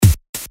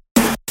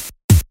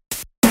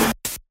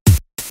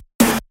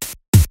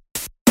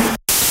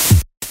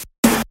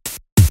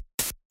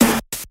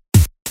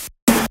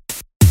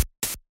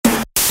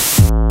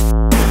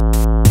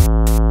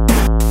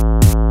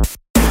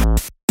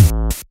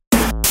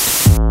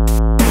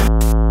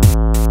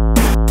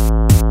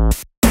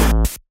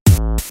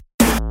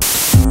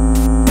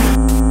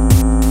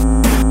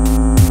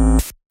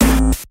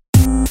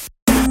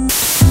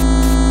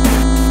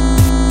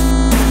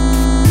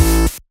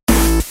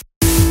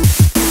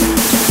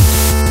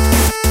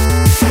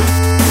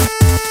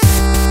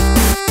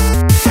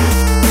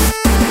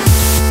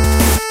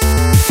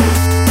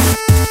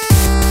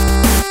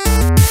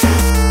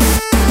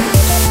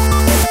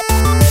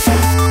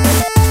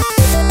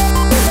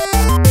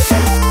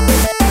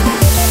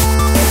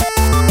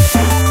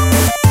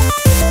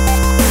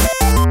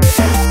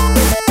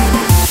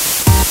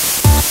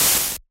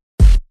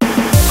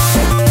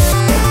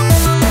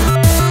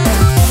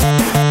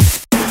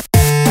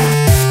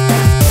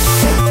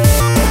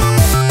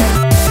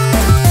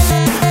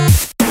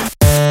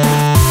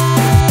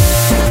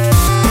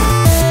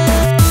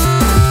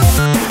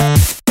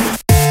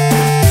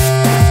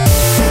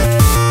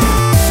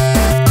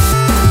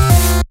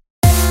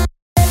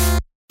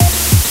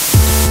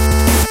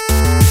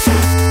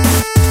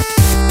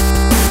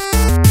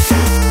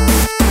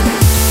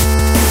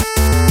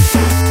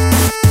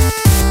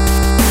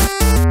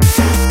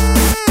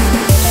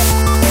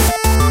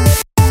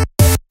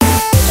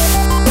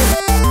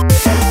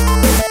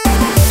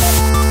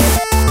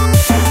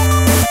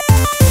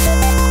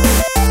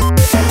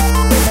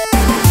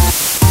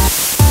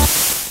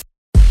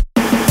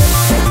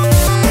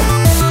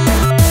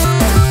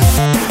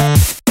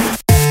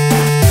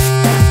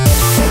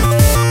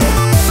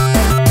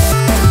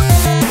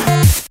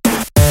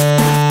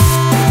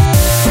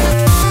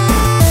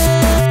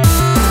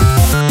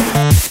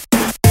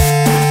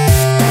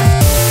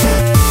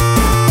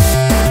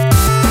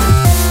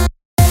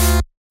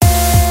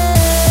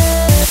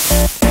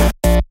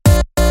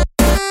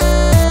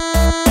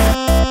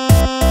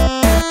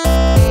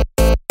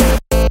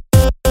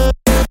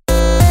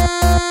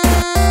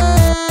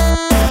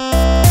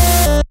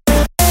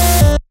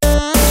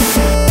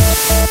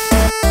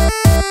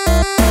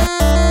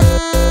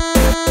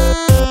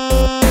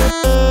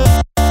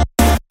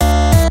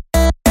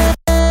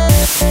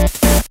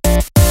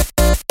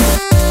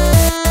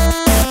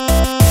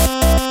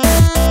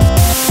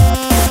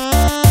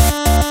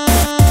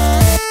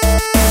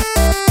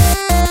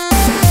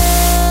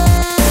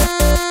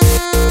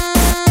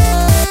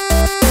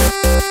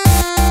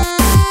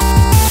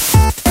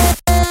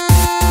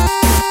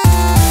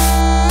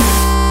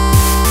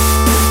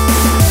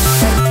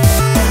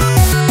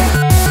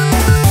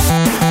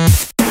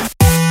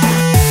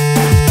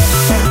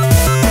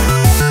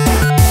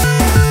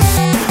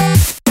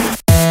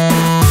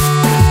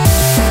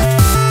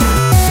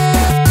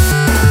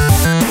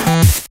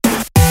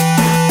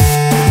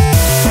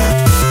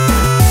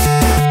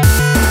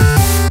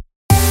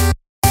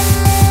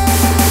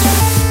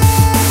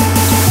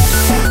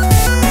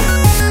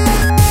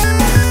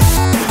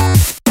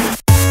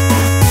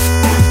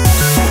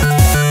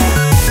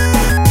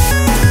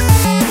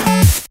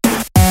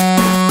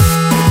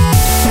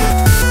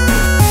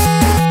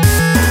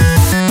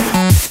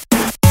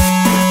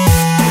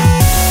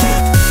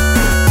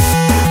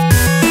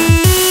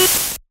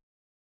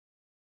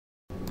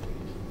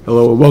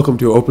Hello and welcome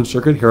to Open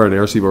Circuit here on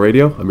Airseable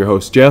Radio. I'm your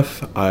host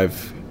Jeff.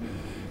 I've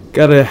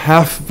got a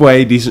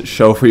halfway decent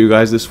show for you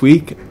guys this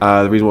week.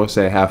 The reason why I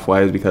say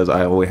halfway is because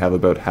I only have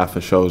about half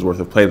a show's worth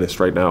of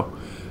playlist right now.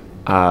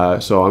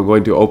 So I'm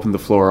going to open the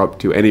floor up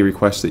to any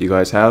requests that you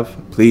guys have.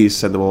 Please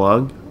send them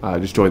along.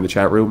 Just join the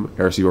chat room,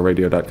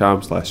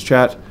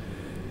 airseableradio.com/chat,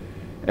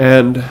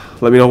 and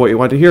let me know what you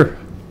want to hear.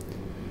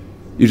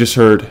 You just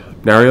heard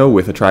Nario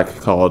with a track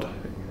called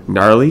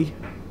Gnarly,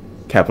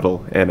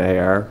 capital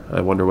N-A-R.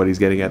 I wonder what he's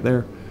getting at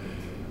there.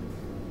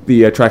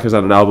 The track is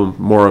on an album,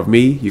 More of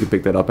Me. You can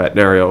pick that up at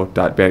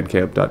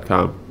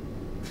nario.bandcamp.com.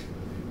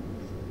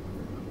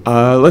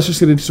 Let's just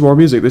get into some more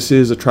music. This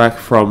is a track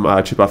from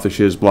Chip Off the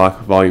Shiz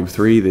Block Volume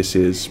 3. This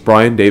is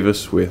Brian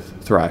Davis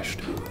with Thrashed.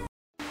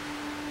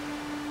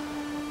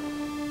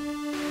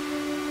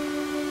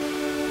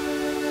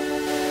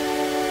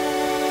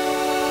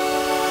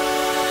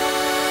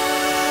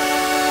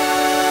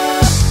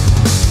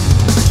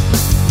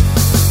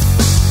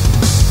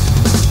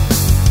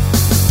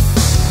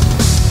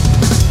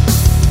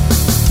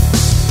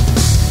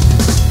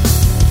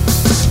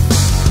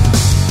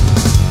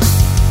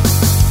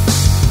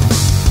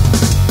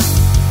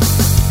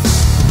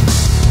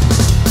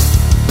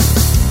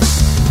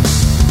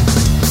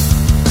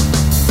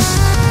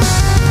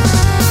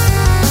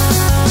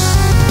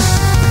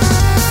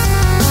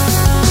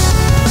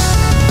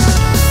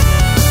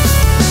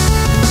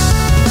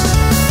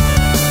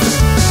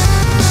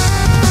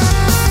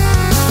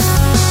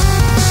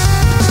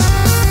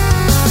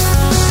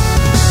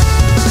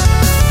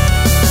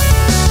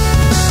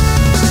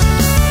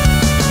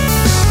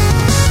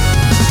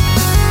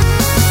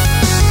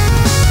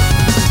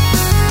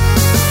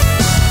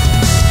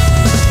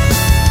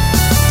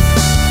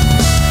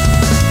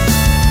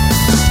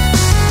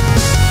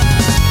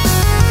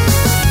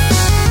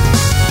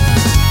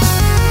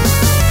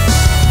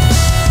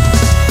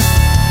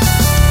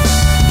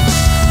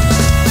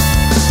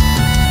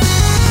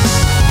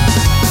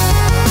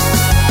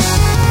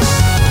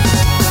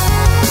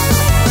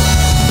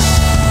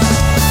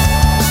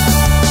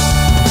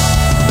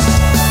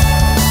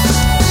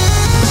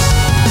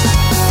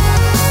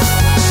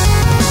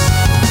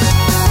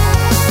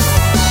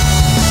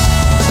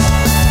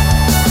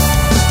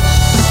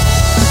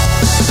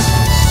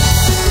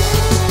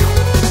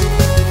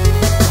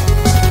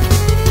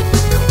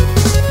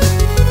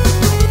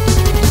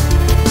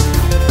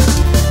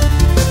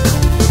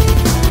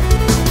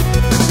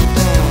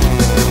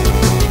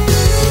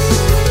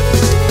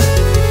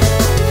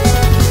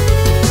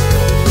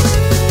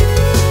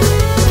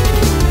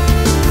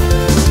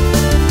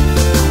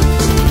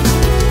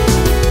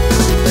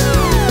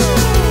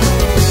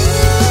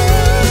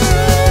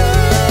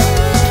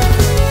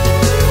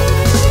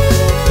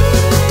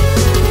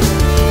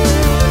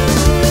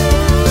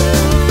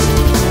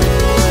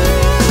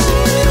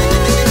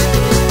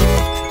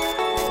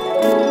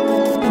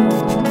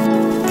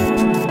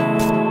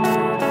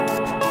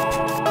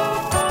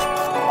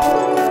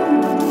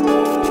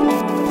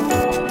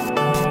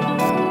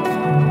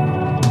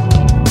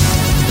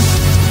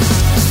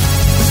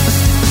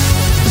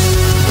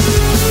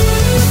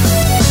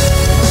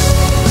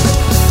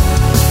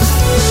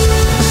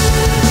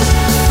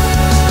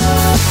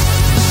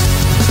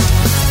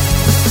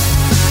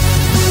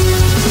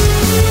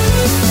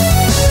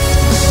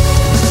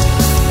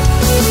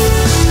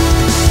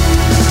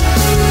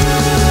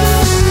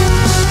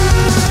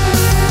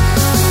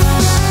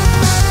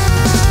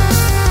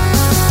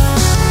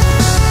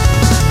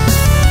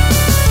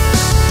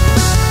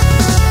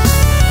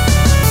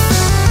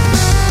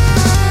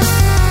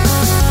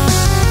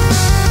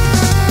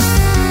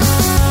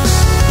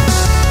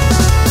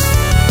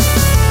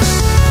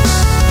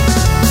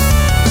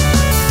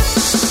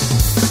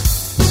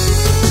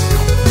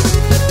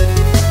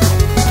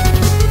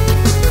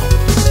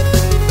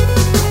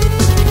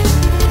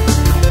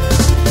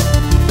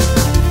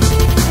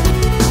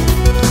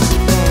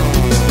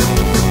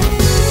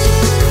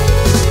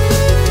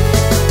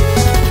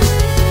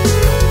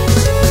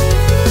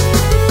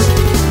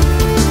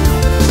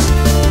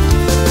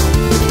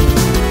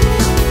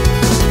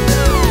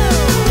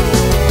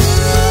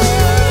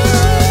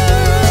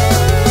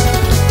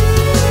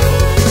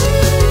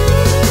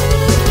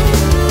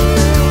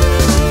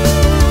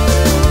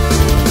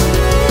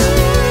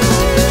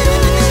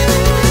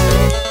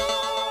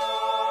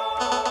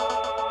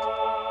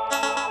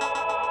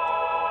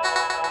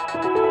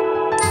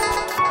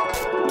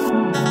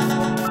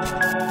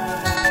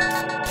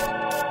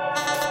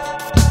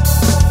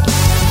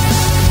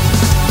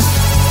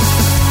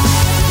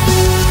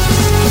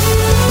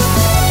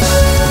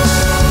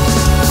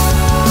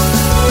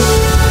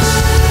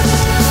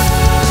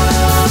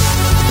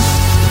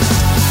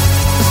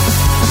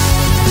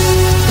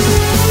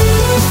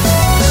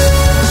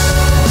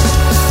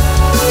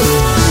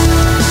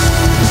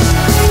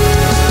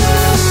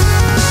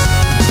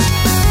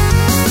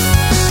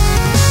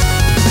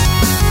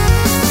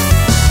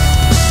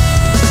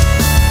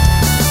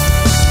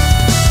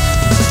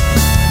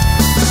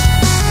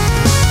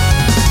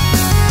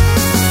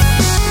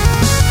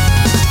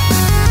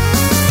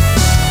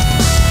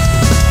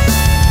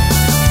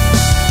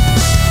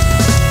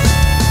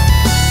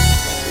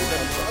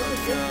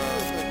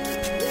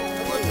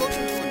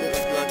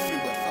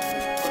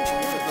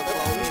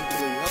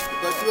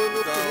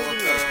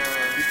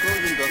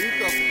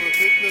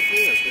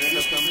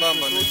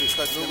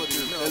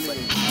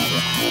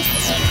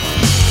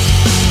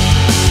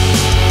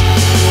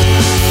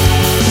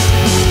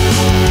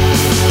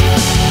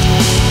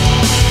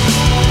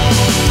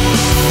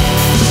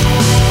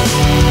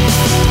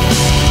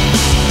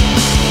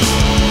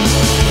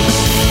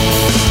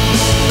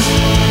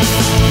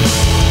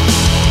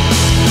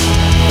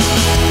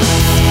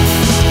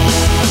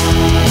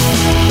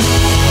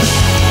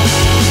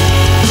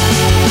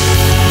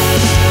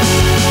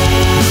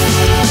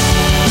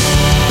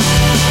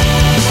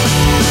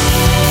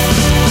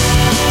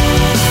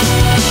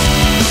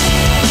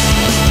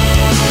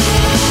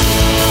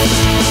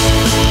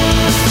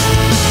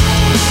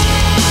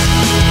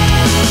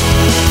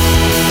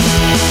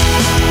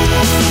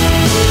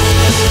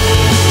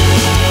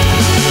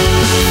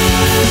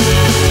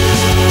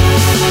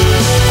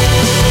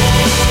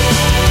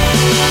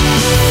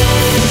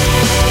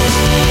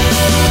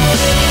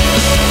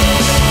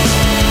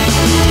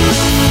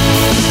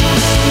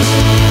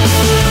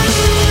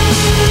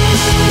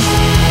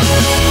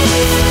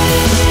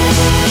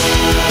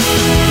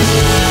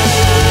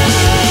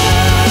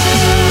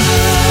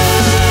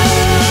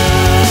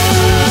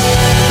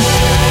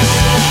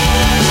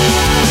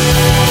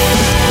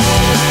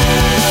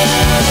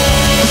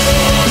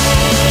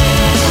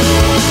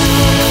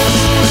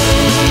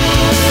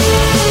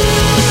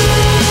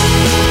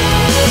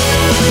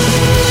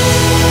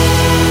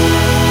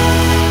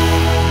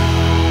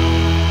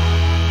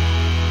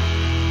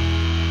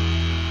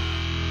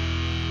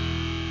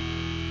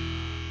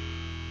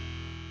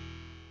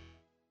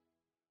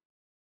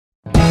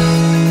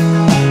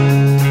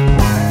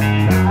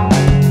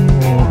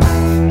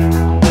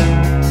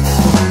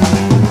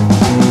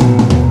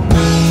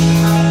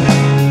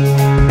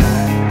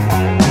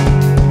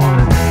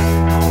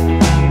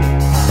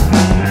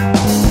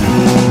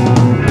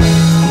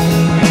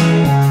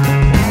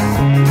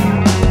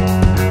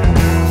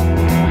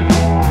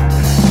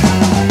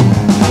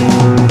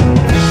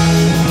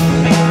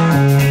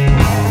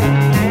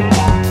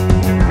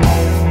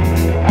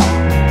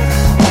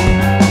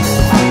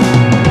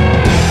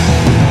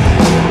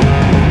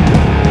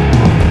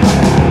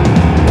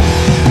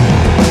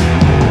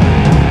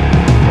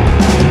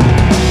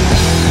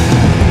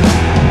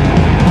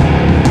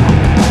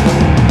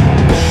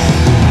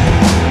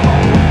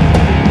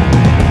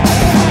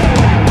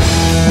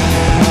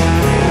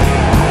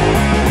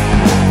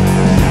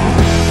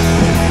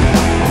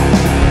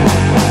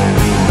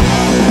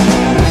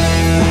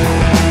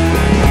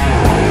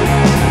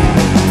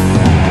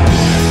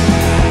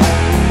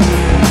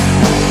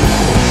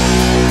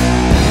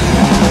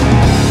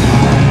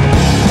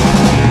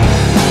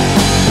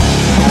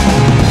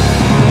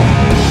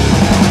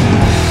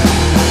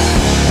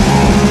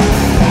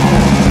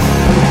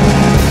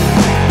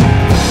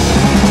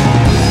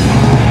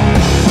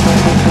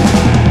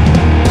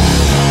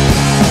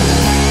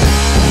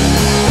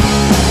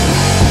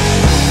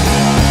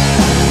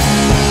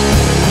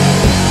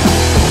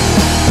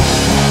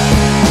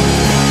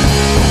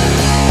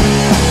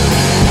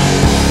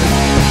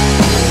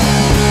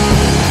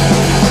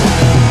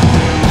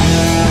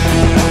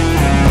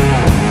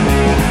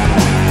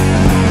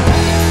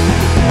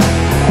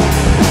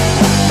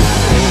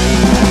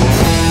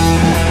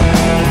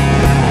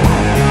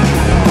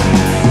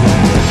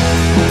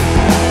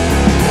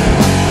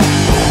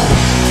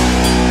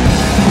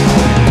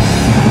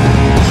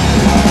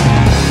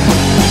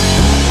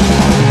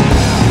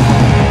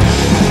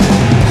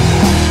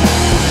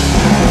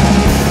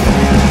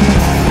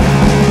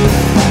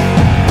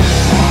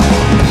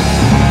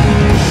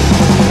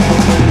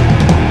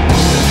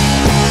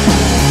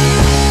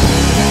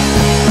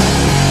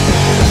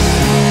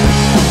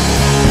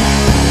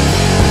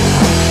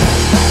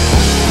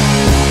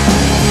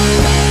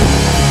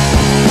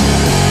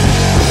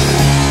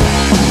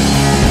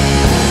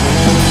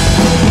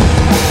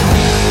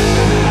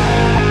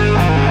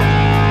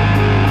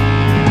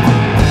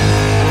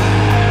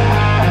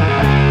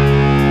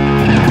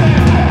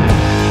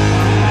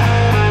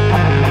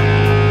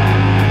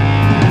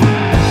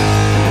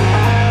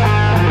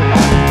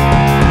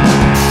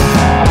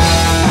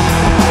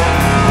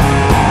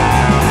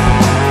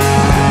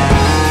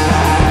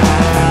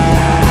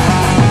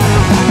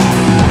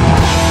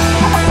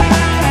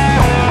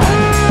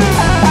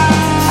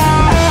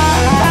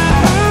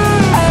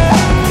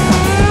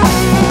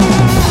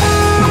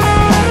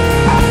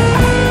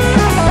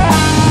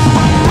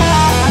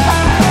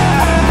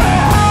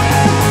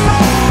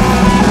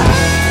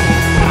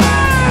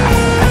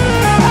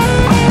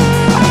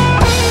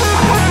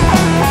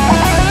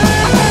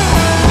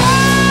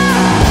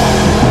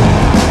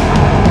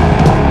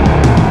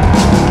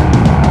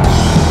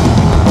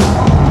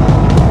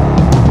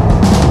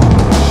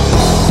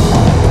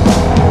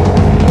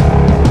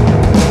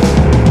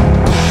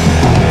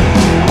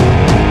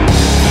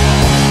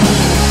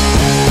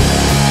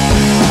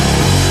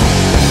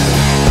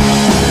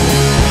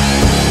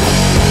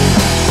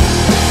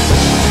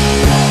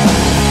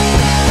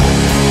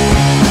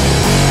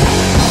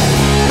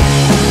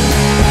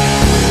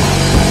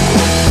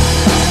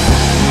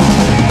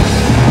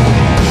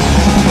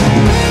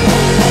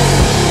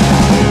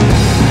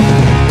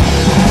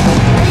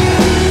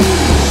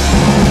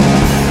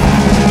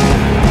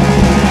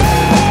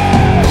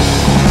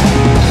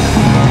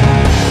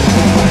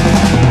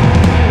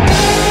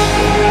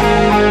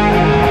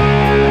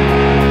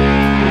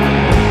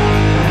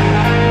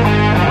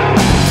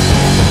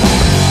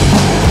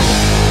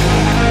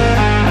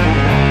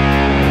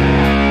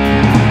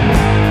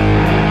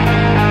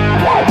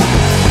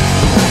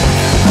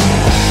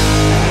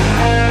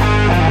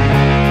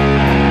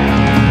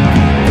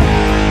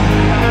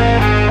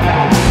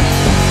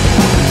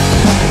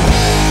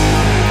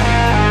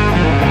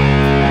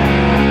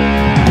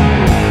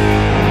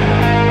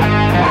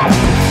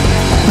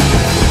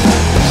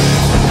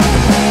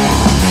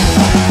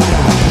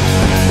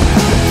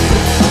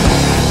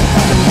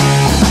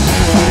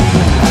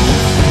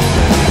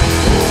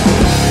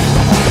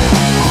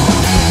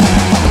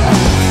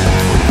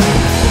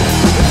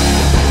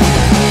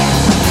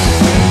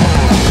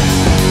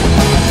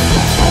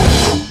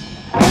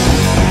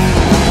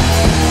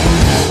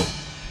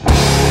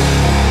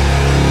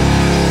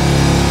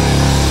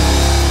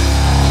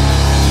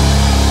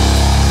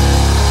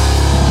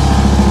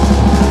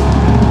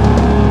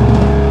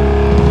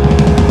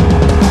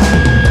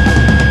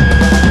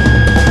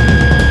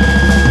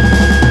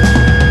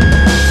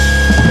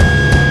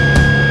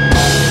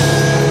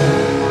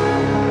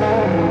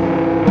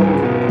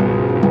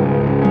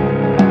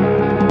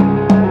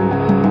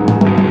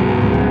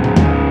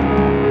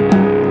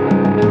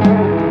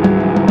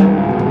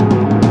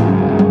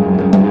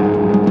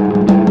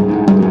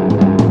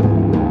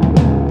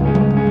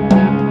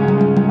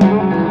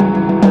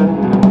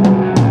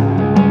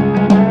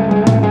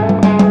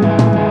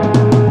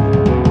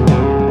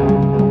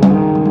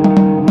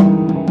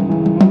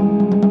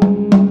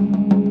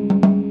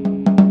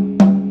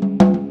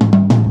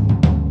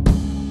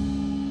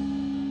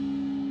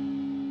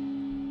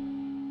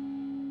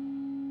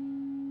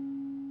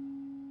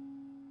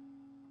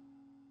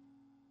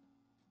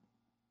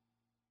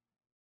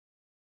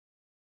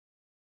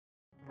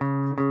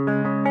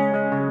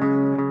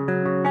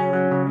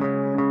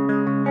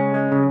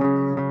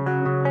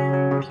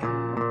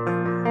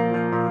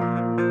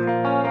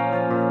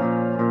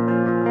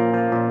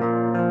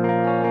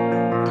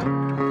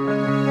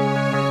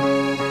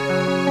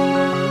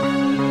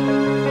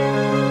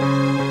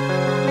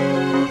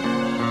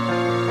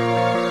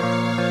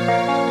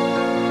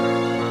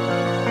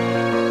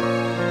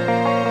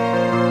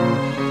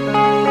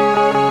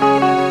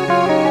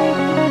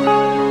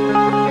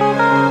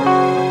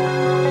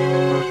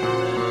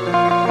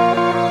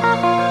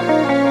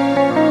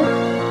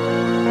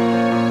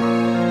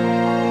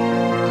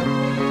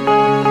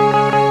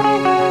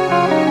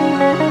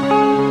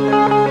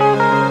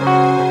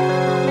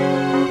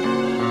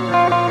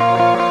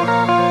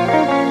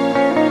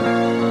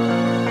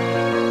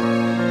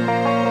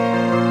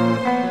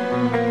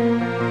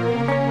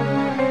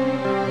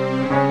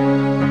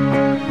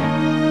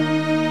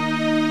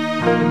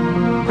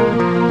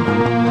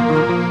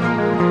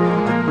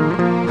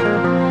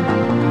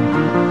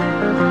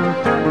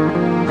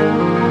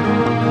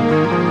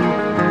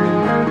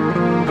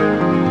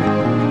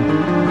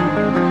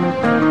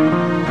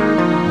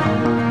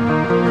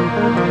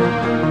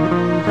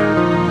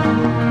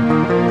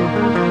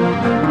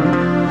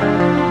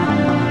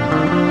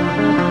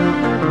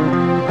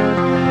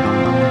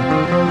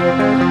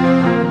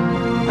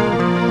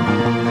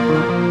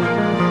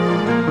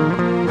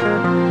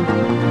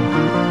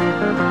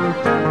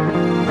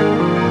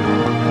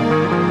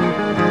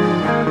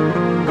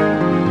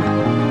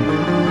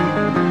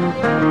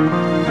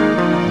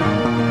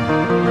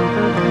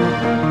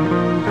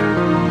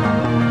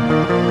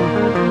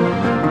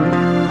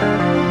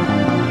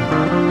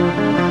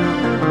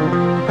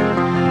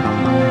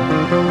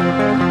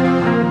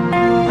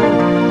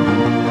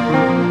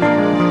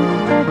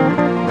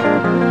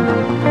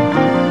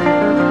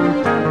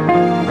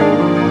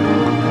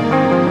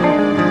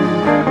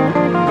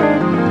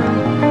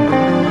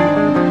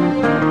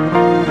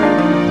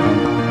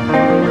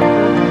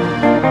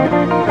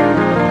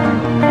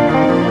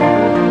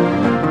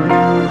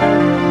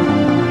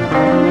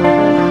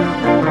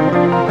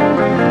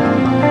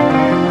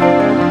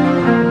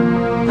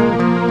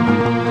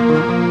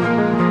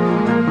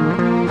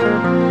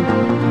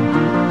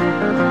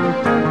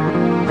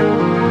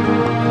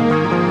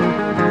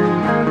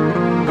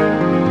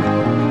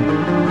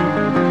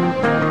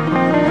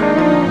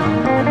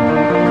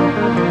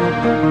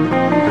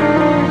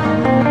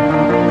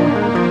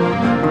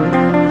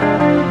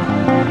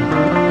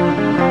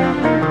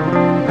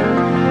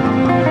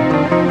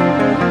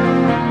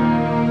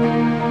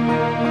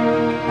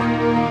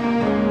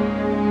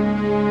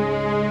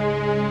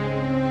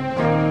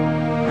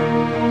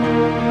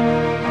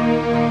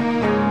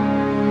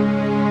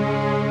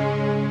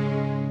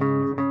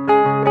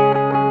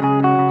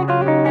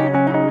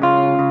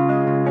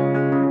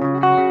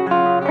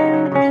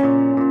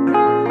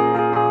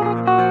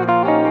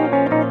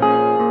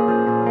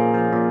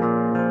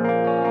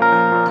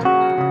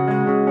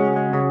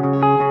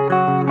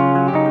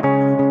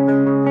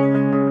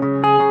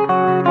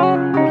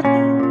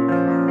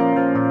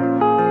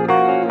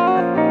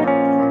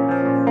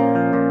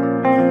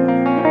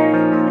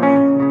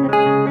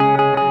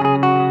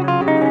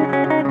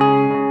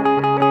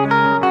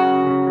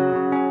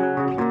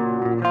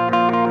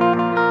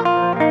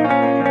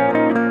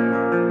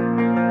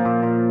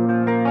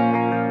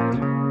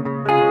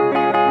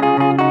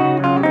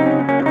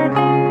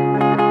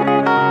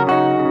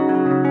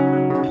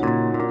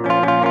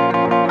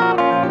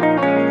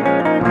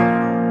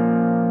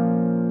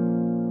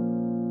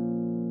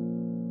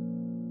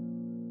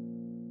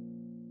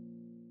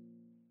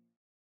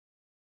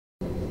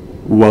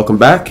 Welcome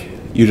back.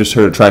 You just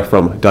heard a track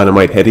from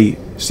Dynamite Heady,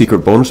 Secret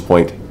Bonus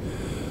Point.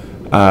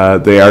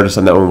 The artist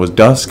on that one was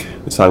Dusk.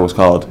 The song was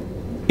called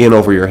In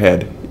Over Your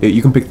Head.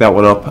 You can pick that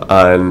one up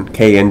on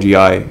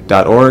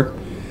kngi.org.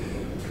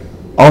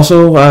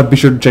 Also, be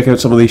sure to check out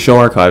some of the show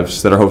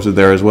archives that are hosted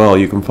there as well.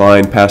 You can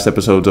find past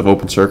episodes of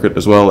Open Circuit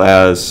as well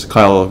as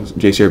Kyle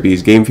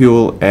JCRB's Game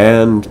Fuel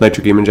and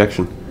Nitro Game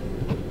Injection.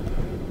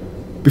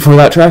 Before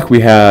that track, we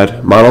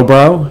had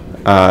Monobrow.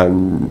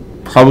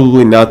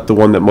 Probably not the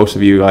one that most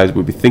of you guys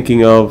would be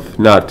thinking of,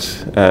 not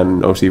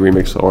an OC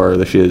remix or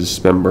the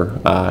Shiz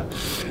member.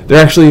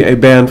 They're actually a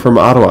band from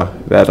Ottawa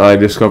that I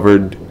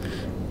discovered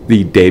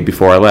the day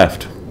before I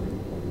left.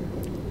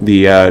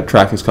 The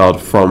track is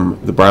called From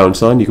the Brown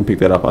Sun. You can pick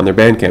that up on their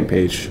Bandcamp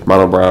page,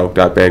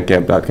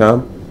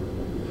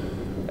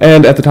 monobrow.bandcamp.com.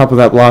 And at the top of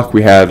that block,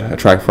 we had a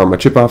track from A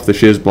Chip Off the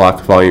Shiz Block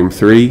Volume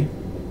 3,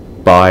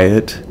 Buy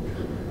It.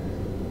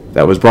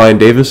 That was Brian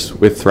Davis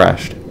with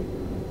Thrashed.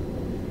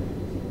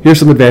 Here's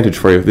some advantage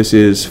for you. This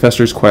is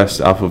Fester's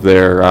Quest off of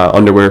their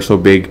Underwear So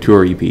Big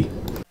tour EP.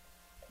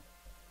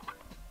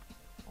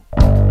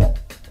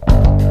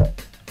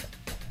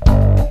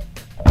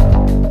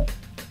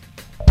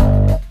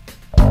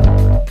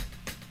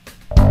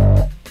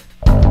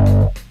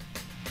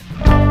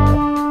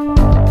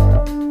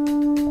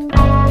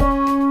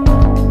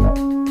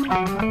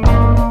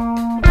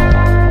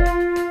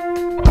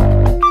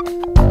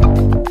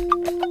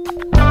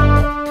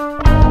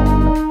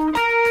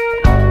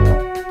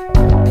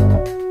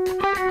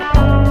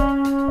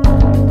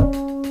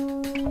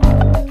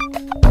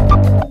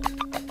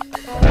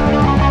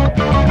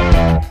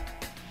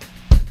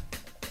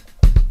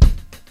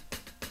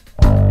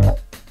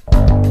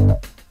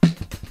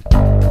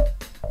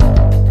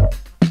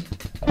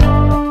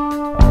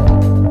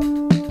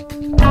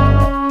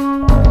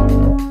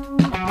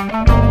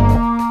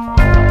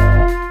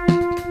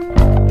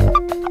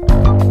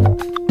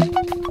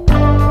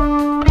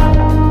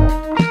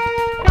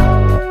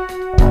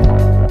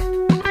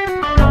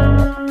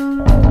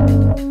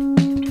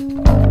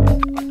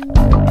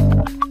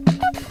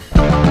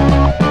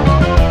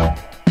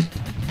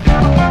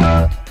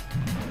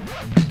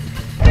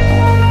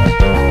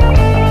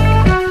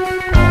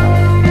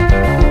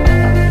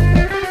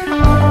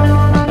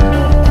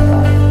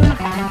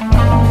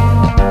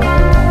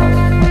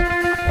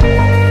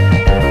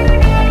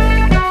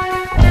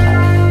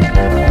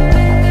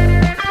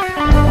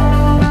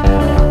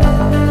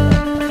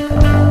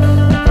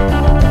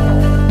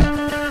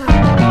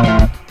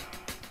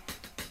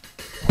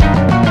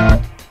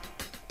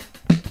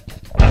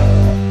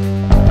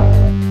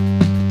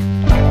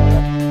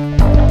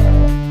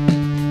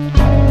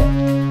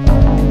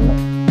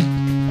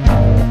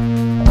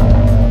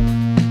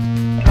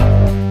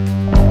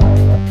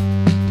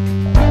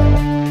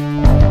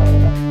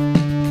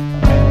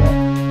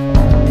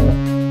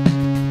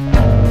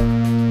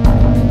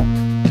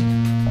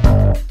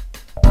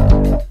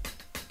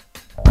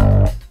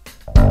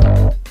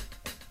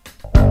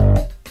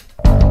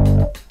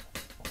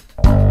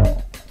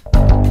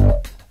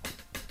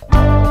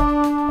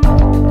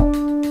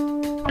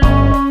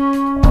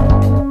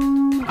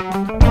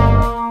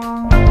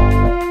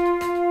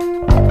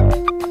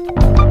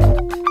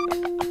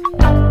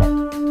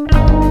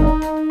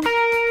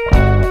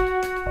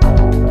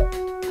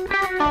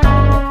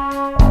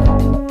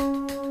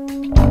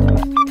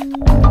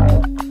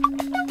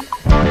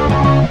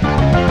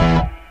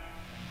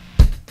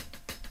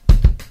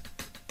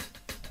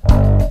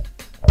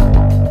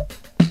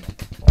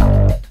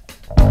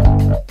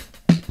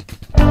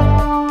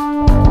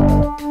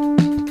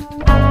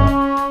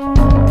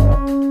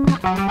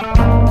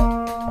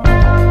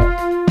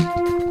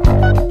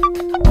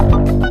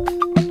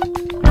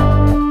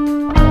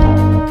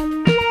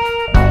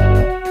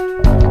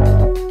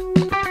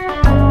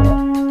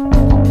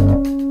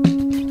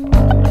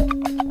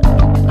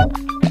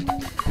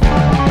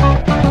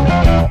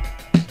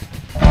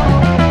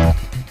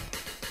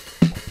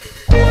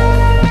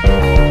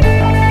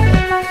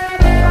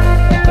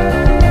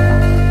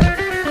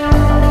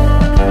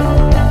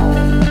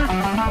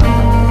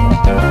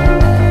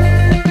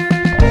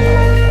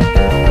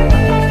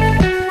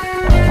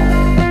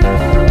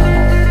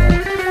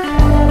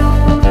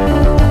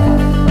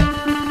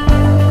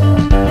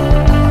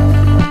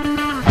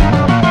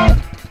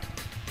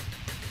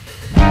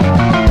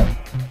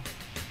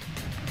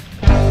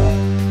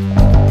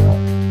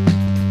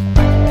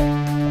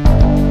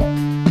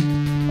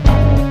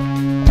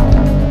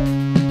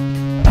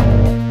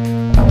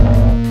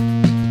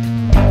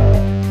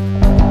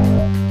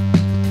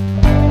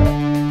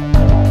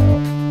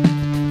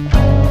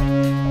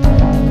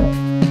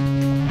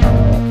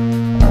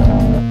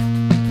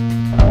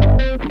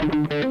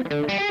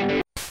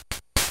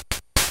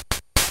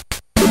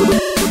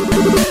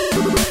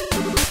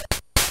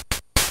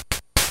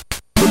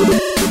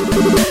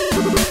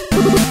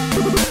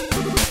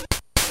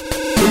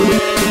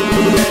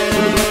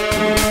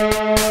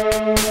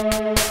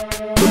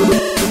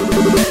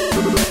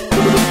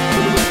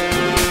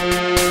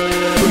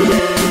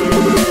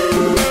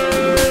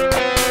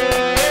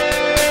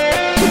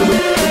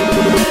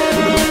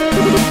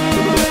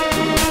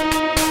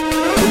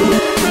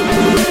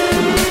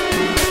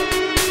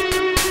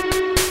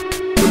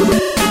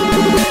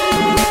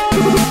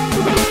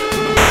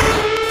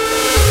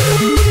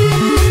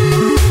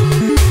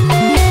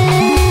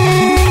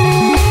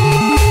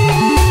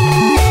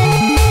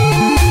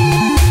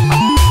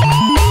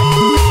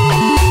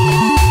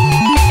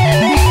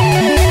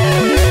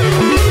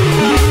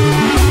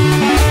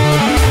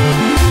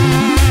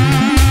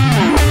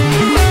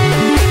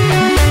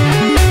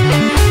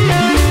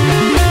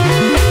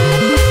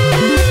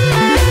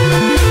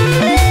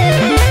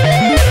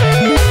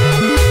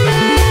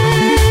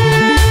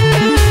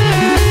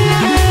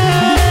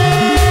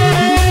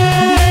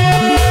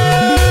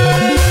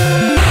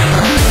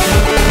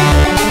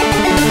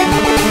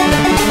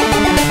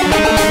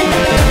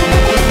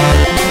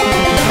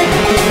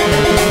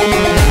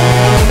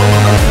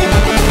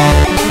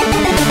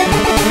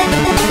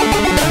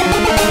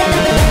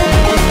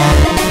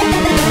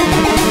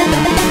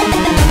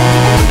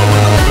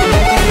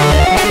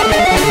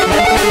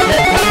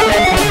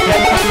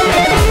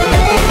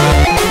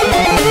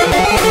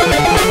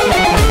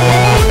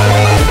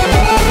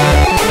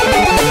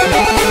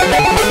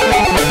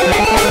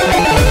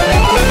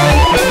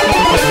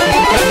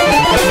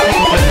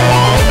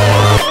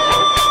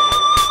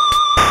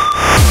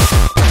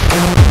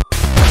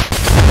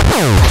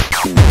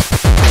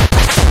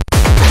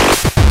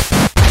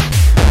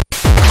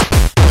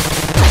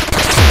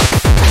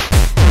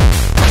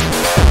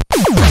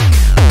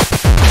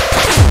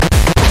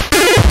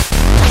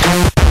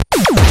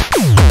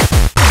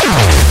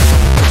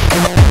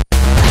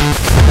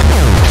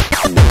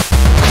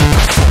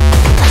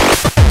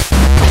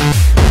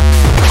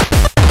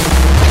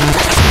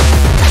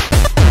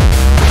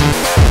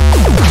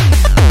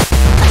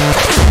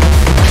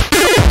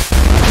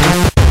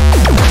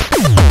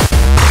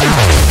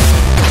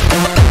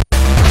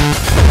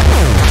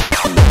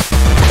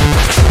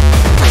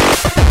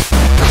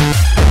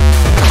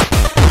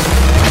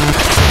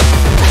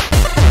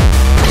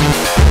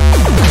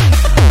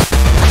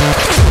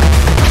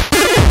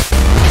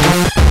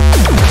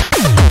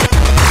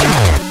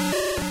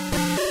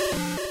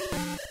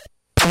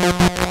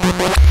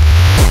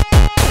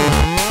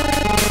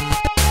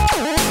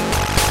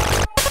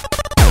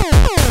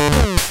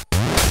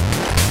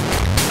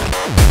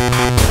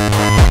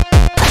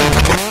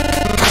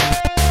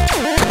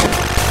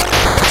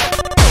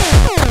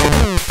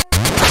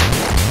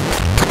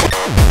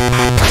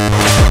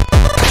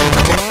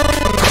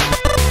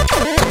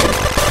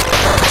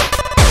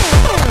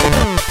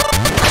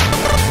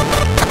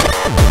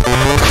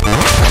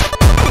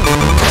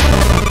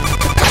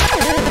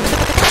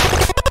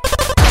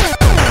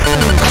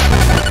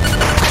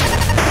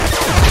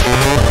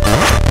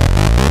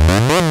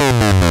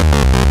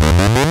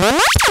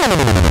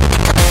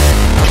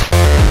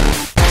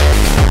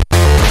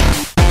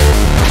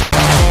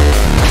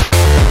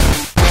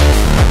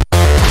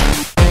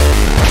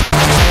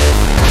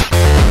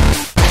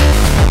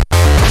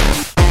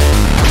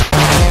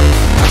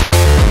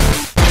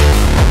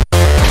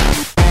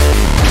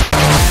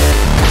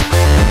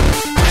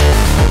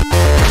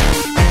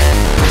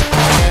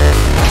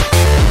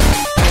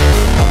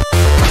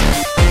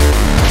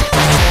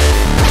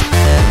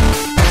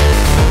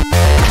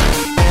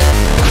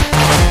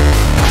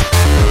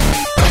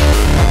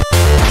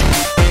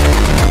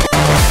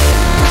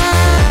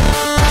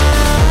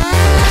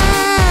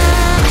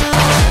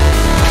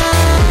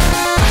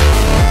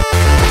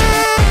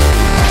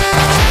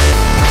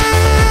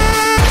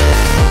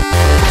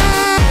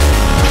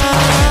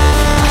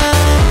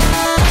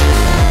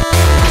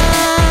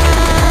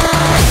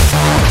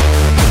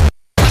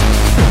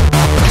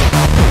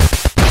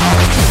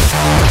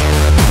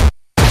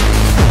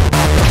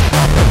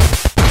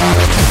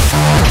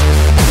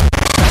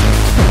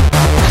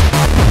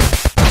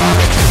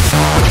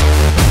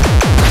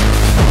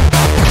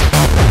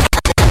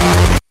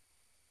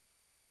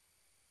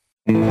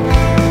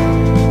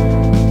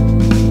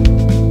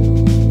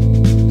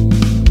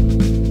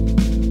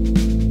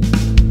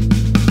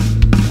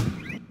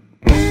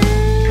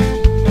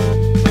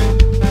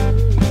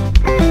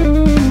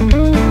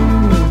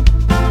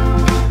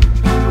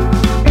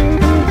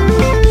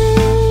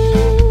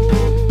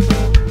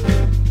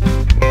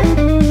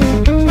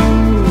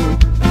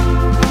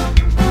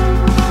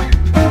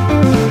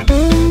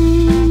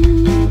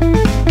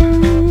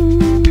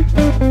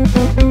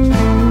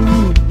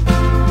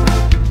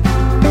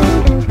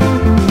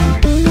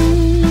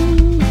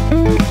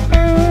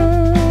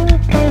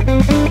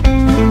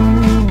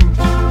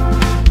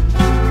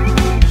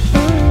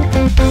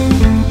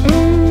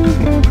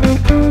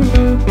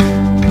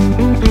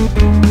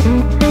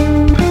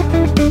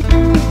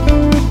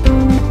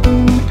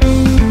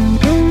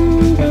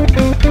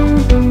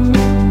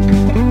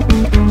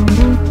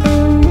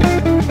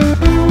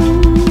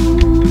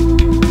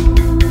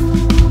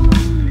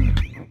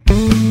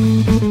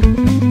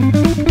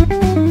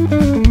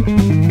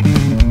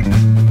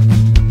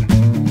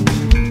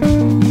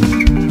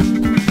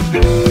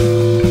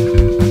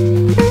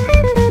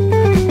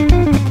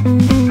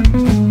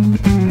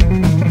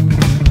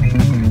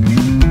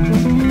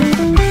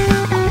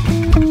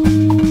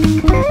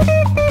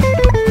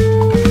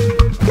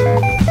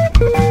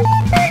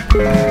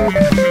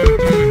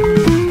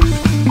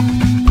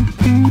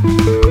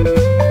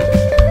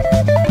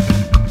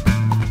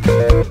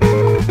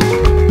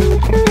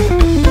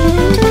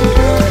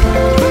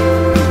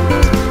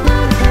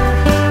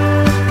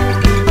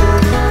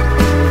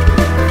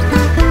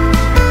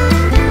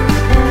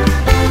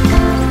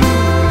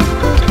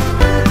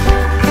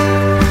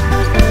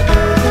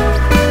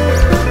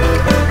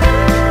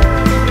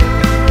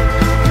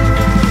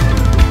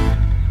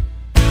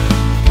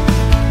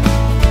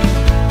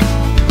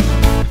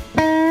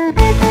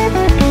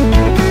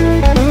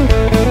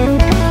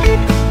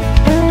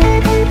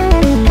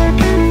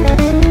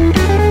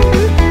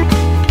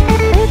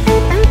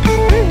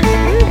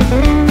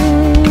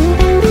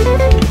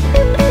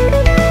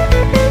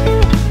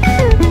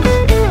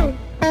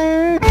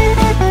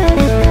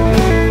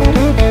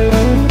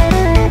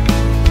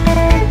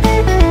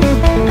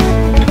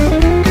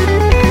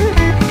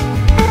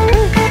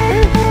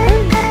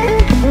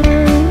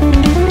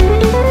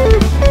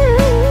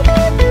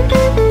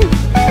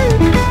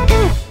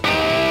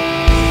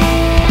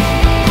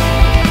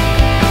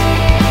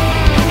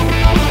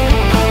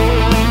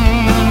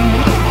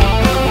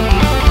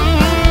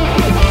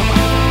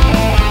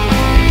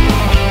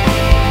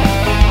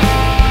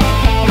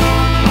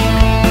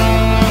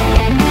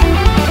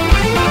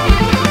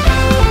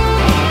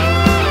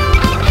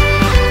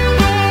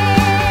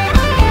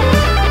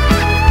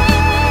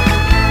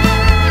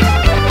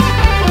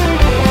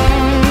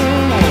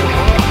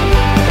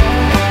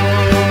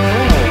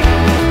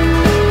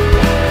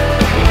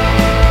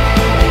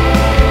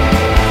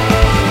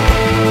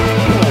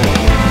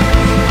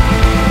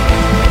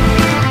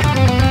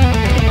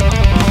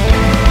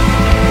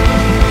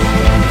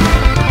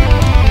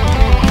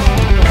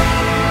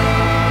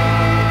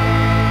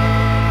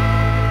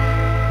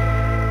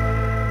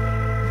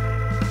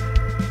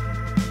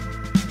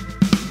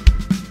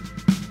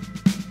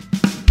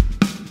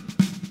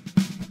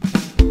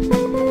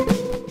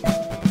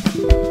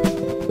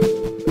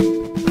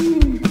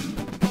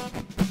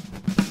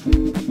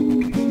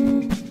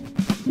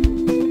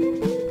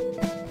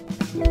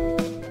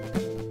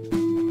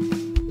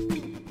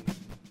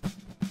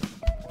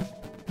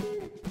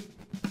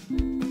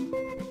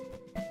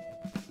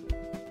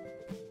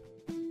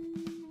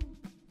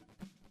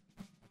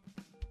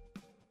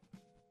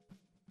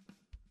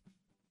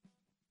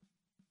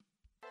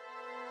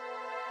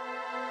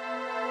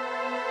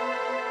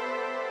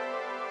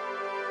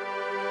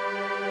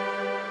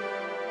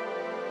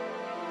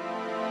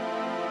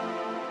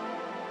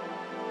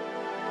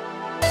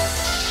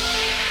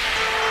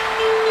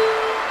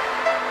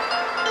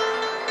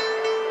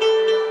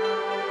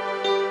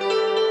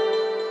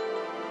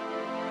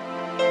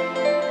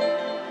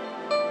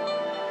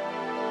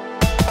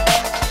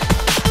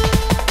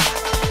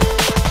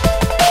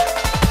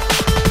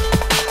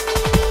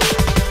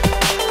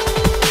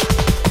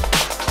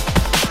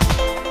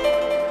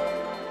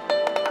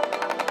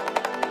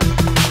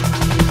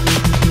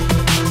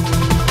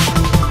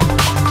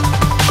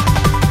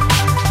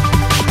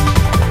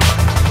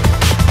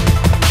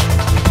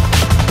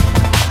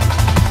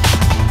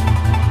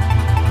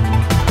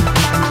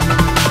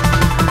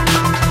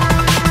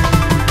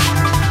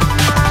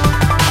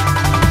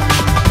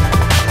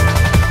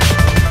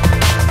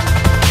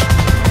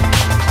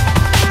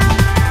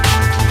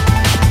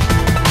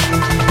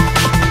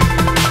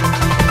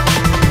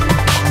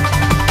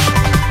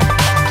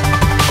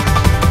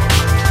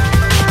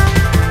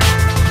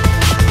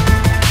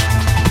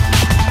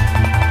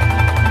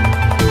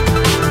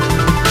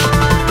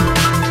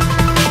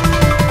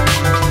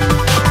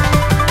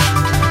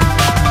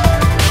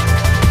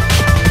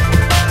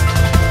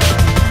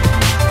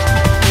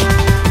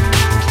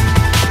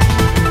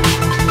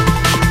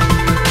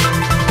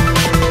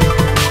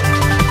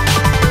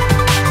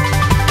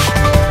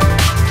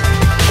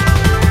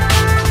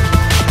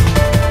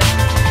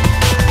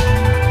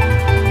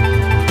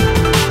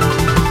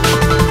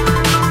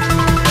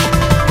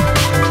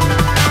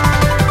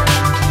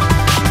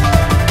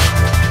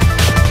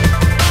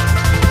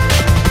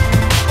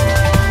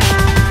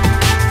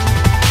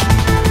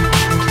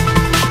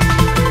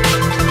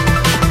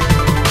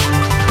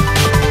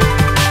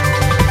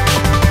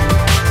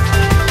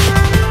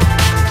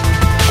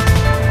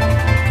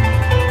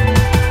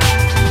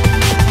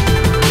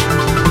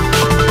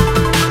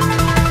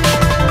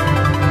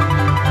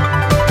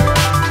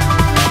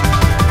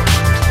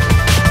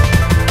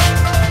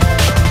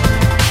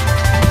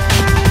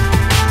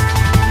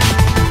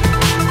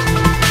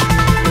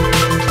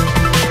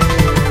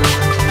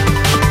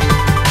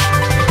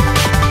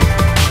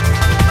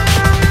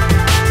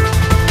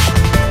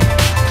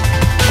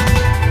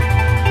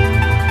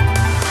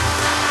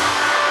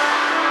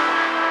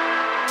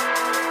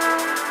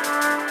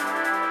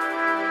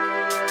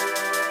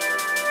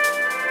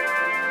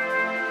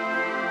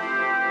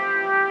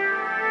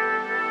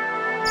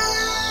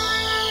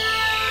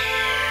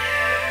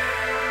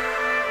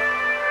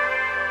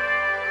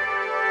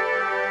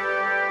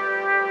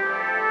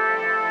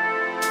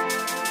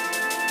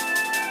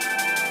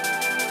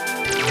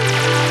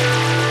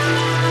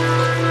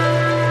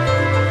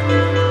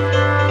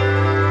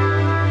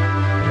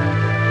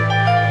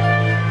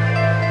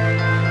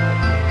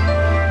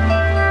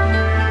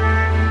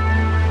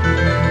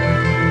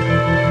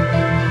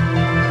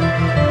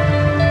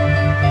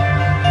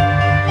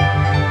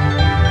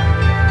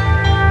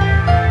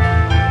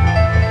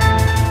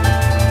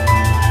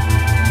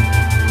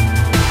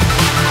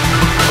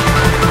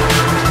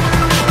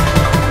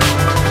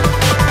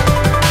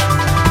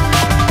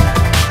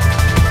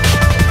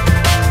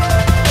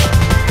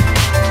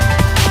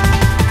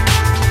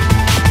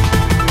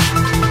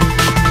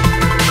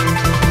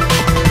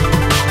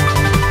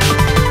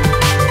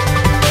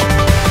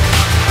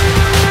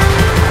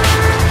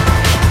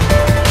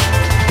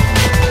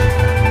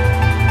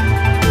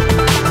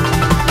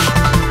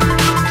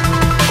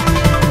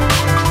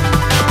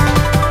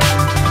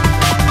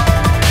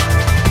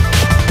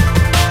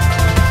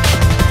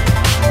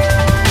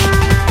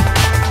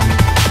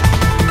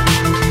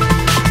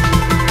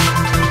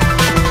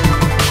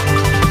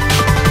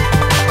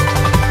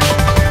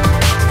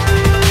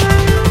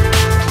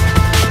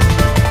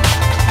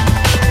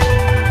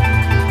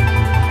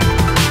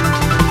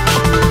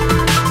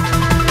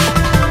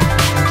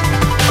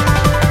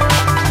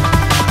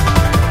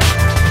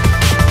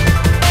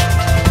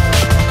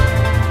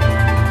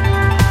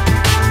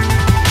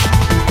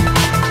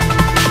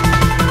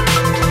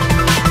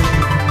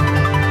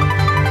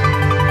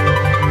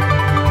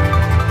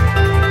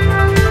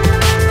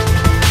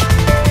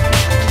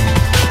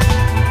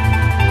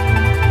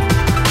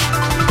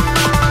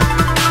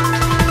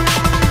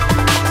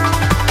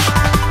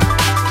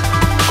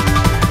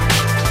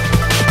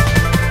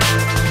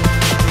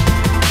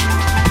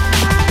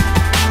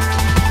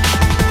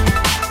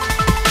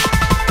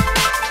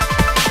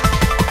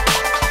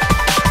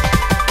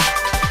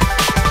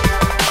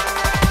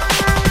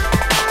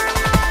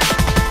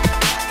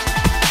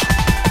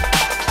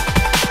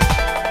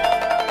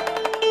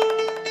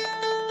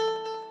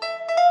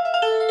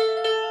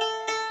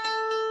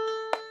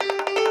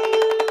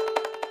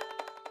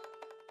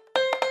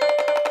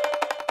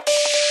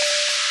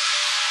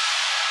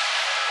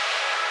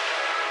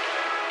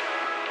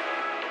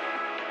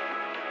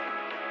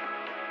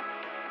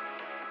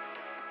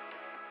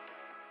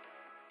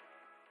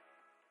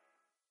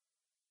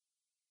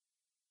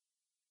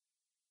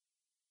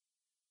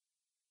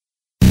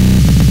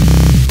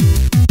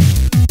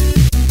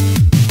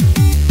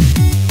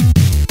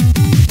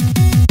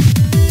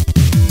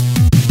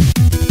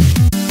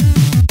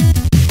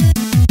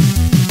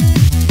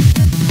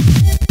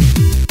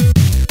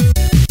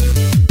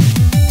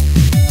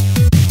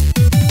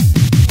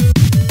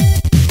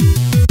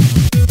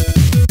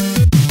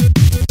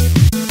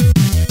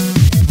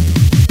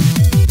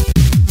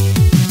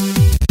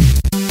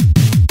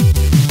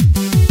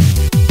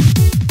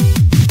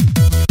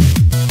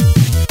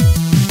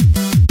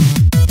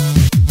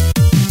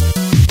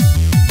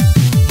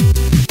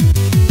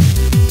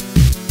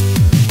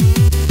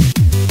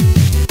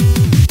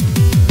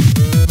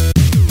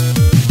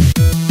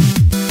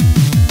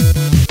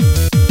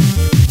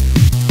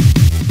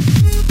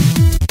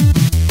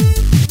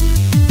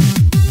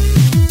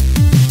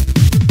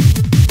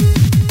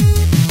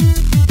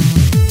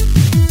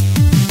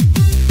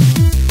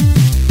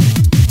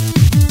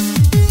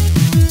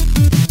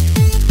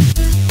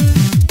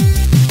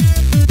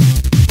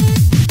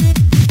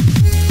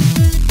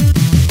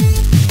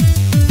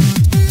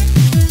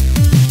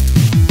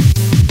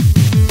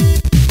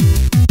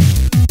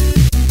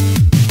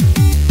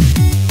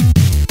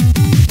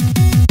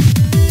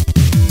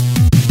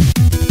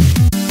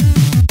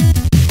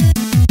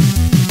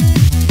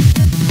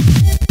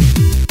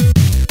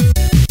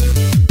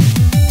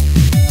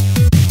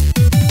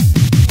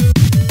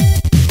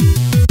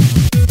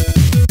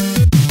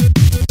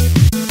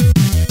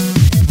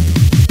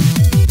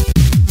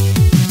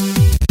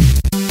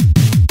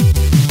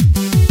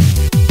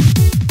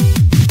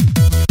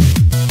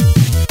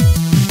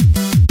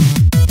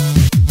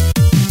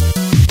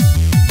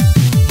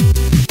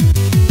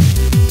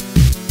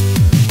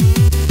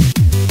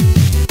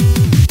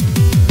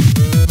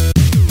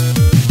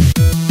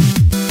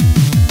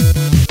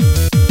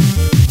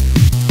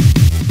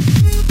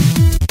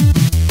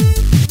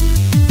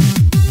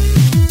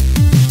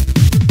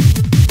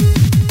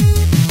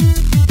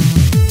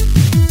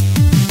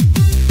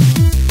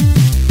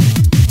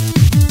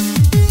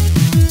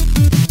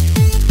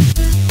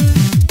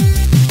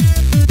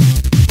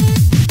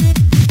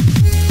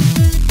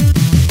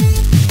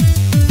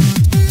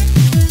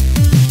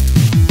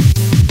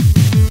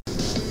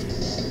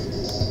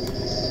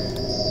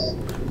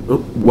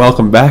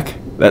 welcome back.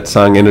 That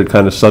song ended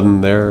kind of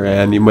sudden there,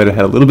 and you might have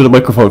had a little bit of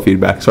microphone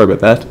feedback. Sorry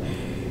about that.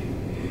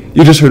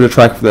 You just heard a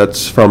track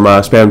that's from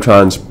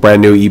Spamtron's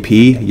brand new EP,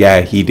 Yeah,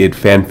 He Did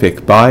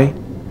Fanfic By.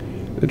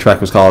 The track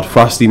was called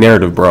Frosty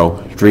Narrative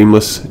Bro,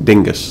 Dreamless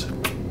Dingus.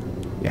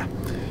 Yeah.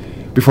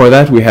 Before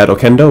that, we had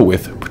Okendo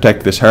with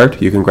Protect This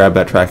Heart. You can grab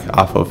that track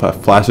off of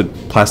Flaccid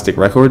Plastic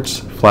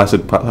Records,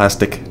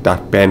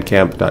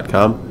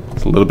 flaccidplastic.bandcamp.com.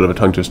 It's a little bit of a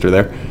tongue twister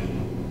there.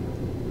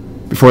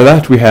 Before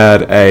that, we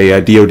had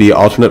a DoD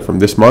alternate from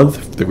this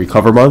month, the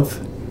Recover month.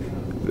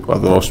 Well,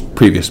 the most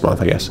previous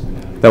month, I guess.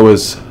 That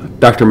was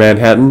Dr.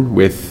 Manhattan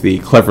with the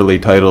cleverly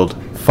titled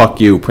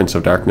Fuck You, Prince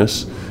of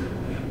Darkness.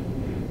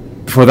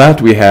 Before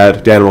that, we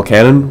had Danimal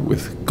Cannon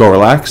with Go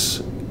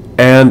Relax.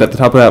 And at the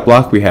top of that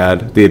block, we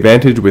had The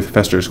Advantage with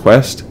Fester's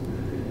Quest.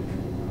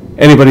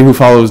 Anybody who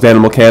follows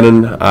Danimal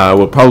Cannon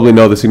will probably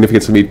know the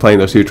significance of me playing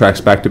those two tracks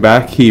back to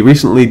back. He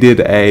recently did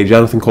a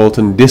Jonathan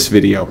Colton diss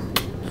video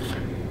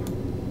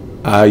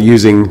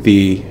using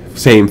the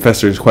same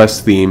Fester's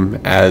Quest theme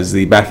as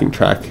the backing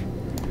track.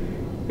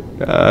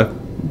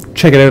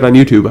 Check it out on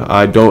YouTube.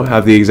 I don't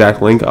have the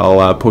exact link.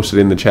 I'll post it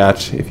in the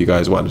chat if you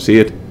guys want to see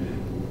it.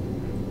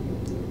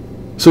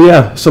 So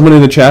yeah, someone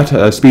in the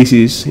chat,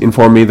 Species,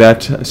 informed me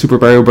that Super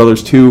Mario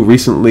Bros. 2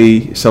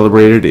 recently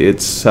celebrated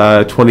its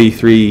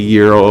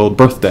 23-year-old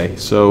birthday.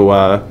 So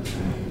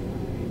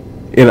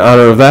in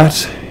honor of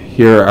that,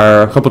 here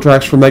are a couple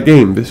tracks from that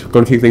game. We're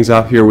going to kick things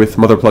off here with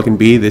Mother Pluckin'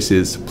 Bee. This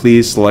is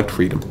Please Select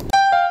Freedom.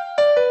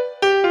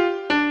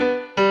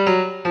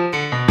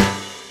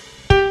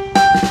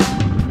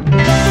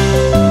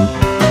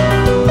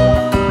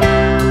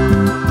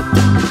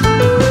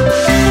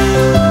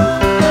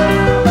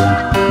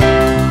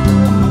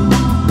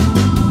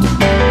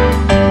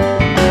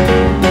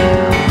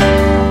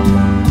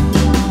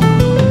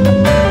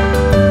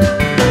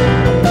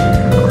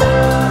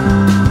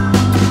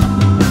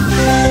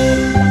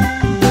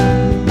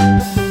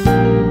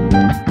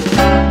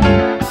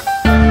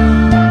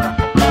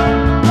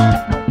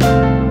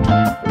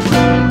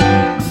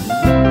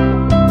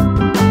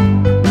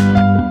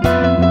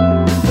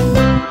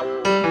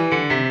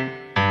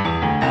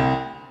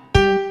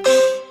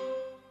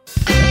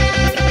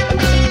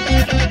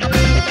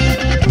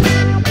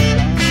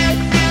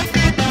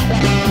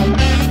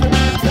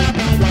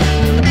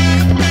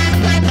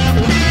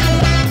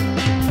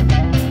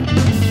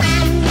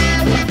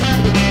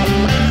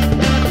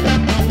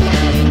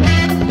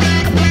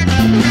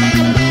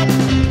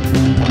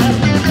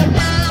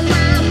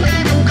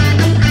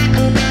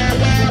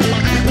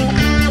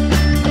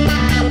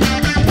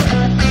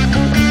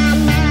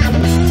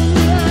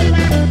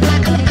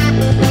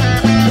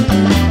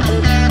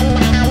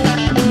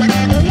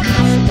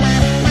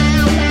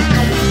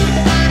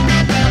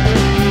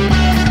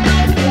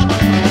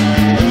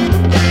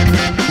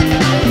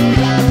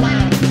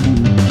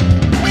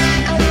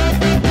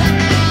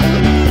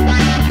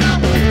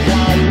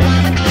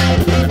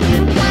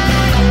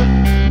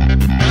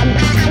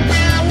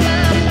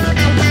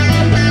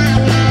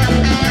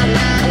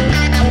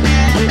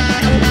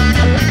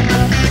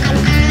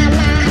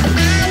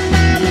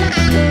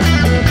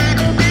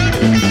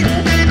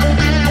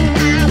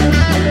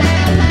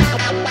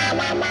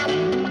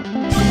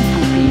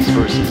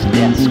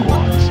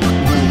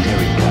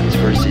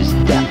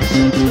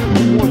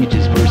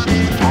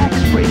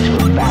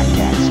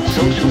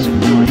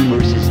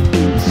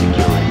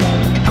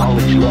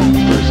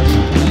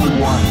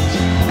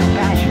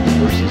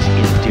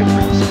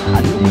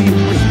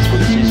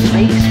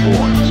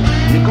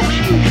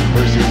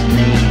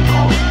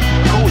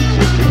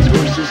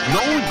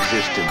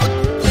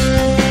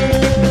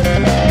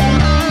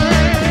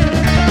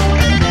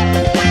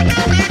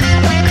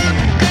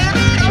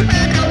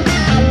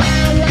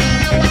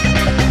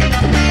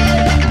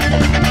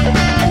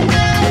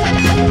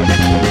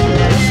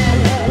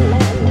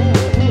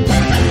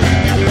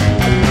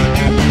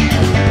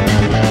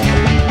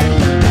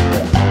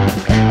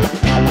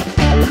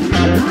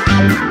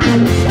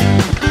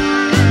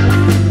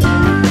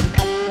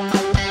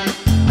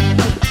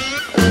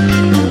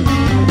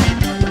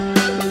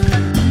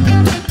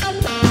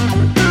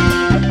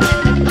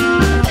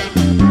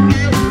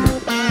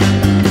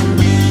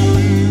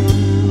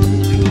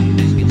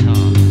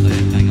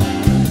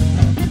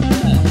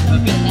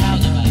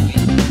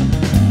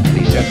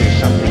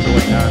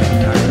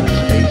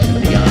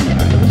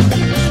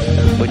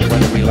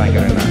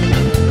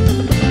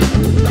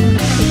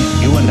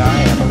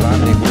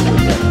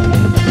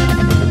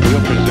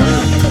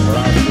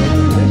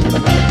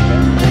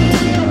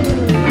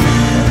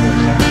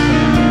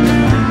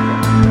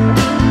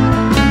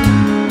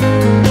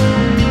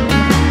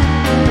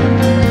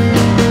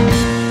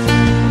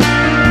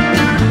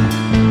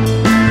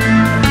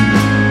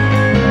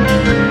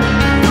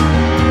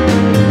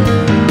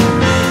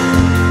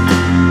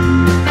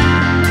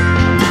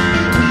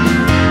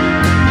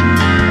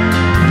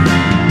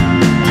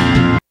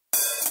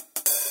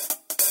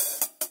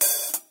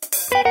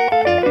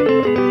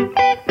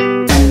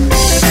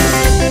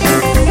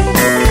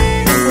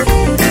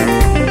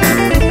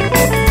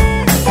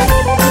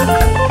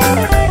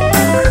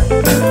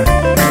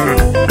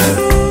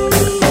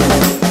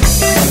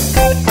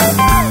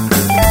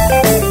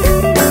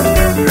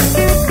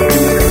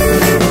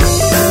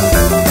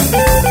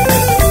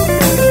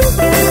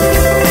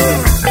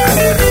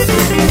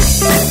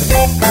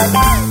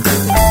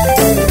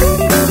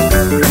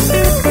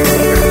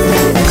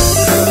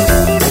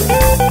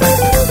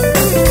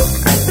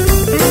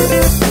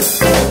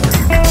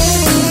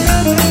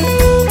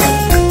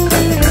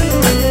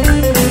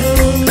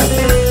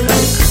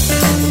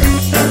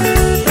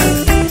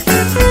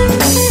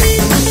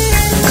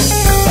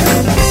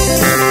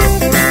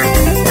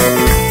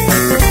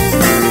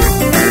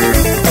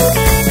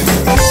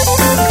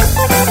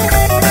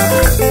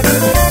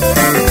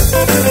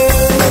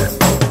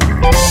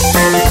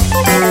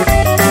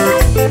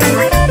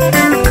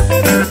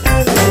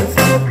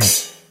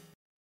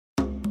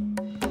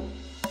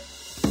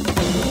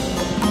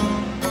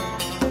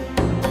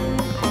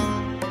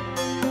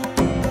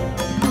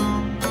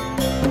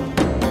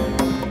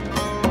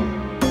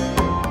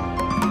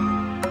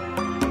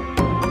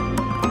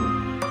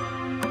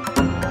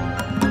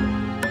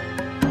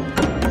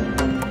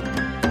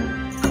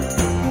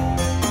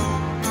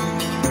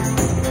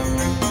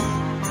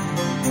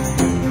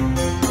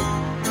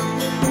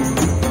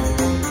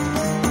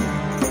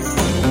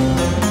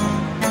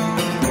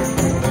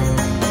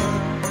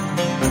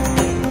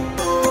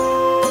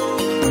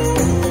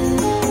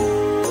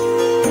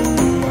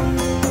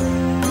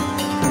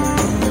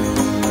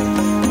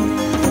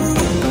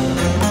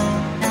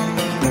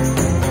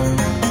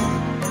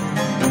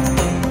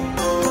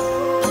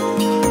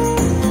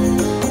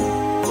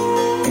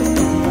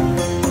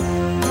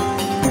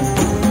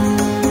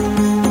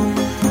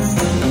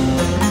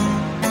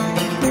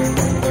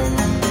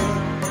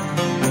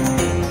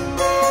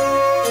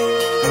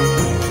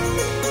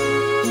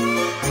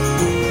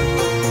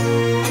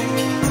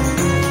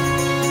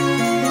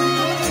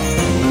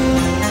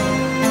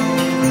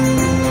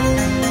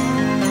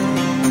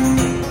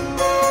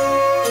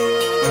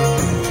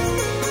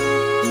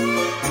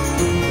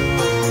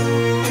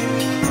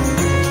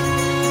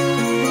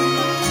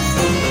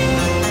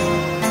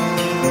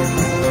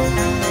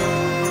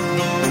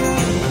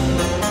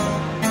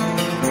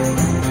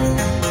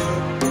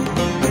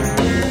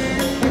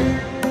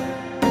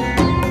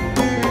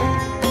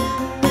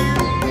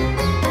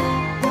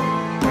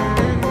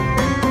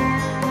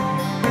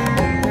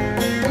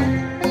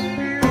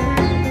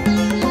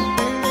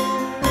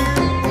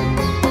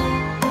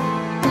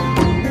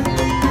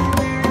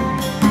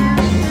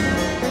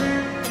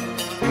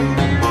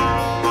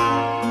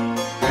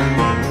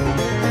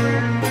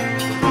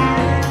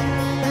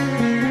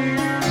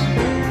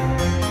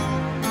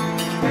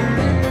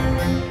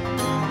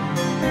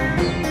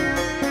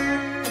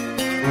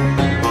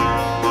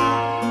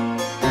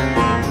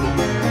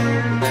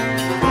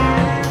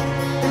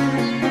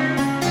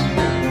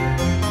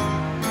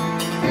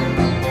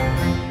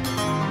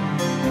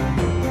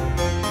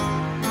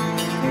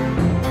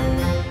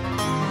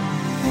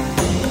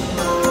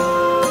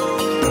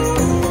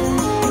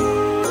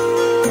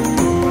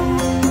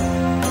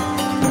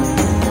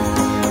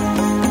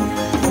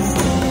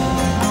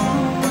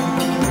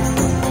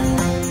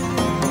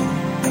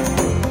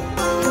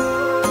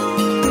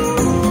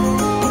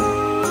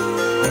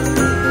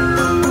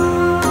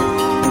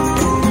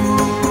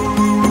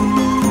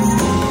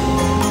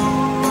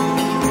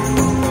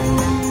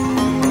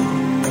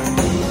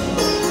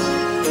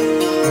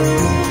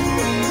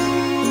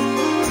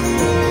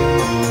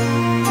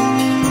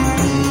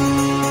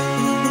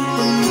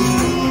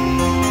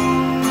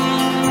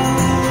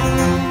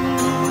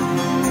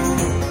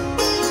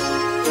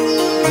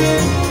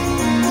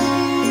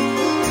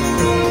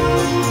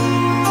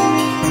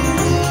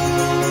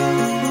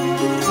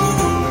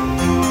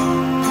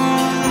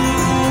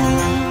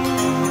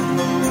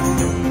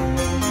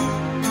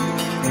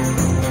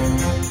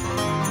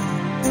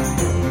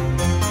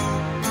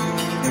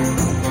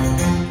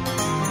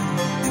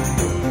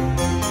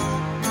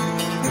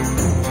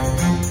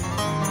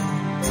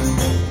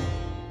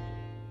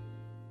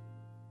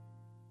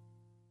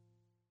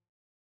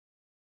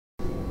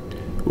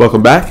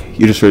 Welcome back.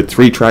 You just heard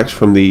 3 tracks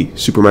from the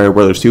Super Mario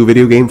Bros. 2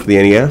 video game for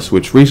the NES,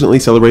 which recently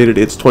celebrated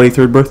its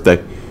 23rd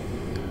birthday.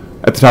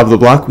 At the top of the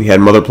block, we had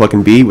Mother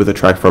Pluckin' Bee with a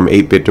track from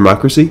 8-Bit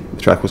Democracy.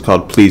 The track was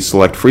called Please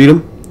Select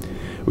Freedom.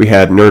 We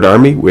had Nerd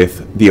Army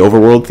with the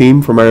Overworld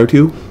theme for Mario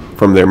 2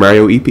 from their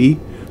Mario EP.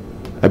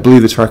 I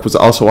believe this track was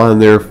also on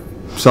their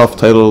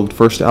self-titled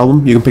first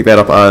album. You can pick that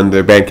up on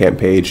their Bandcamp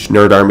page,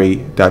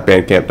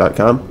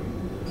 nerdarmy.bandcamp.com.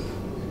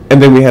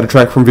 And then we had a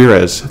track from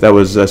Virez. That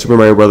was Super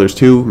Mario Bros.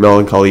 2,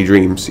 Melancholy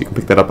Dreams. You can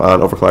pick that up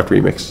on Overclocked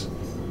Remix.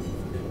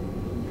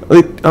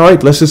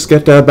 Alright, let's just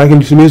get back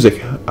into some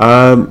music.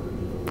 Got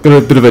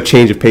a bit of a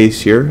change of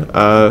pace here.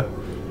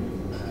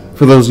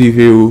 For those of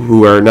you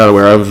who are not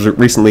aware, I was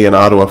recently in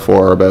Ottawa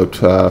for about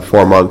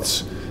 4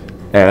 months.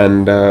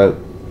 And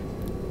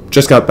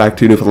just got back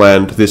to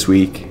Newfoundland this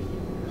week.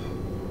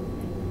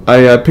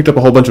 I picked up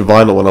a whole bunch of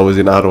vinyl when I was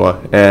in Ottawa,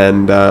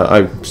 and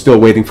I'm still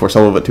waiting for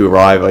some of it to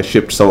arrive. I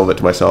shipped some of it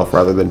to myself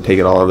rather than take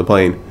it all on the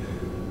plane.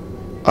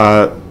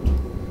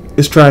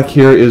 This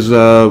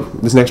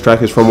next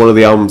track is from one of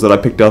the albums that I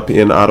picked up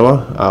in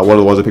Ottawa. One of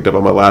the ones I picked up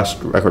on my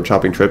last record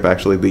shopping trip,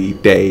 actually,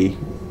 pretty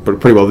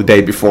well the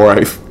day before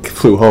I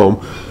flew home.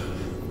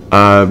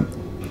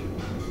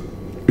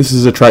 This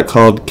is a track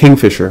called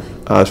Kingfisher.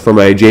 It's from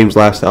a James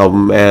Last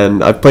album,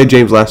 and I've played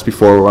James Last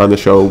before on the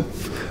show,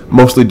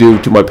 mostly due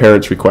to my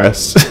parents'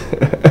 requests.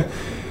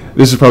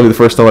 This is probably the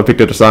first time I picked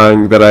up a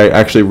song that I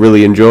actually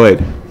really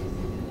enjoyed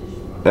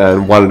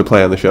and wanted to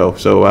play on the show.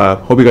 So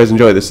hope you guys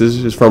enjoy. This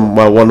is from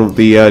one of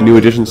the new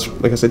additions,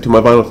 like I said, to my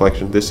vinyl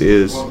collection. This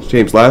is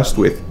James Last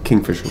with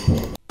Kingfisher.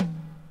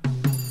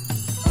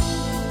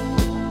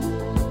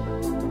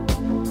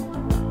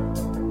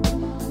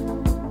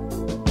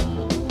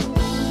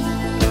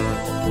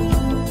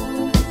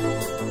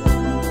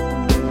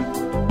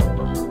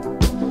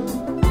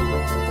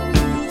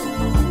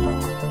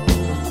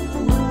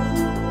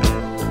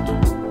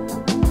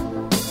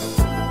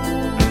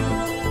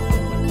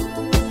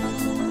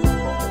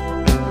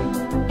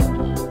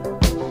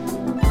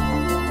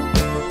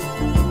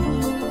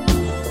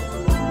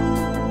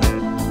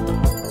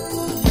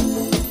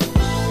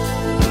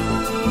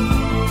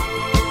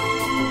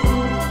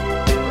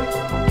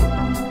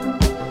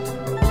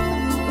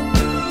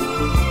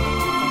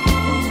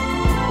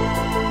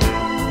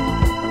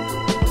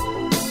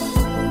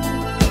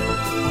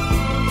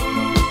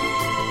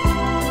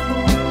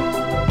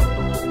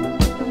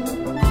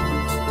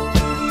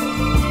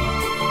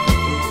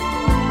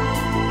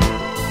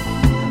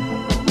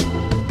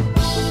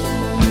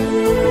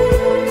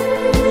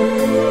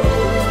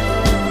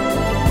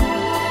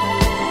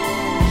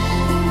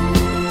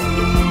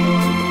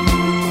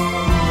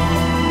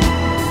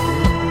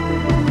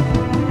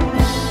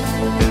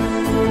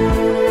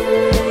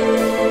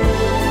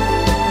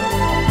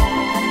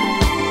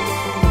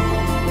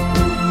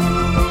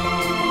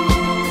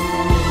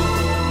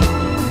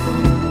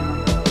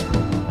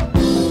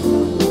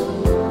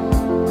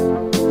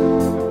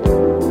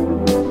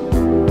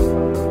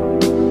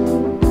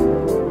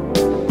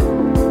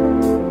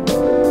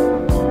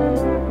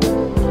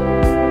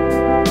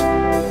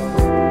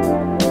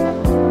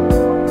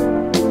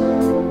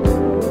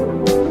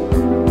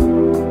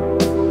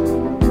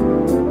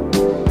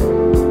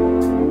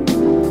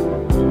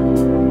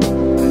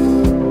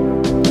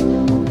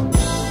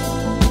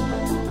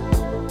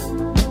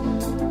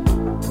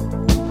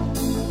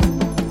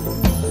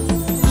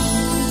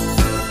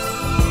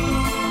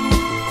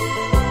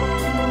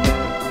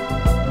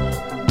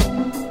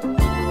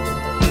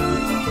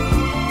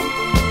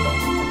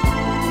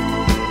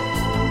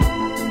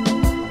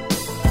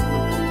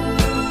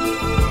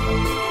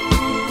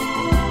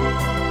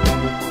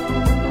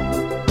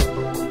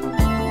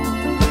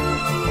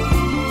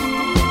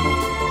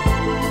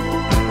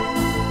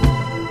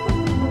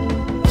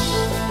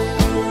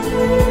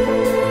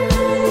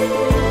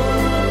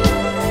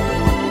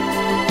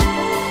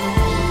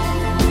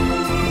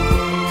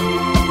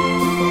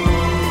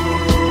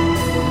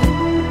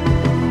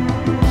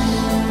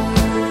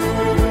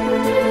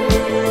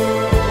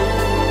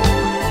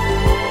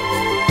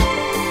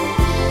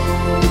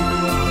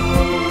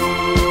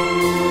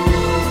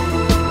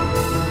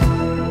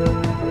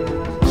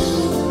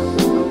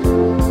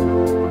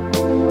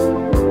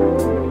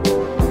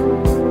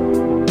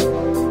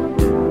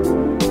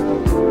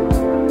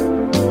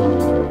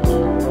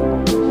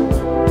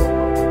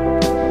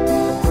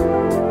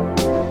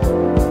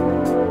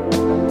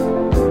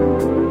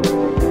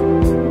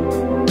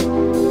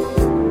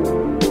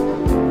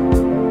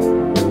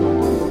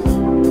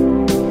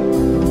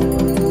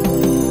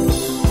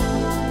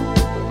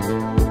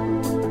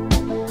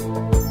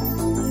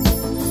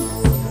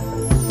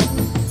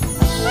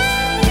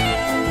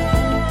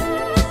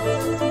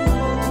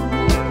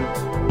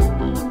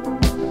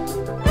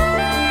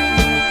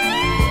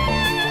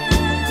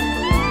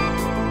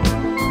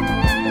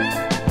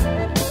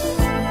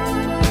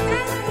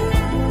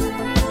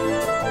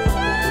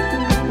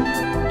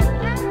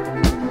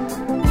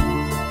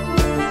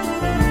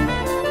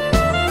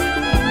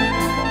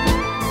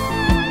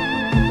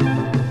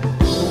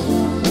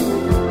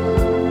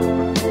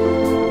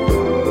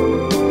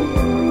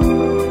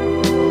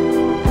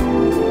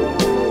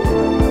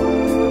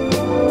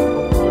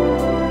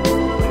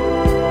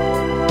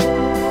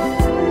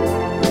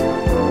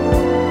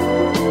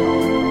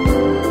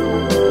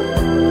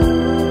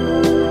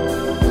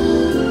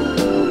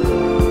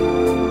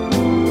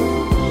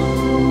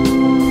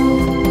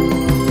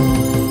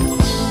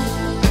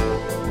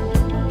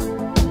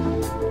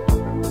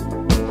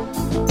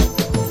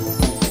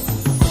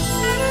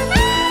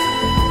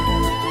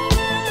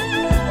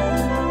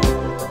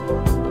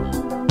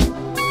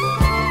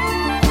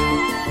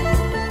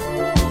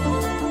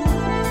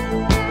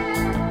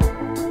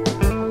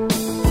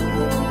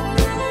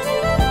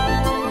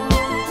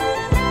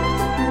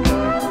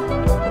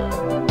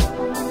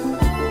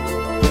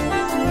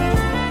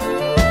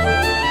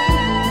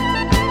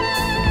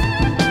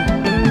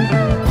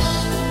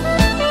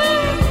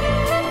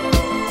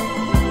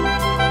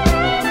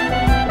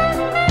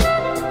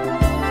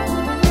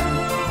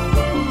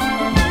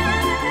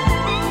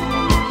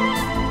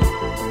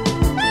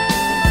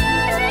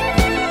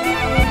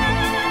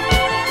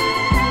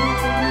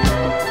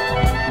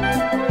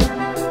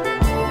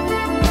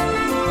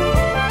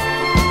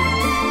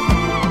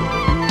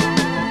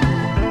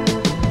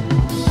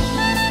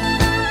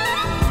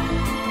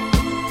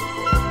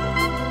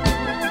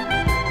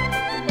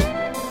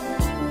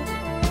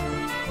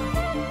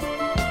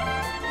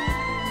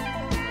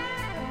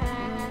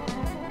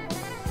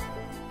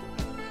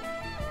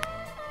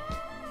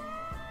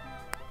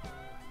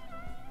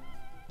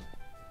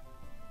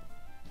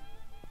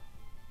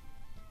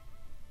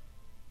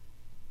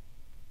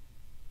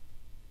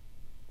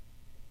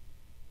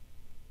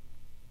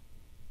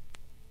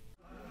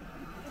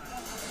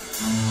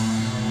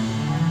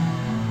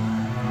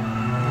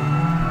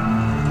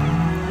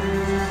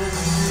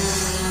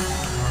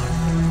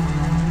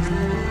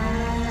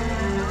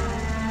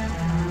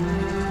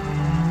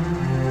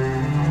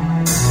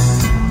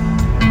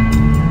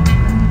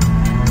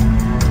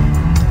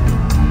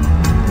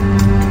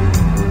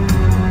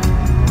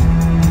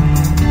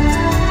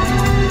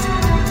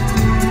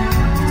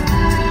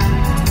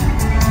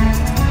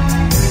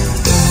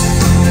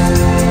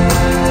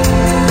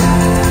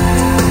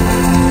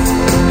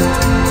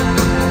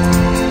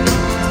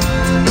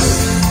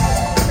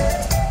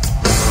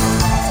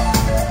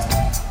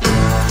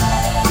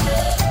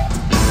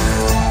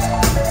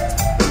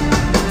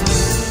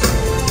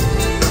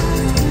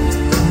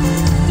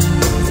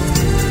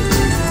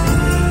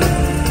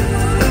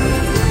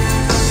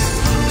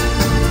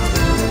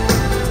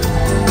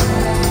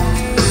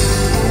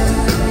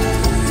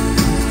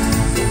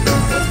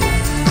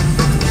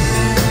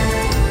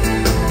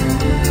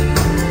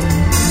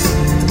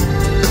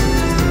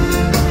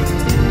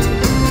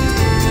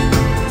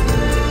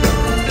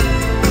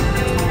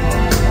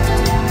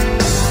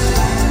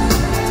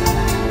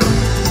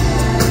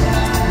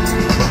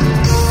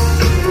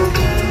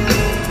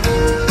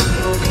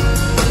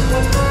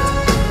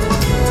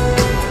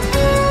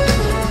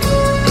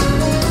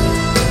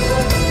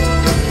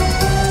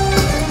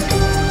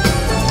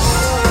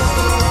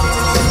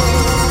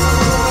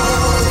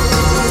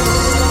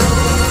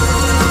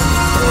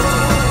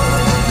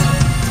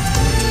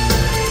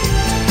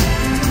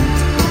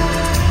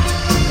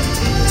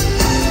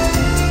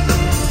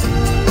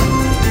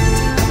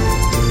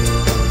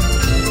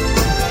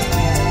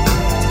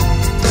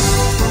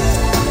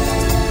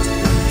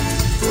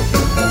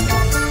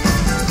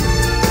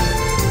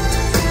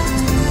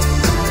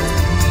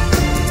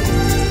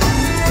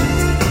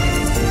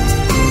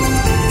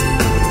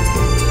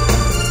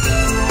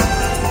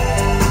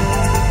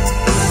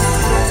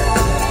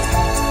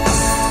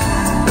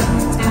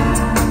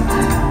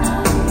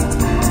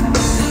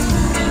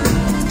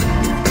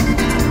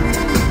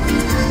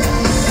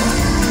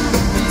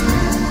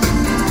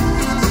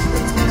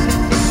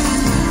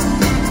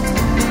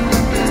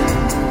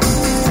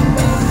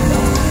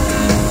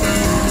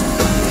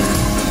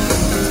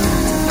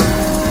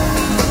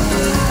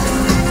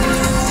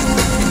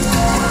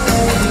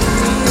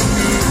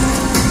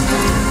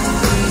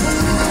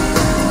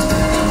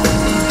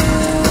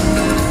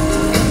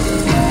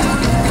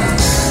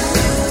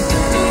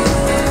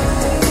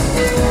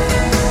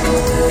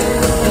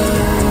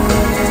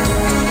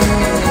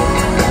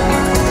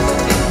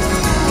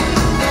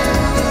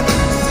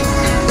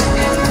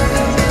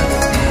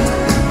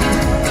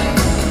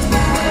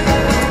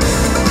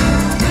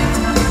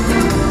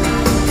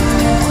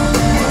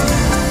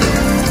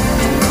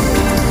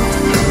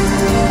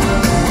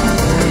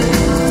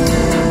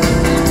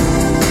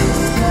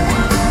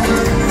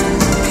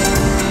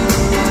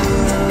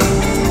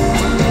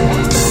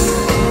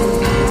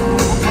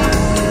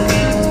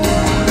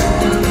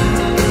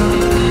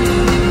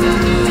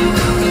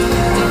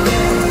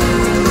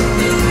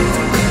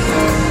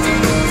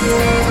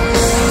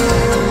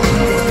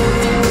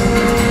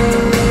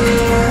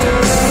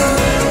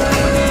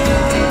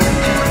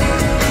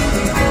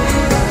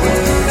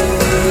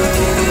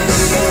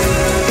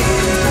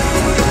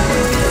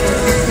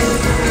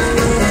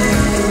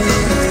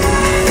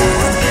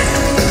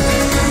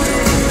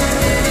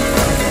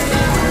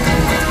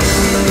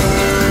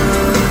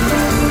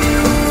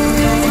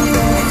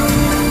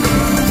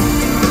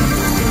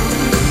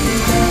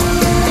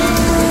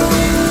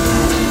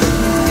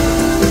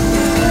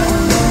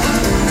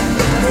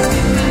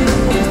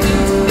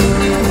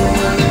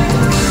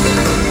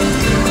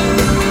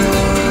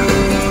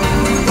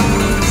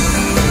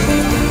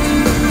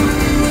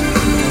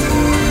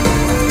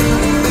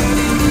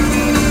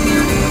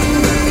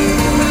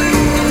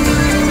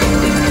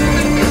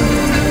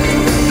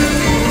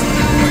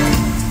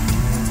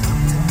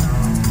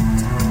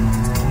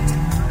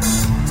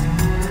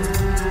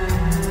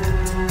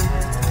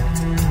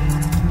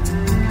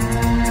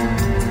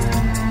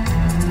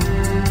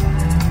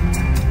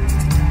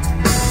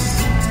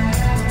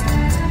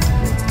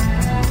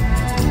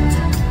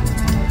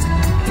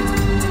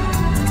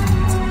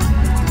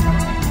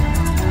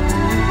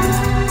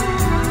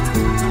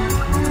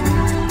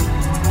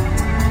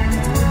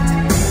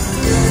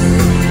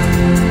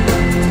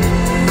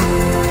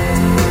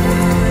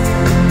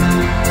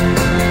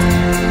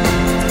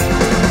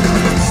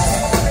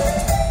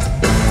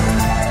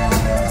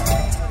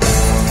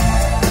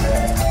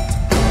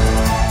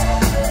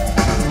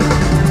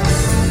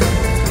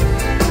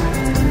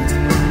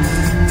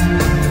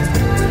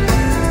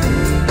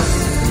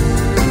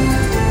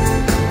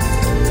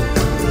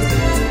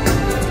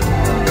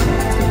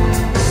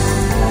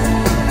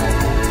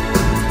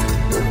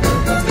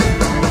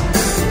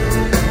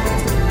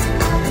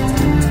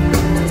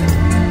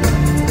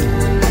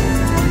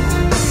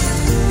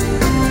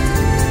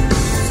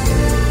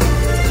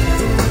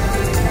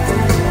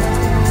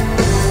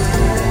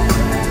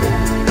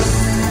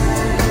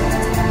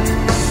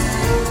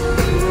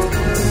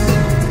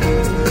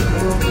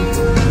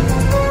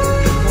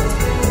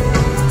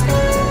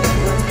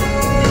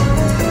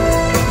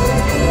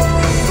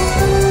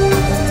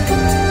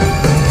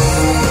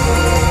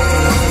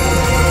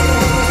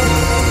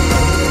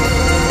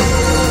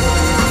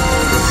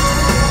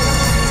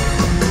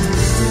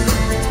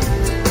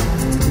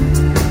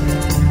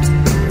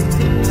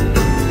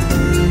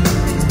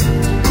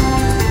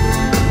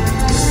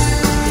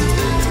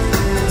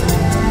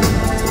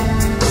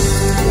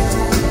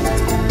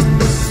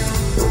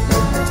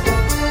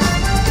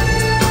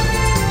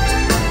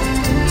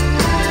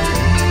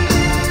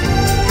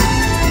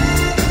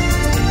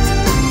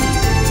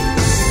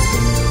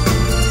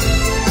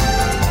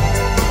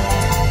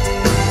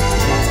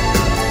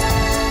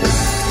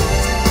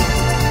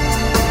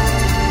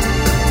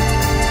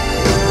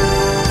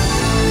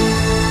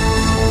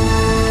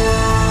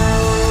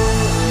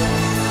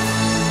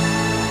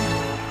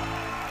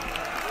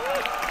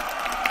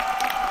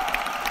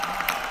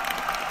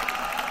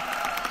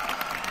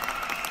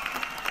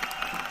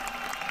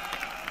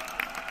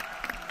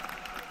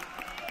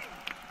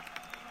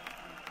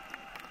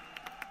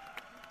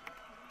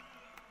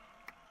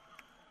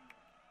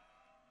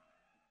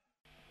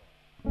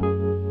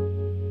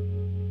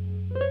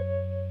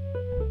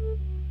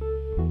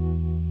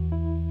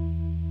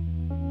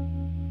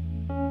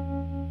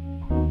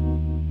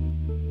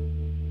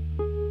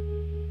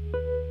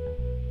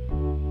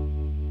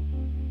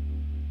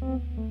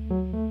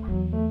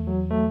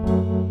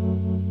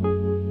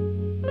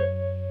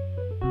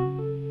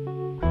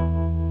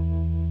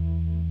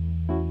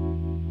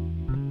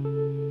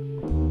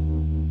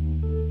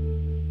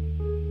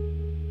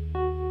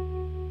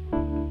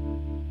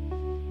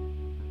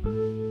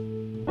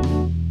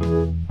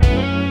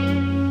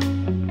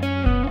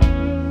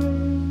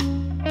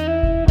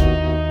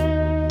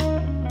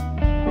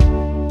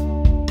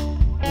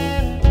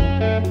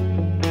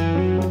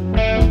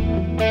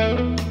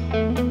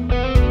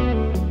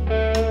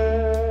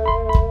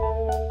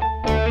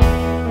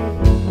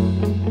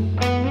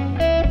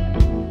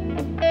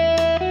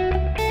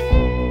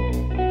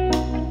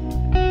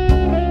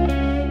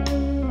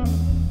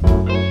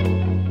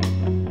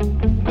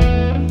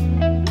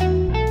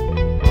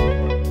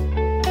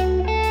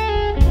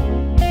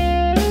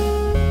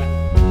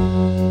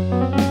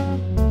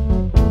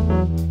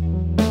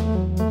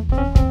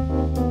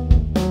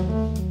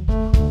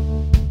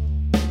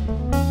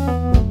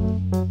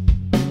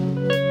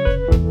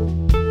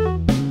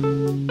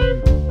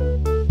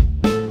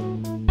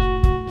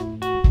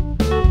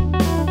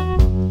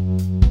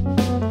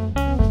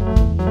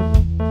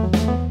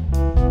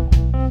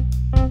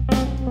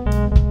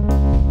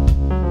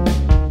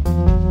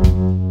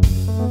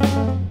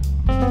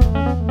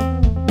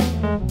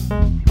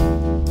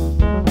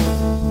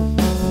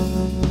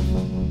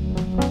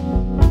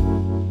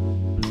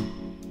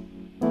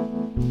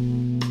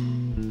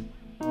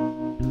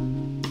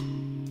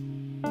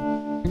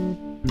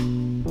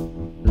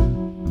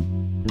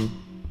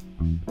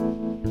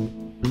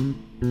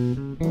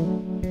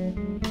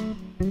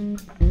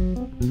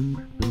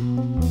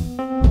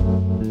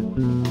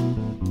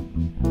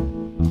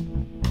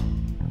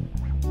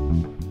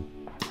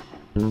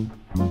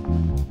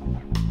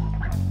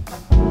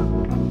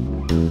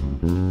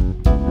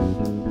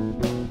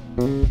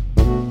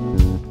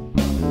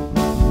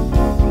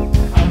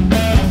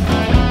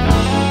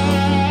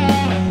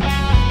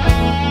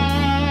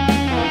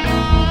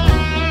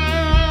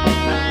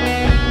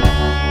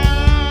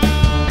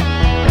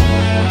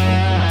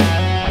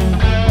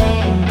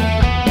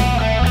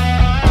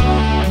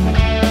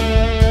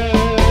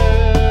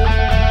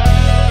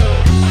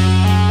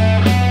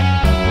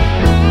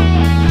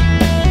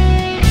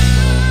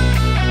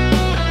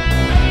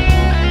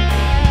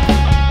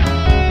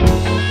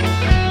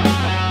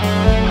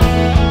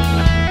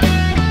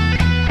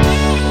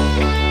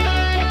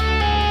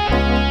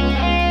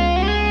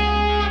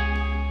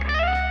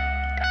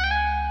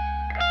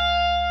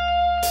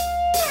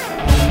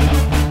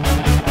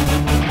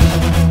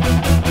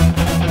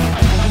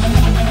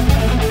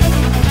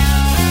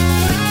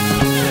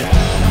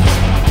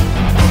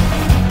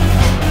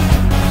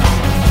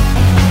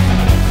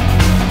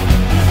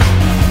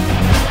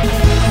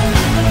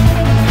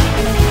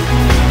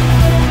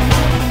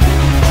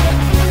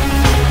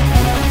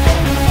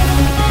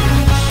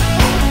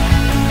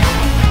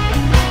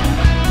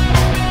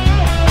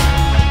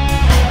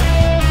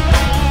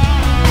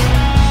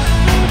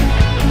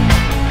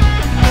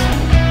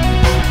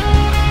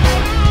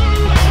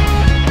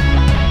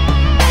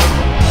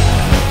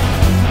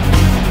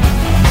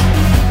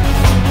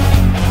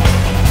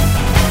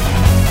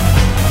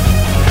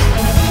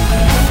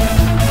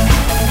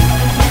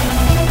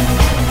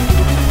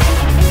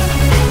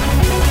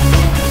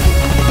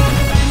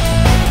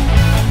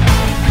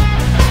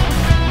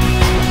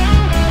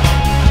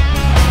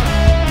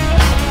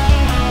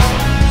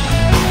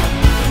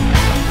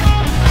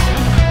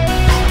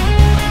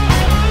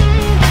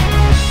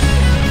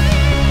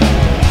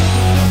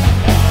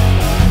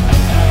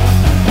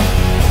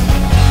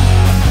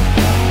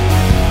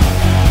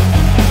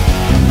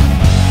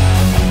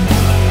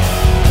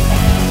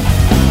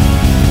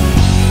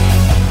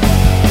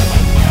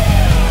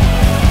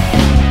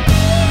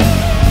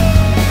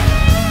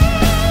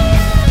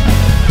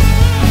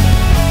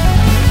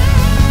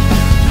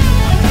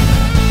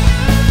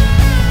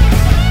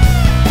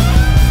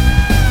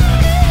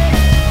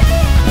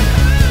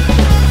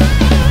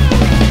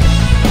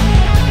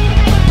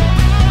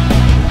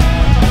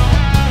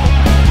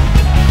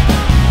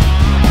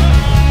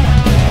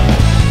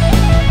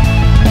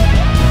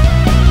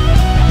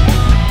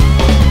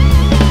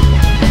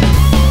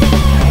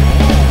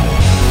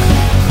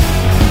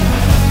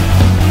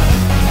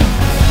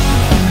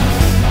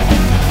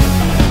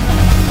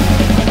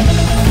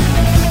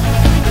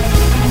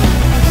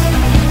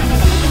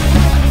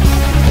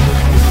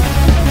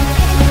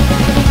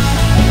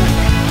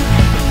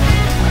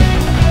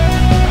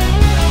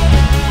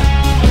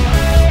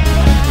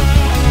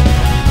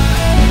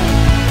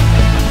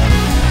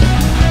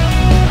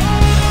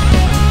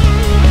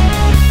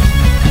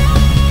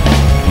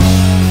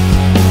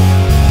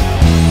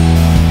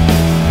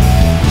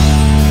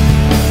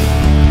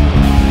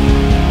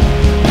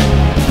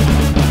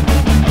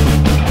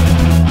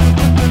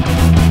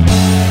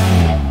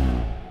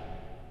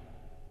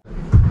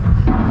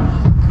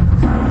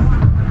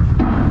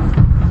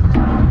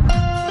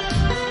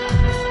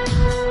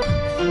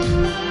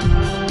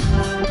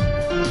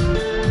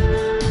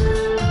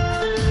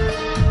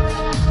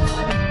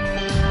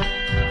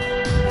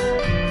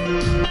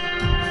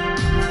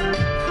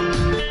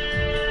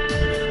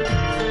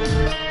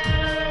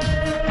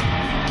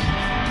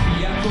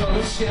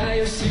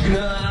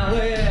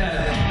 сигналы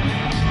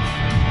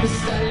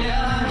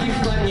столярных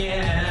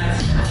монет.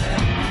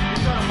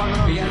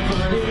 Я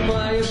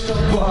понимаю, что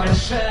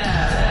больше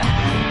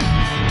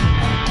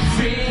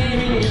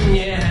времени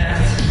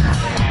нет.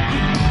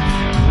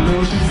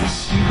 Нужен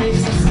защитник,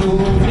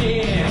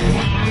 заступник,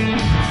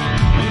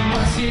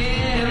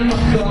 потерян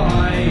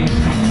покой.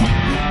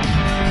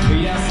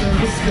 Я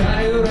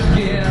запускаю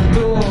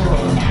ракету,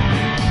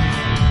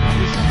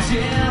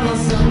 тело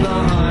со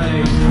мной.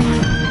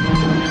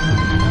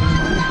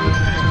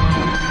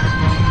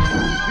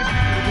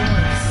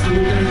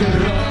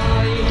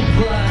 Супергерои не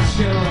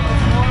плачут,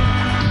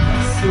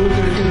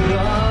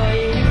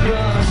 супергерои не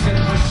просят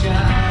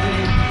пощады,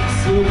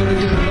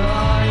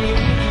 супергерои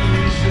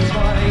не ищут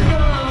свой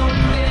дом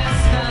без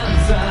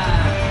конца.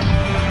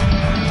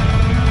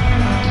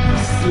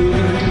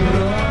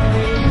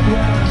 Супергерои не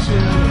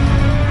плачут,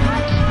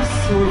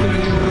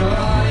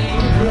 супергерои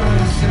не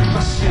просят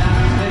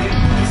пощады,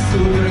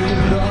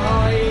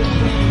 супергерои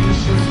не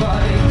ищут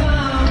свой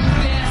дом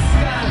без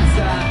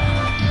конца.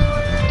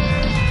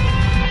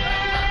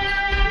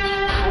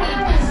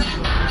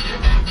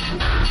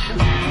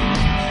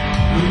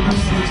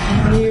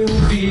 Не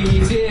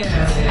увидит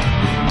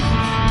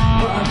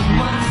под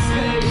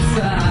маской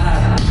лица.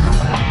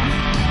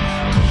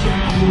 Я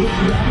буду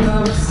храбро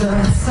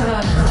бросаться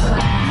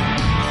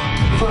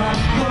в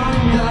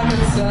огонь до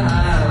конца.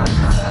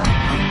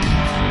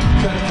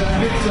 Когда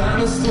беда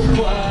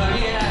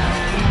наступает,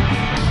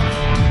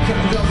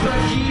 когда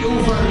враги у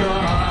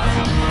ворот,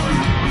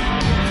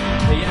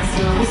 я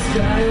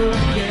запускаю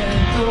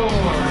ракету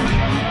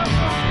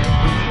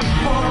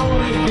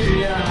полный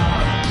вперед.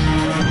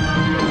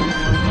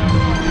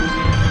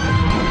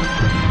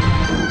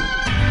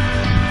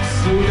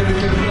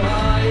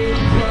 Супергерои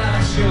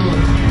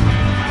плачут,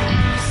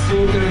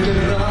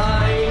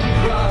 супергерои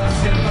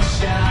просят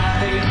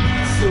пощады,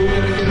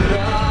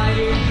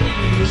 супергерои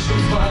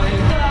ищут свой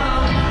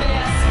дом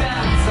без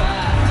конца.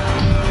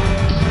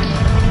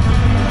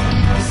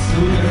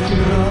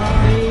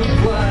 Супергерои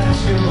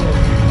плачут,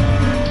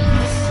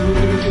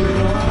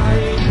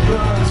 супергерои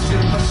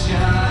просят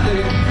пощады,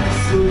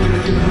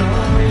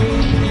 супергерои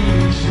ищут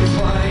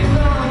свой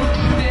дом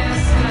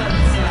без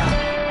конца.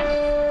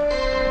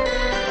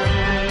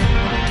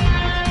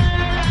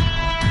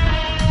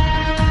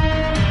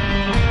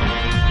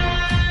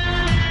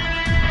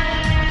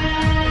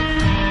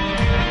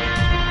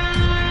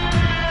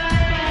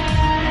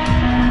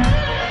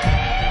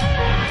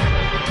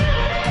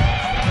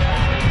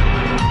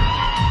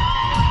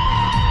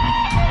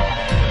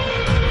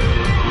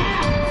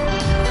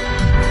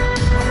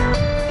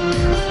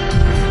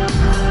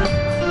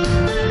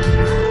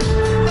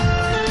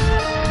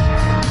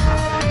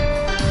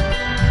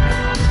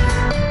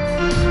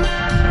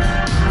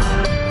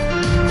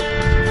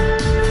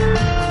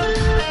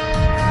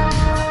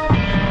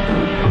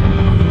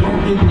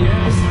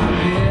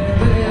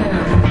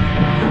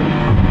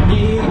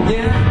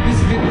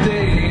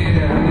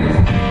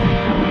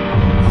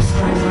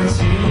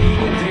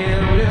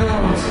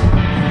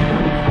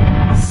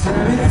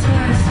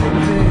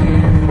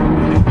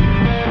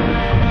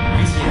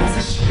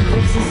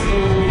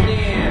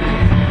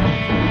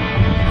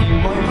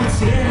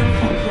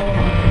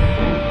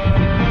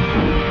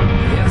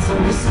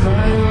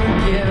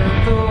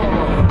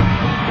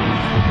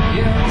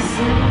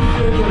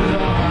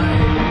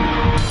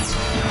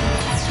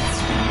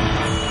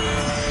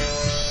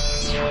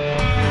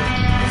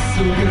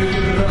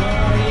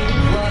 Супергерои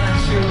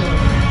плачут,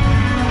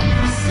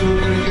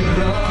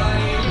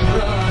 супергерои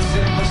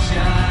просят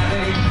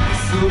пощады,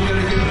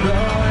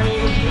 супергерои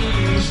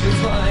ищут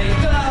свой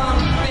дом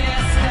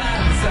без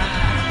конца.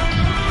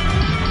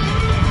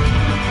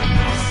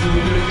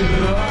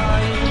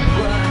 Супергерои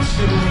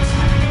плачут,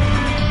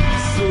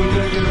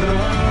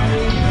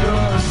 супергерои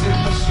просят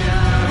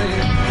пощады,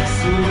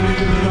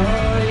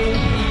 супергерои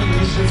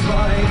ищут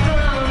свой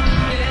дом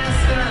без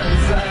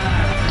конца.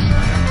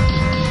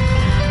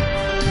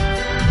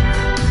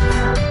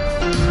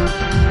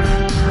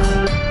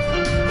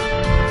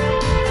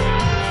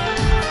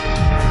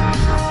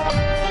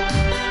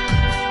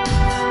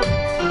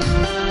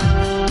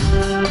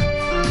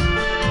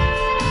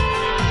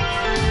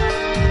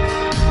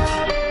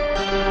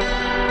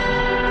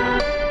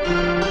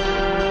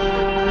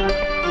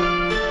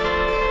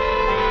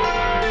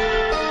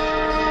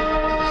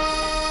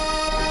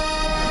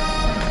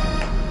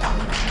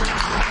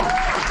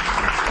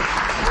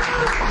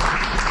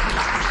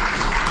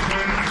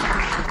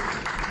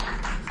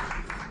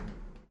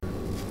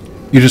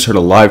 You just heard a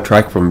live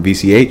track from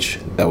VCH,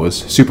 that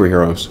was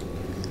Superheroes.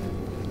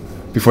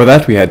 Before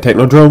that we had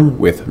Technodrome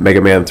with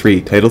Mega Man 3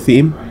 title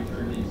theme.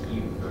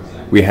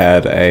 We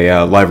had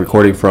a live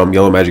recording from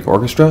Yellow Magic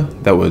Orchestra,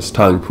 that was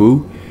Tang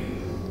Pu.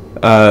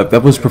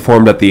 That was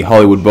performed at the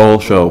Hollywood Bowl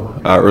show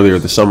earlier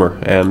this summer,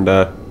 and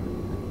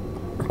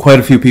quite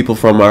a few people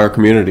from our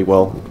community,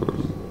 well,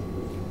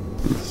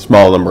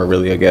 small number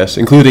really I guess,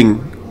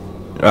 including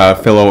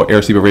fellow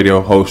Airseaber Radio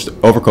host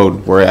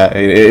Overcode were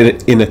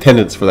in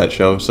attendance for that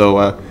show,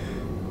 so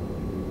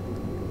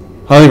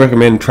highly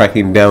recommend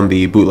tracking down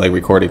the bootleg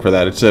recording for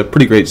that. It's a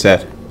pretty great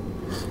set.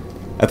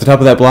 At the top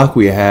of that block,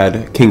 we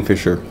had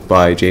Kingfisher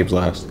by James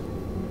Last.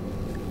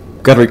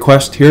 Got a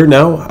request here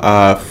now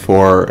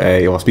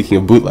speaking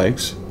of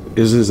bootlegs,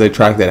 this is a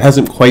track that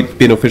hasn't quite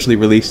been officially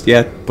released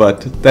yet,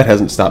 but that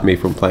hasn't stopped me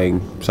from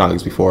playing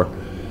songs before.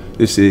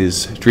 This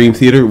is Dream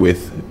Theater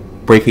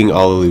with Breaking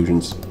All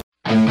Illusions.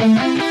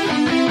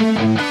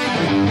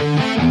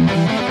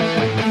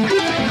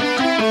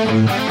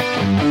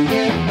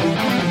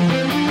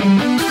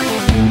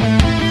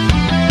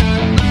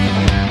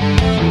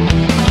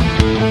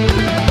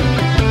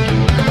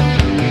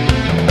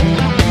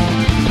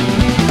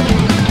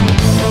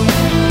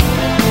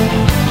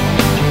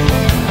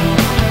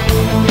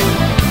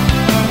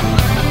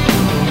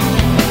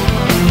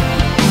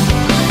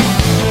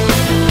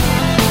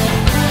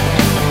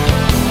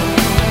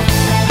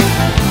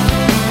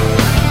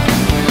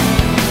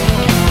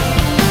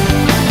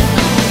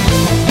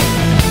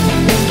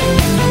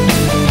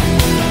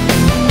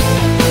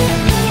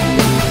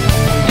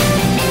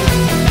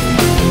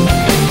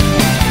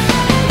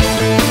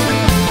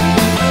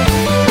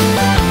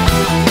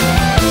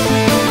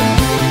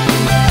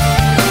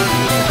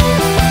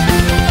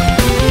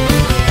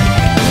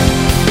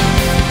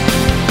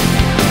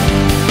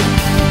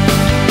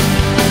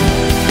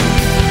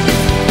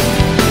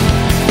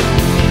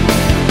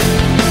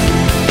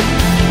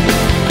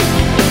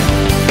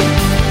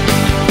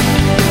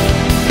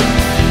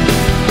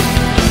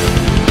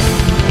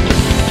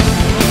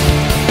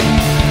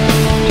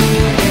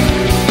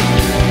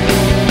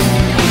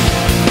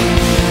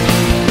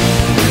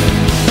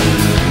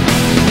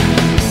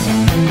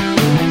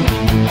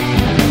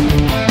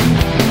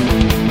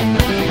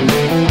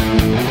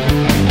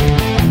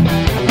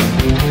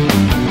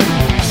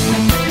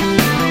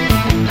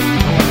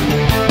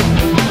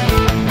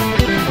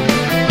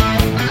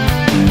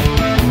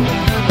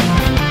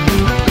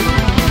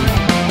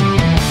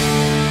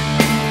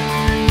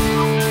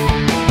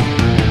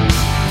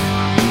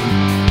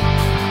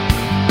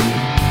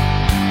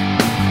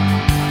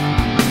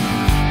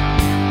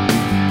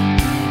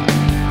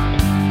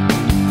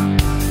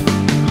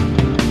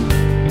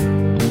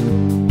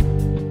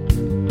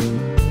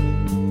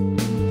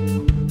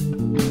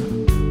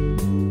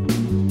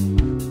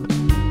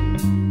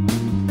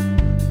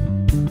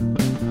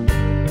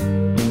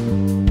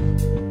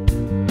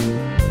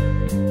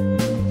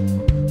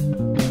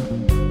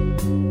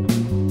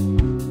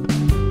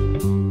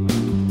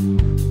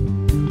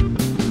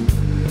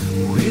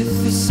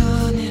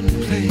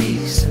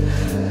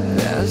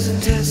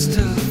 As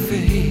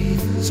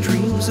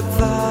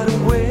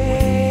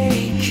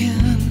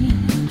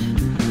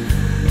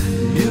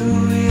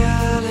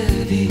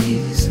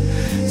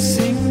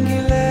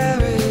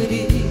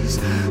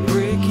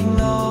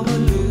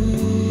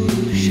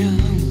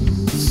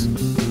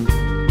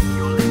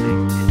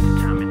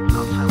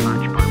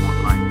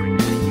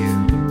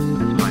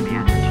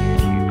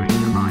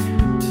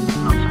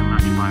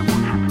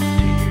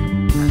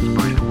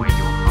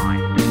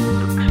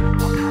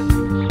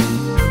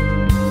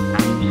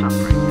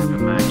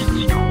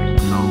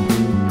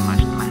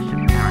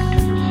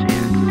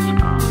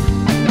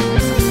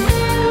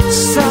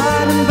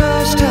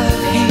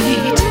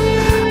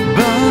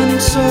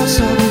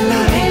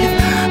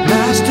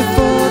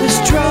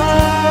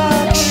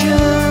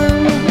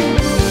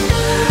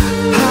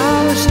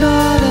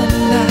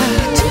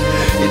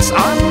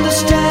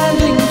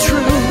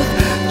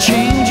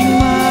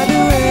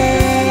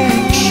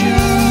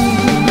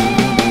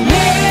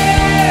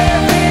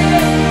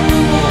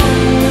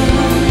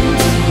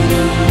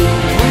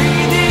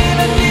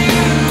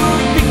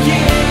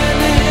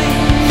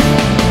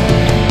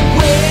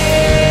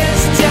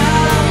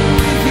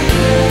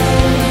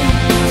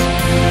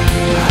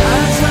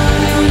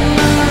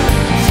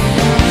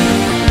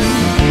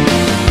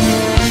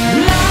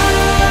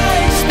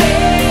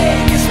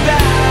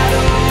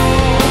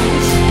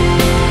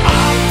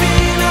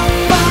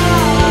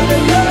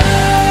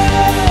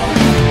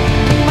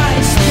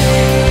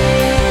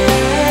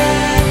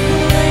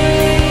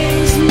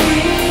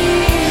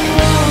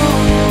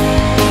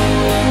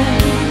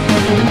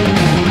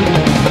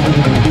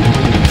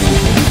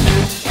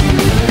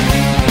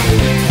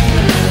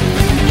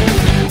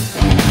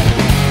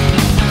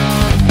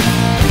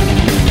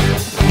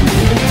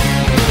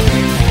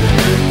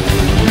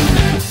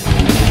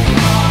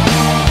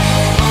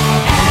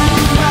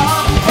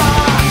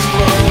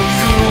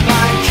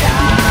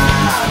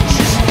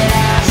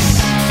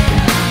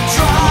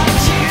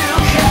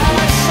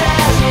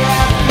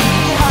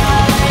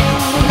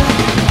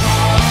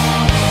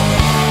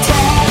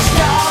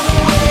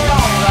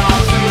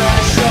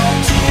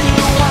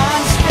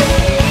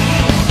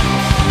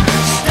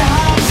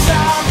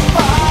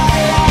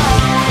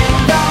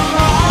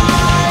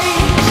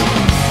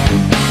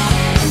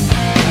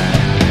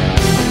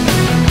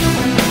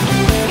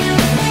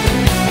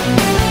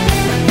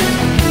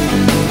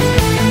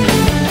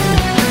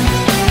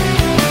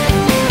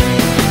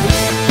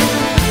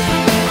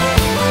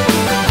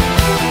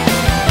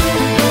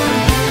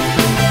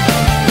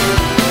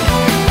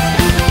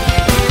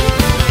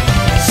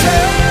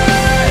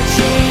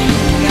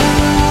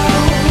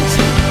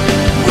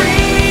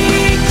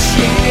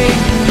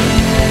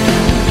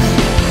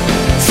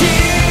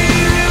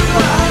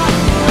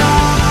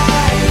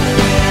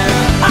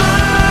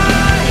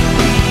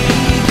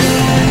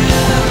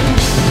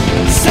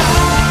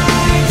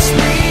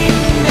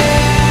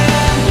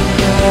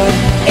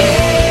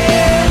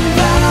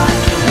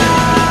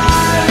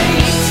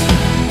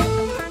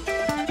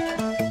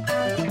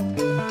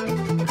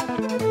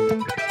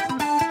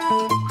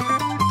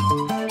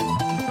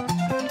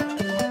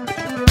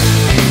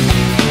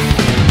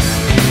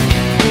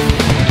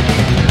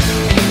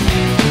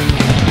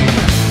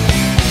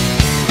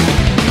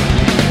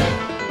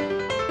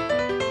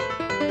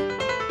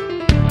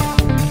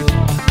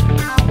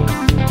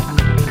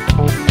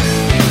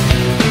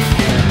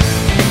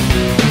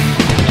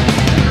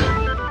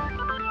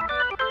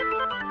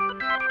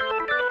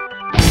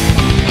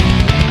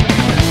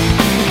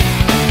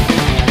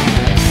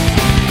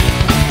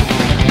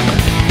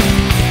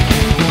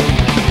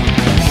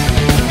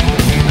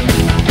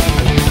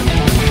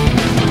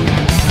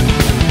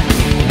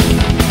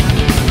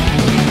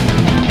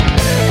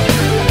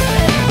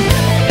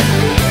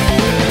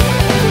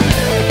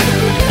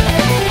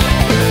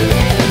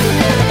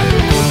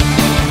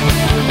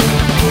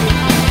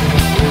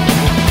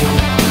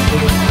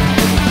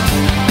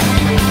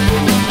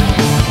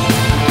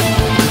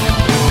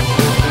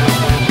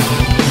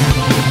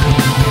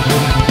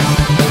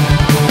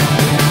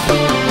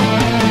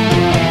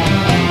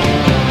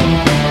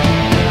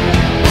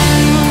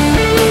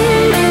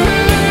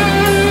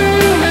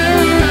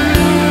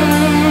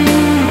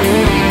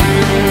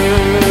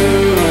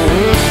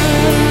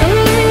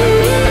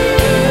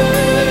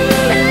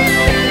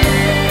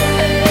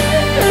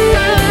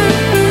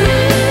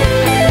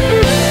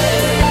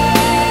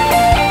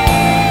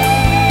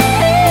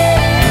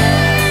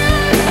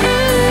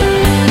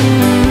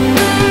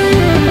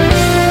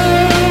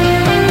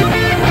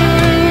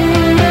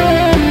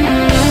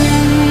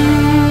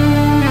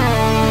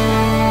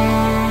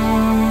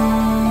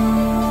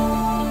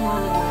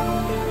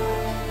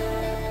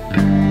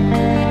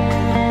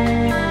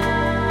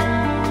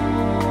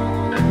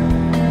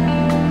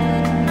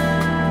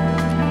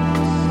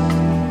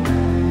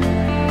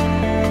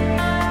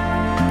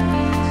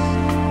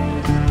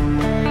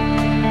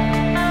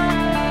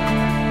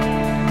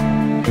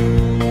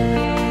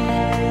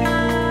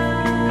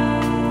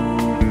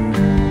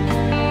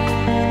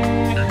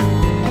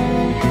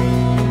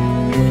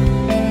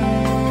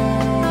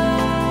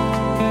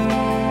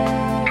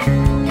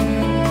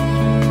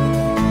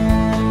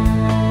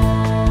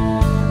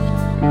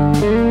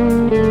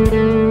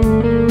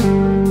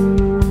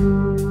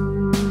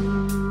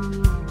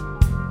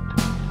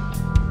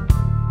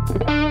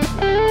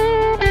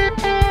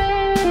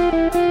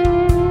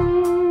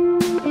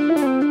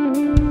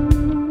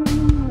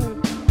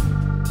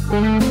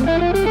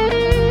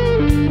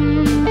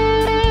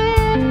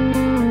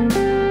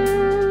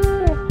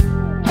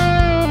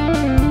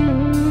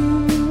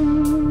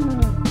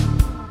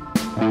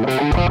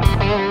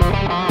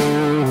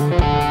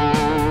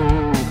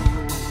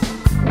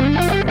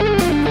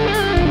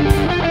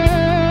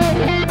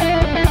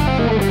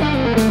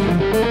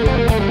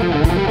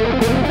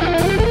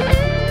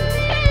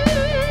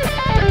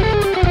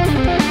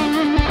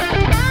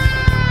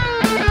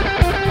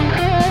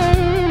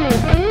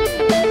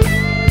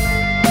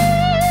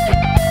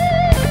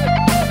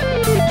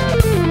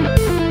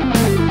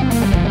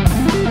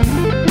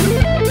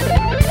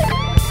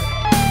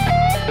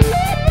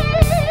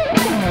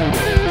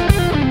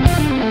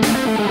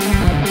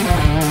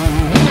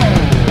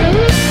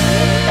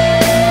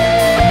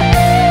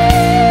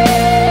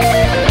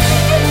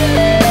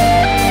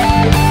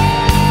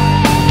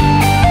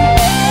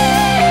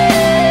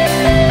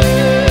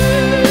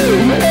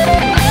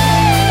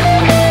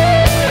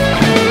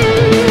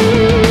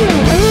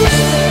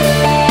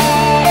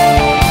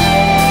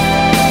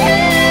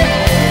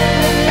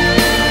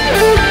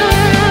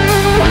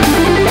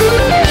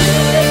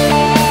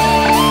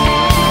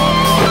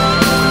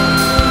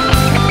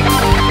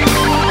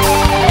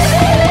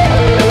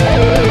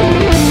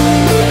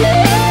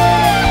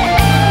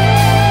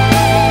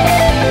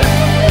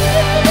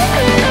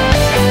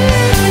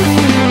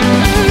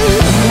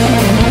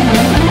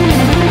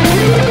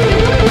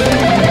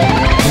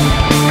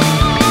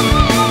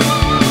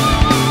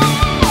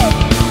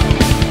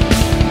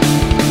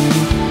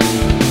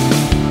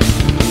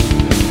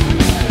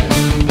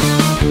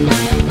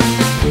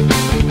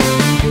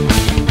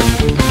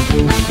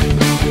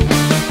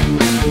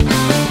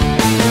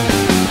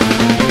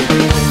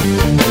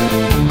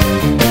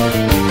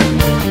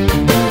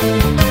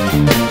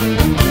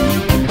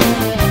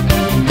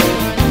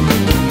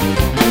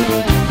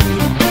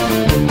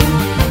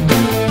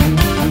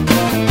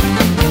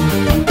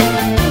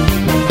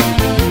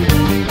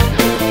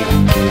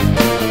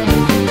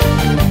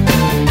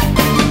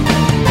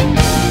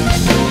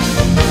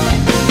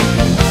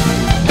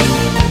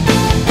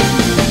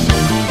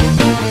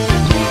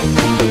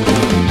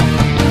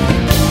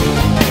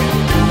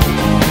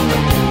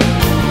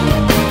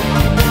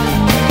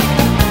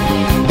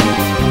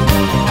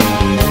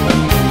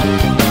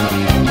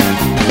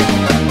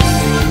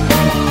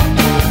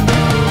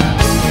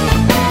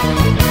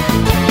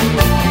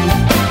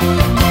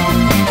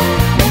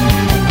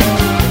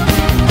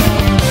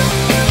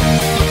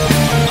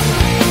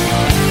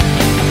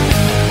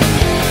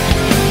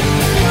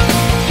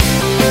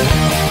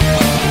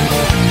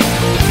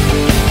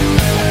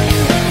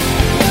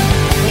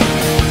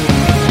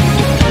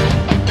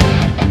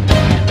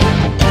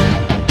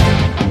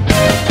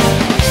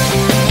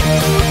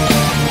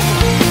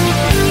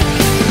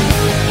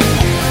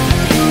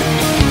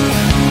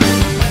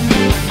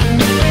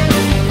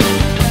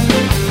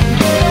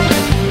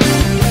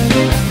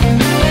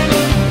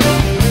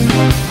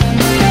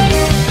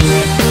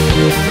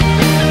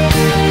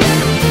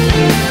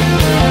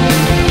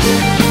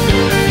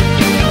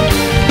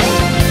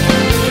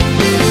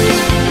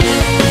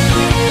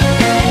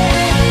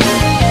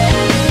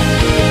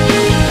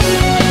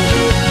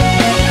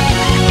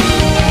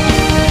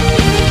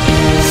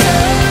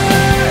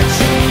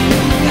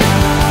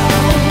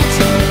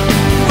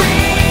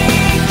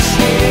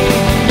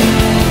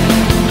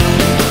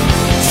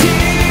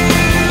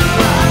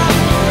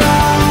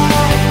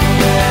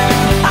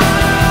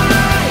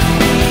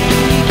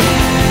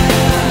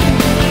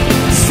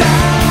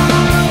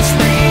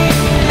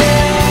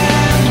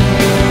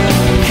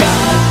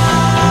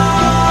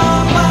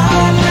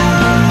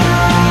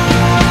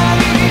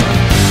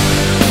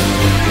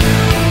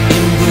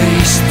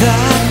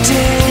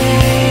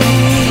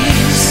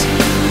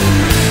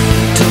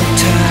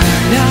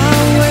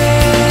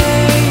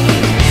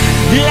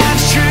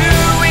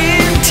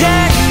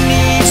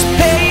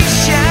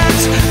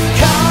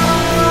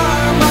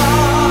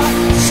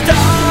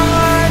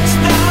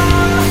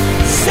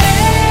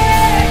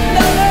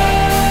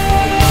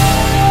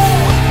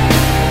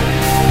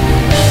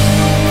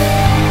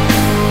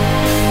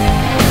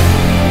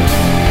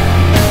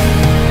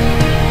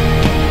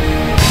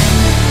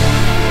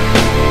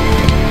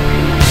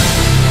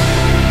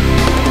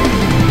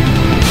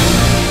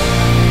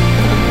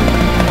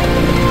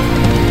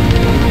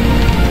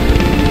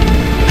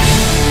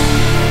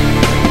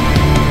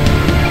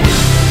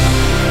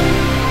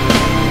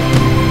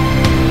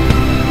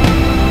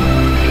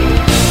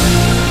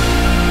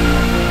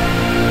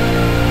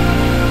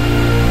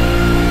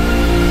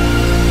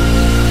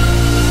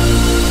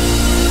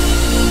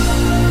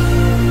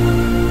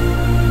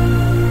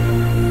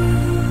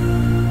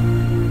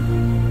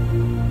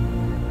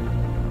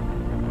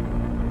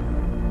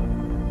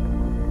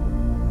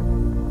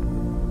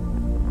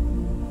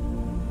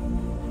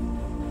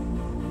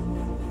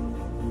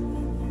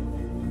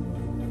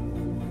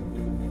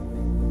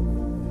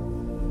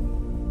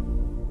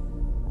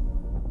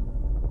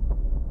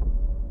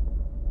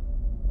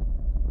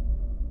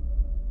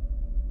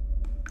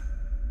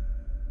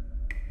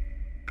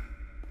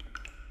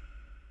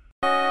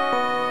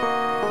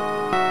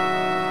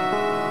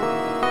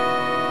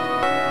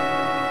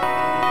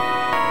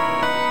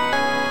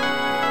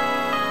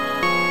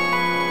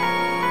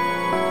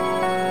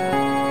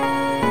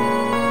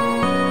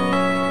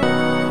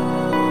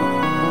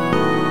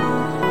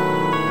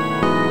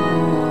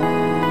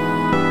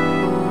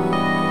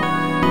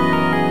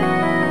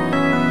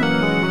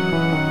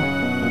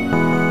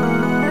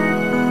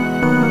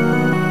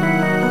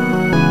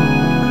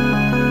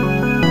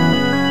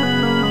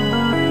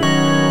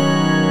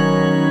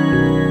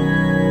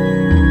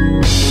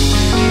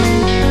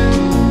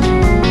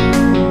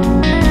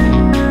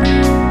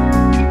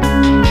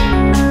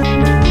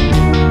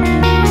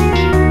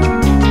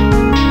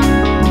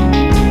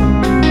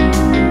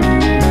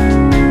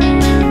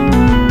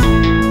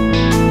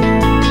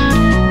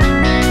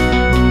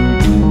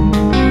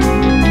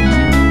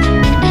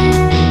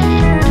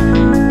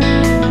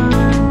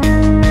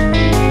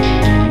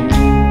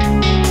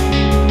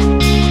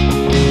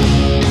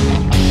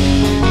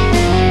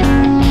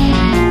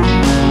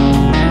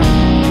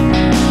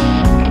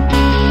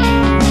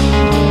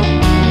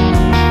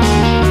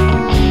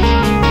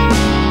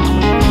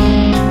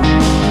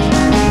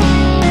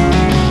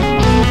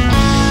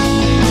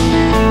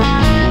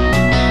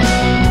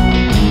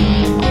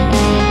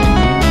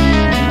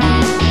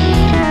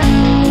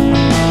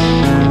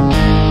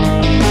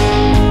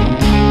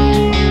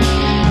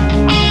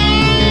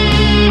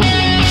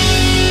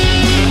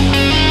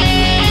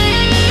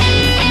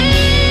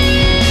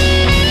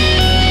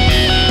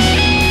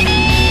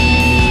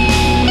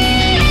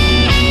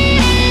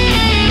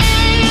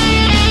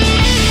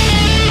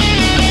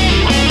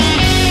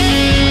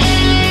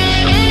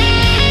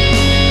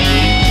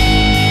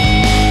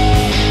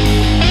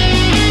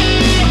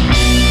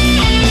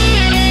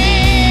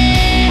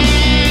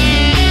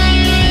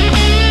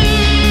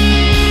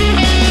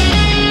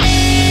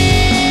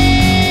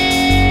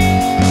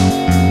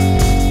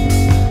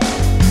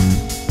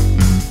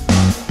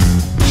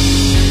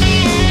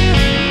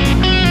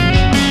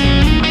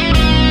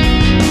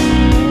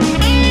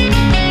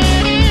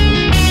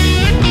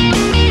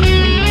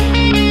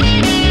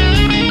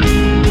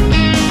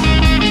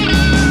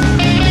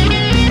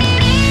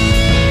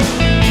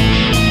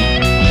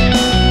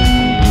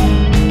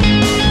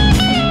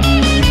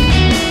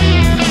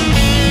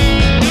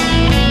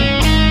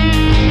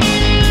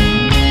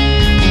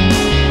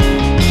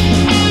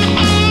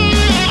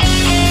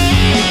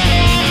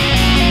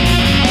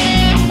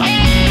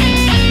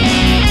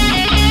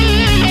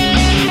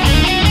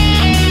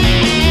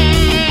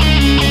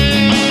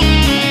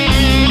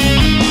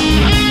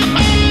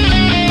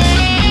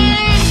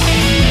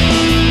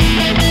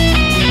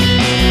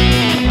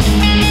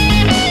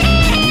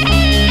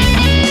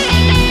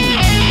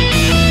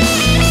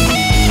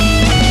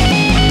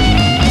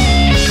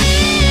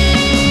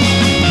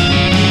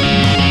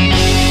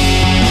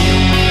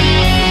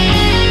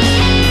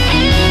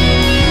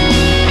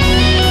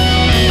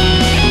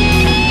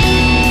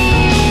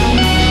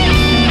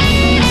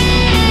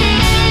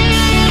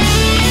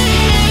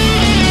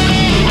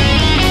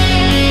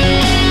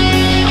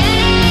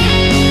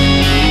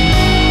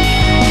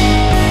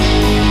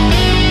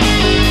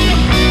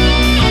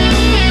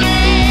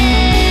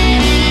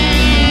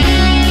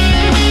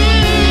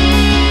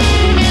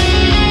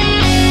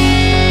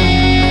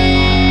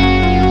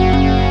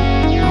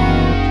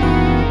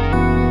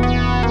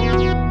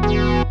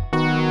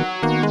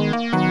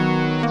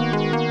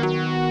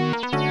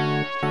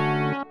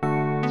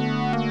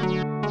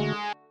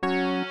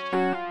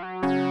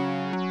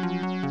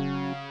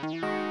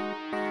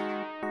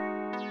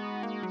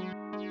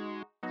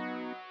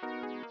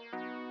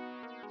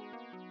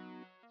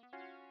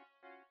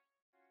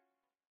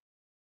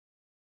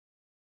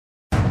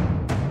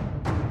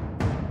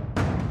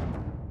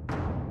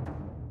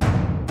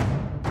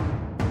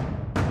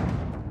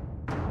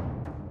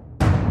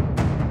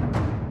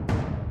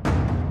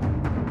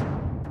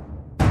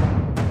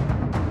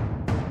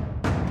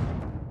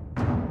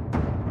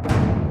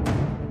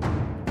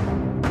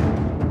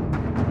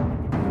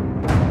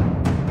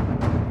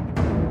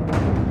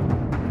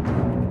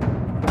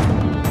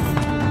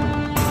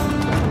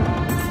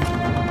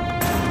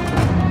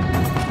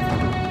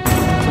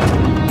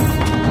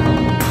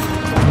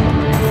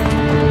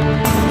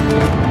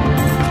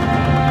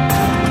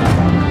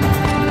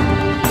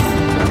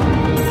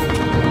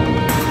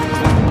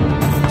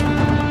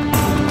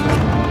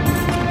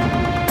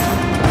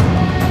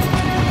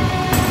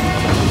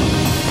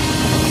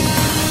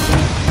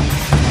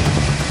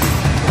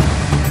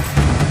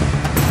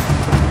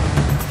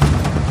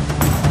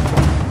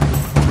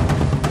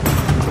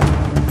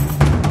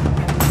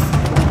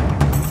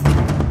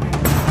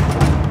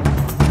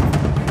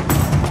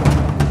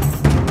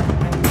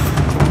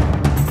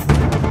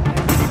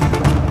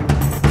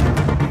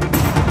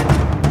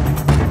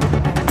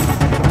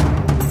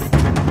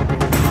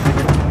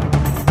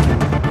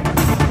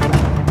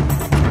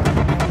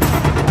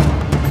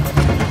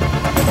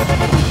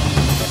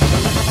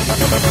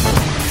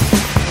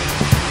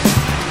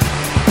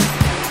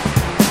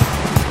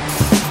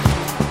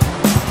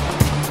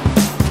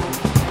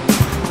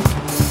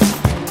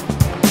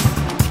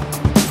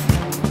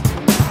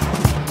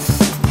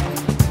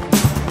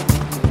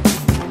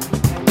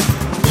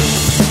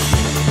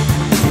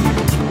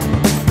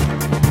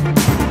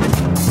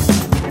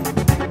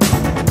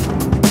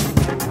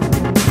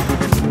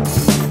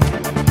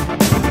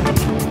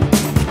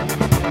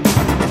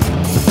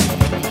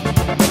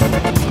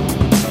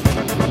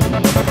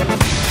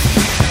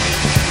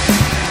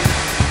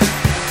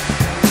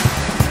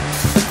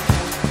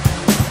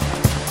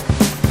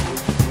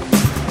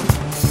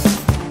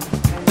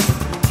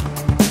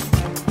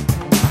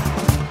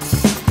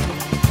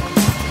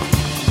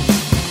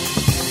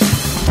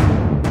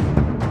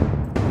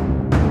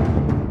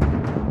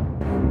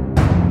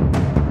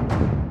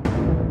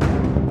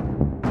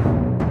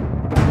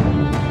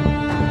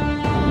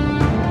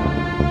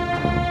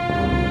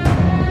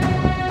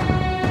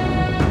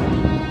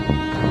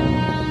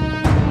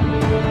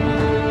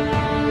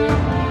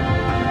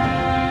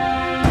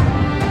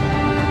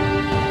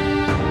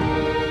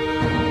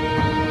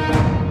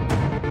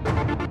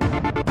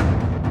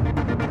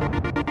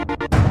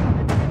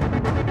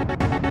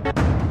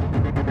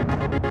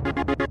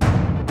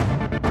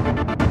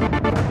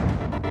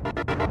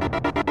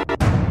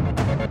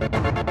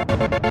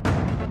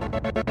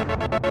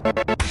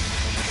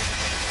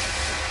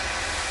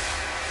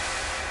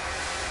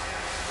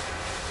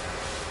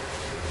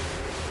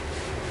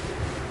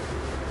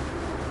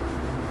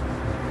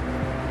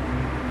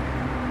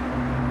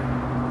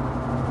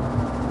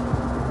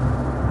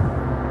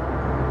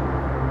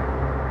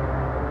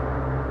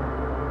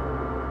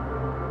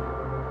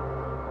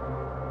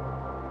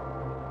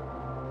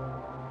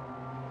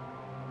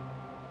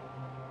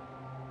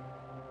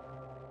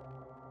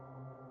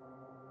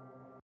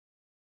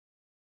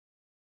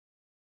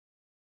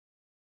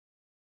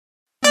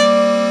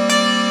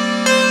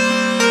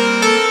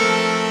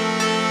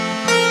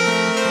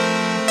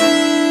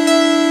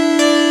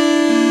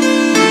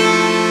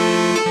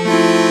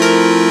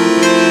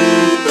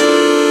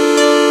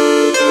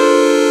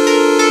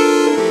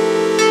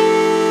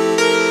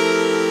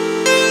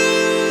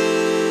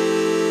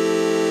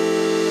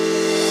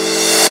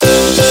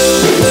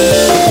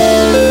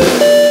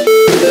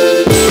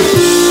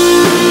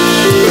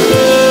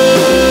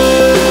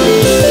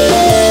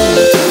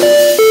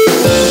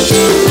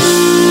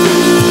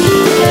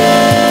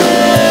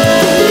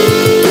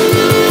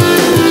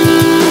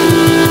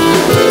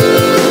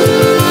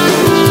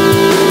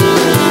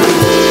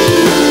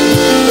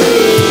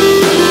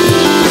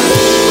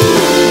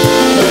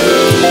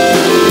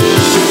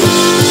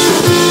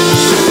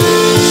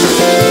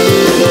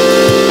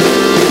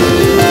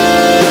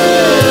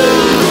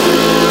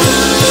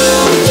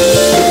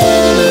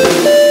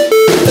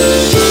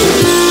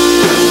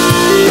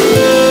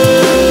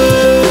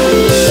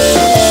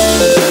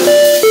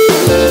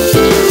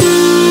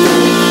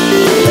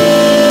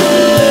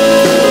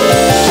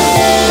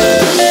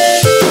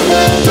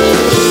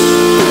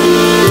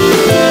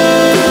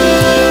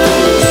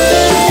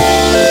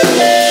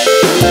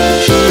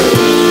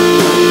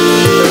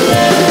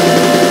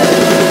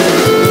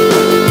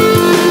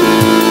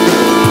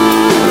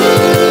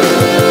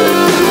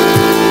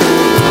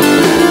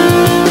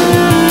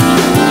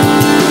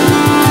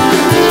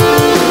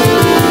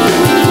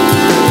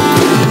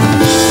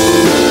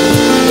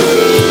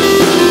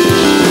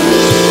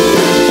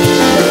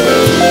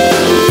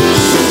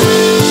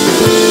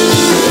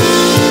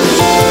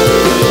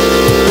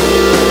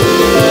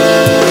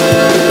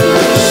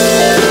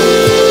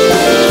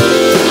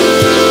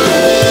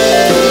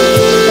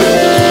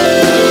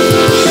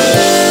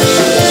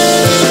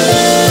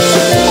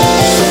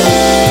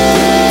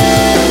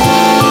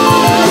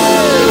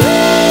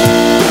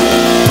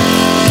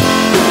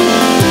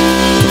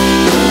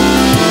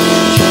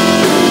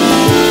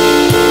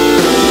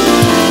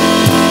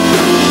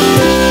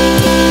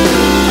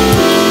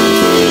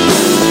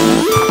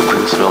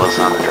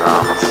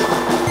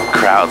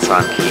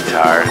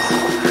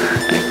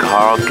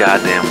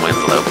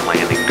Winslow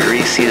playing the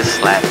greasiest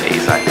slap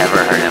bass I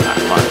ever heard in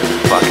my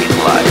fucking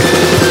life.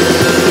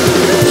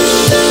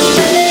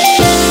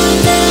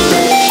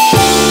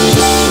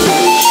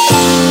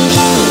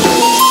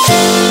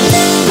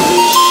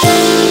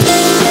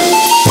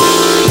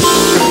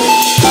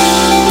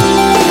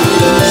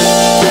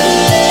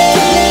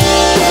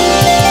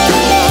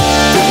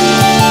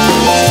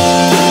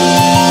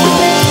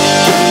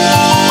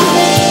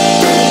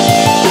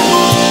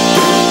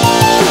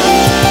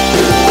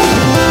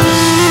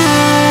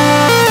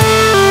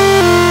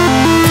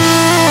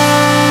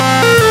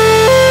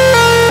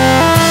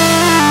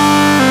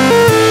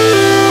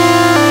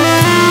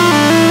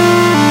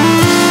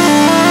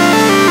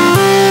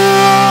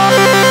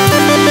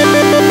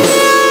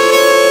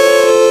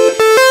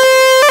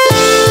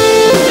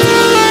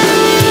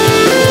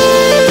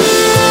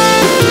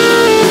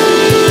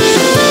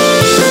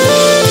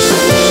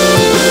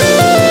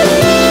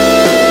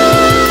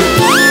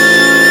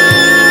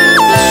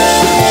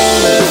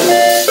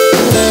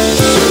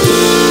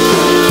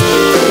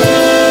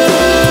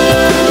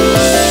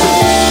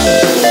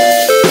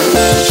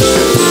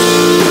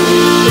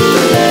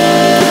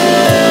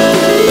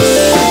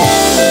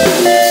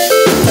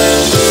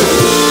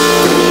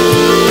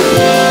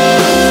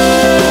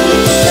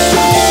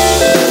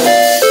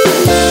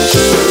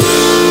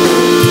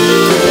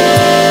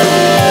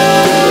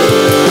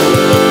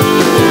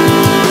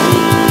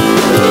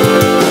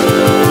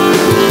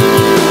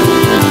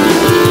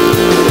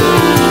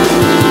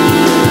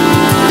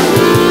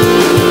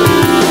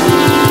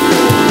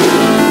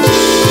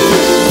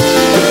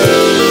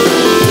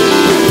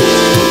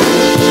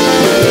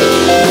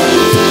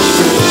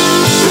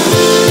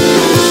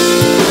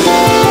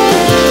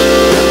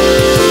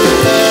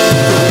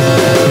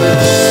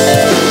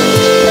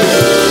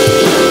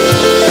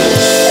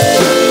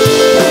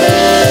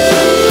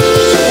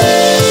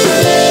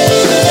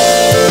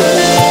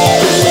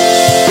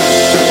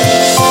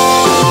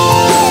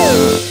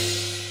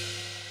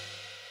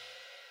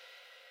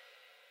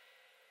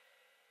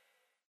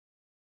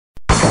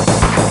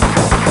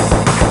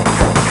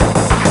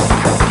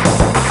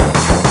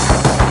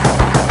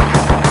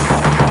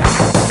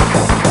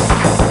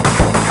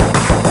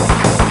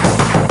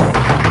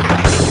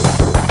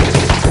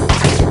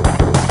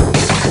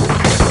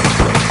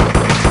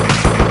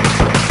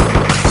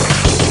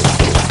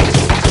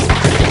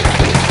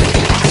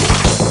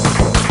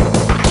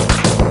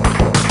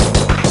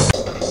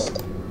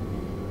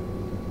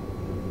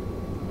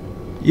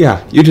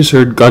 Yeah, you just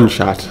heard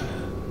Gunshot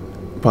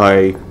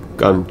by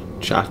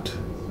Gunshot.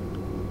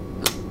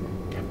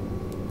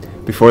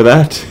 Before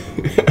that,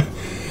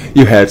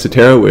 you had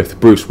Cetera with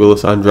Bruce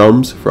Willis on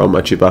drums from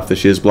A Chip Off the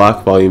Shiz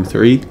Block, Volume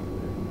 3.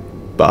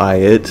 Buy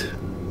it.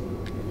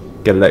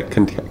 Get it at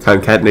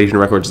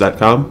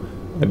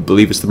concatenationrecords.com. I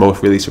believe it's the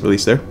most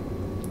release there.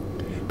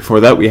 Before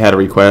that, we had a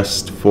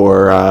request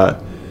for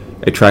a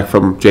track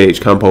from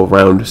JH Compo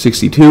Round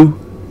 62.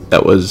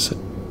 That was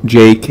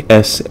Jake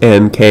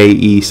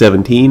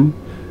SNKE17.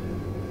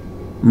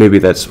 Maybe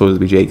that's supposed to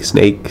be Jake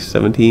Snake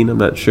 17, I'm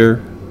not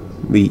sure.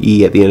 The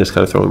E at the end is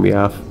kind of throwing me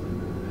off.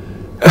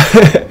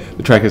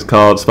 The track is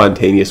called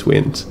Spontaneous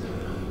Winds.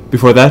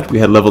 Before that, we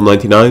had Level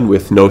 99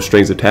 with No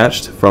Strings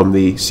Attached from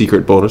the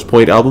Secret Bonus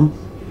Point album.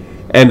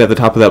 And at the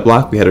top of that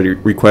block, we had a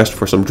request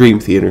for some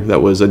Dream Theater.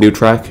 That was a new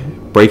track,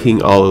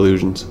 Breaking All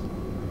Illusions.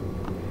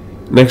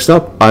 Next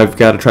up, I've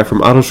got a track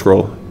from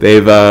Autoscroll.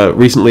 They've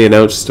recently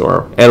announced,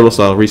 or Animal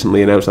Style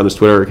recently announced on his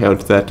Twitter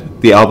account,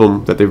 that the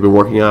album that they've been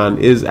working on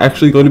is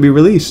actually going to be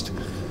released.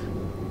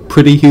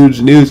 Pretty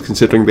huge news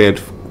considering they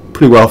had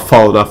pretty well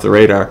fallen off the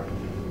radar.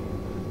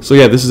 So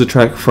yeah, this is a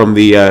track from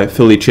the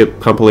Philly Chip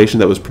compilation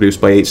that was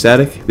produced by 8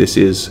 Static. This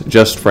is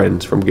Just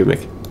Friends from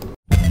Gimmick.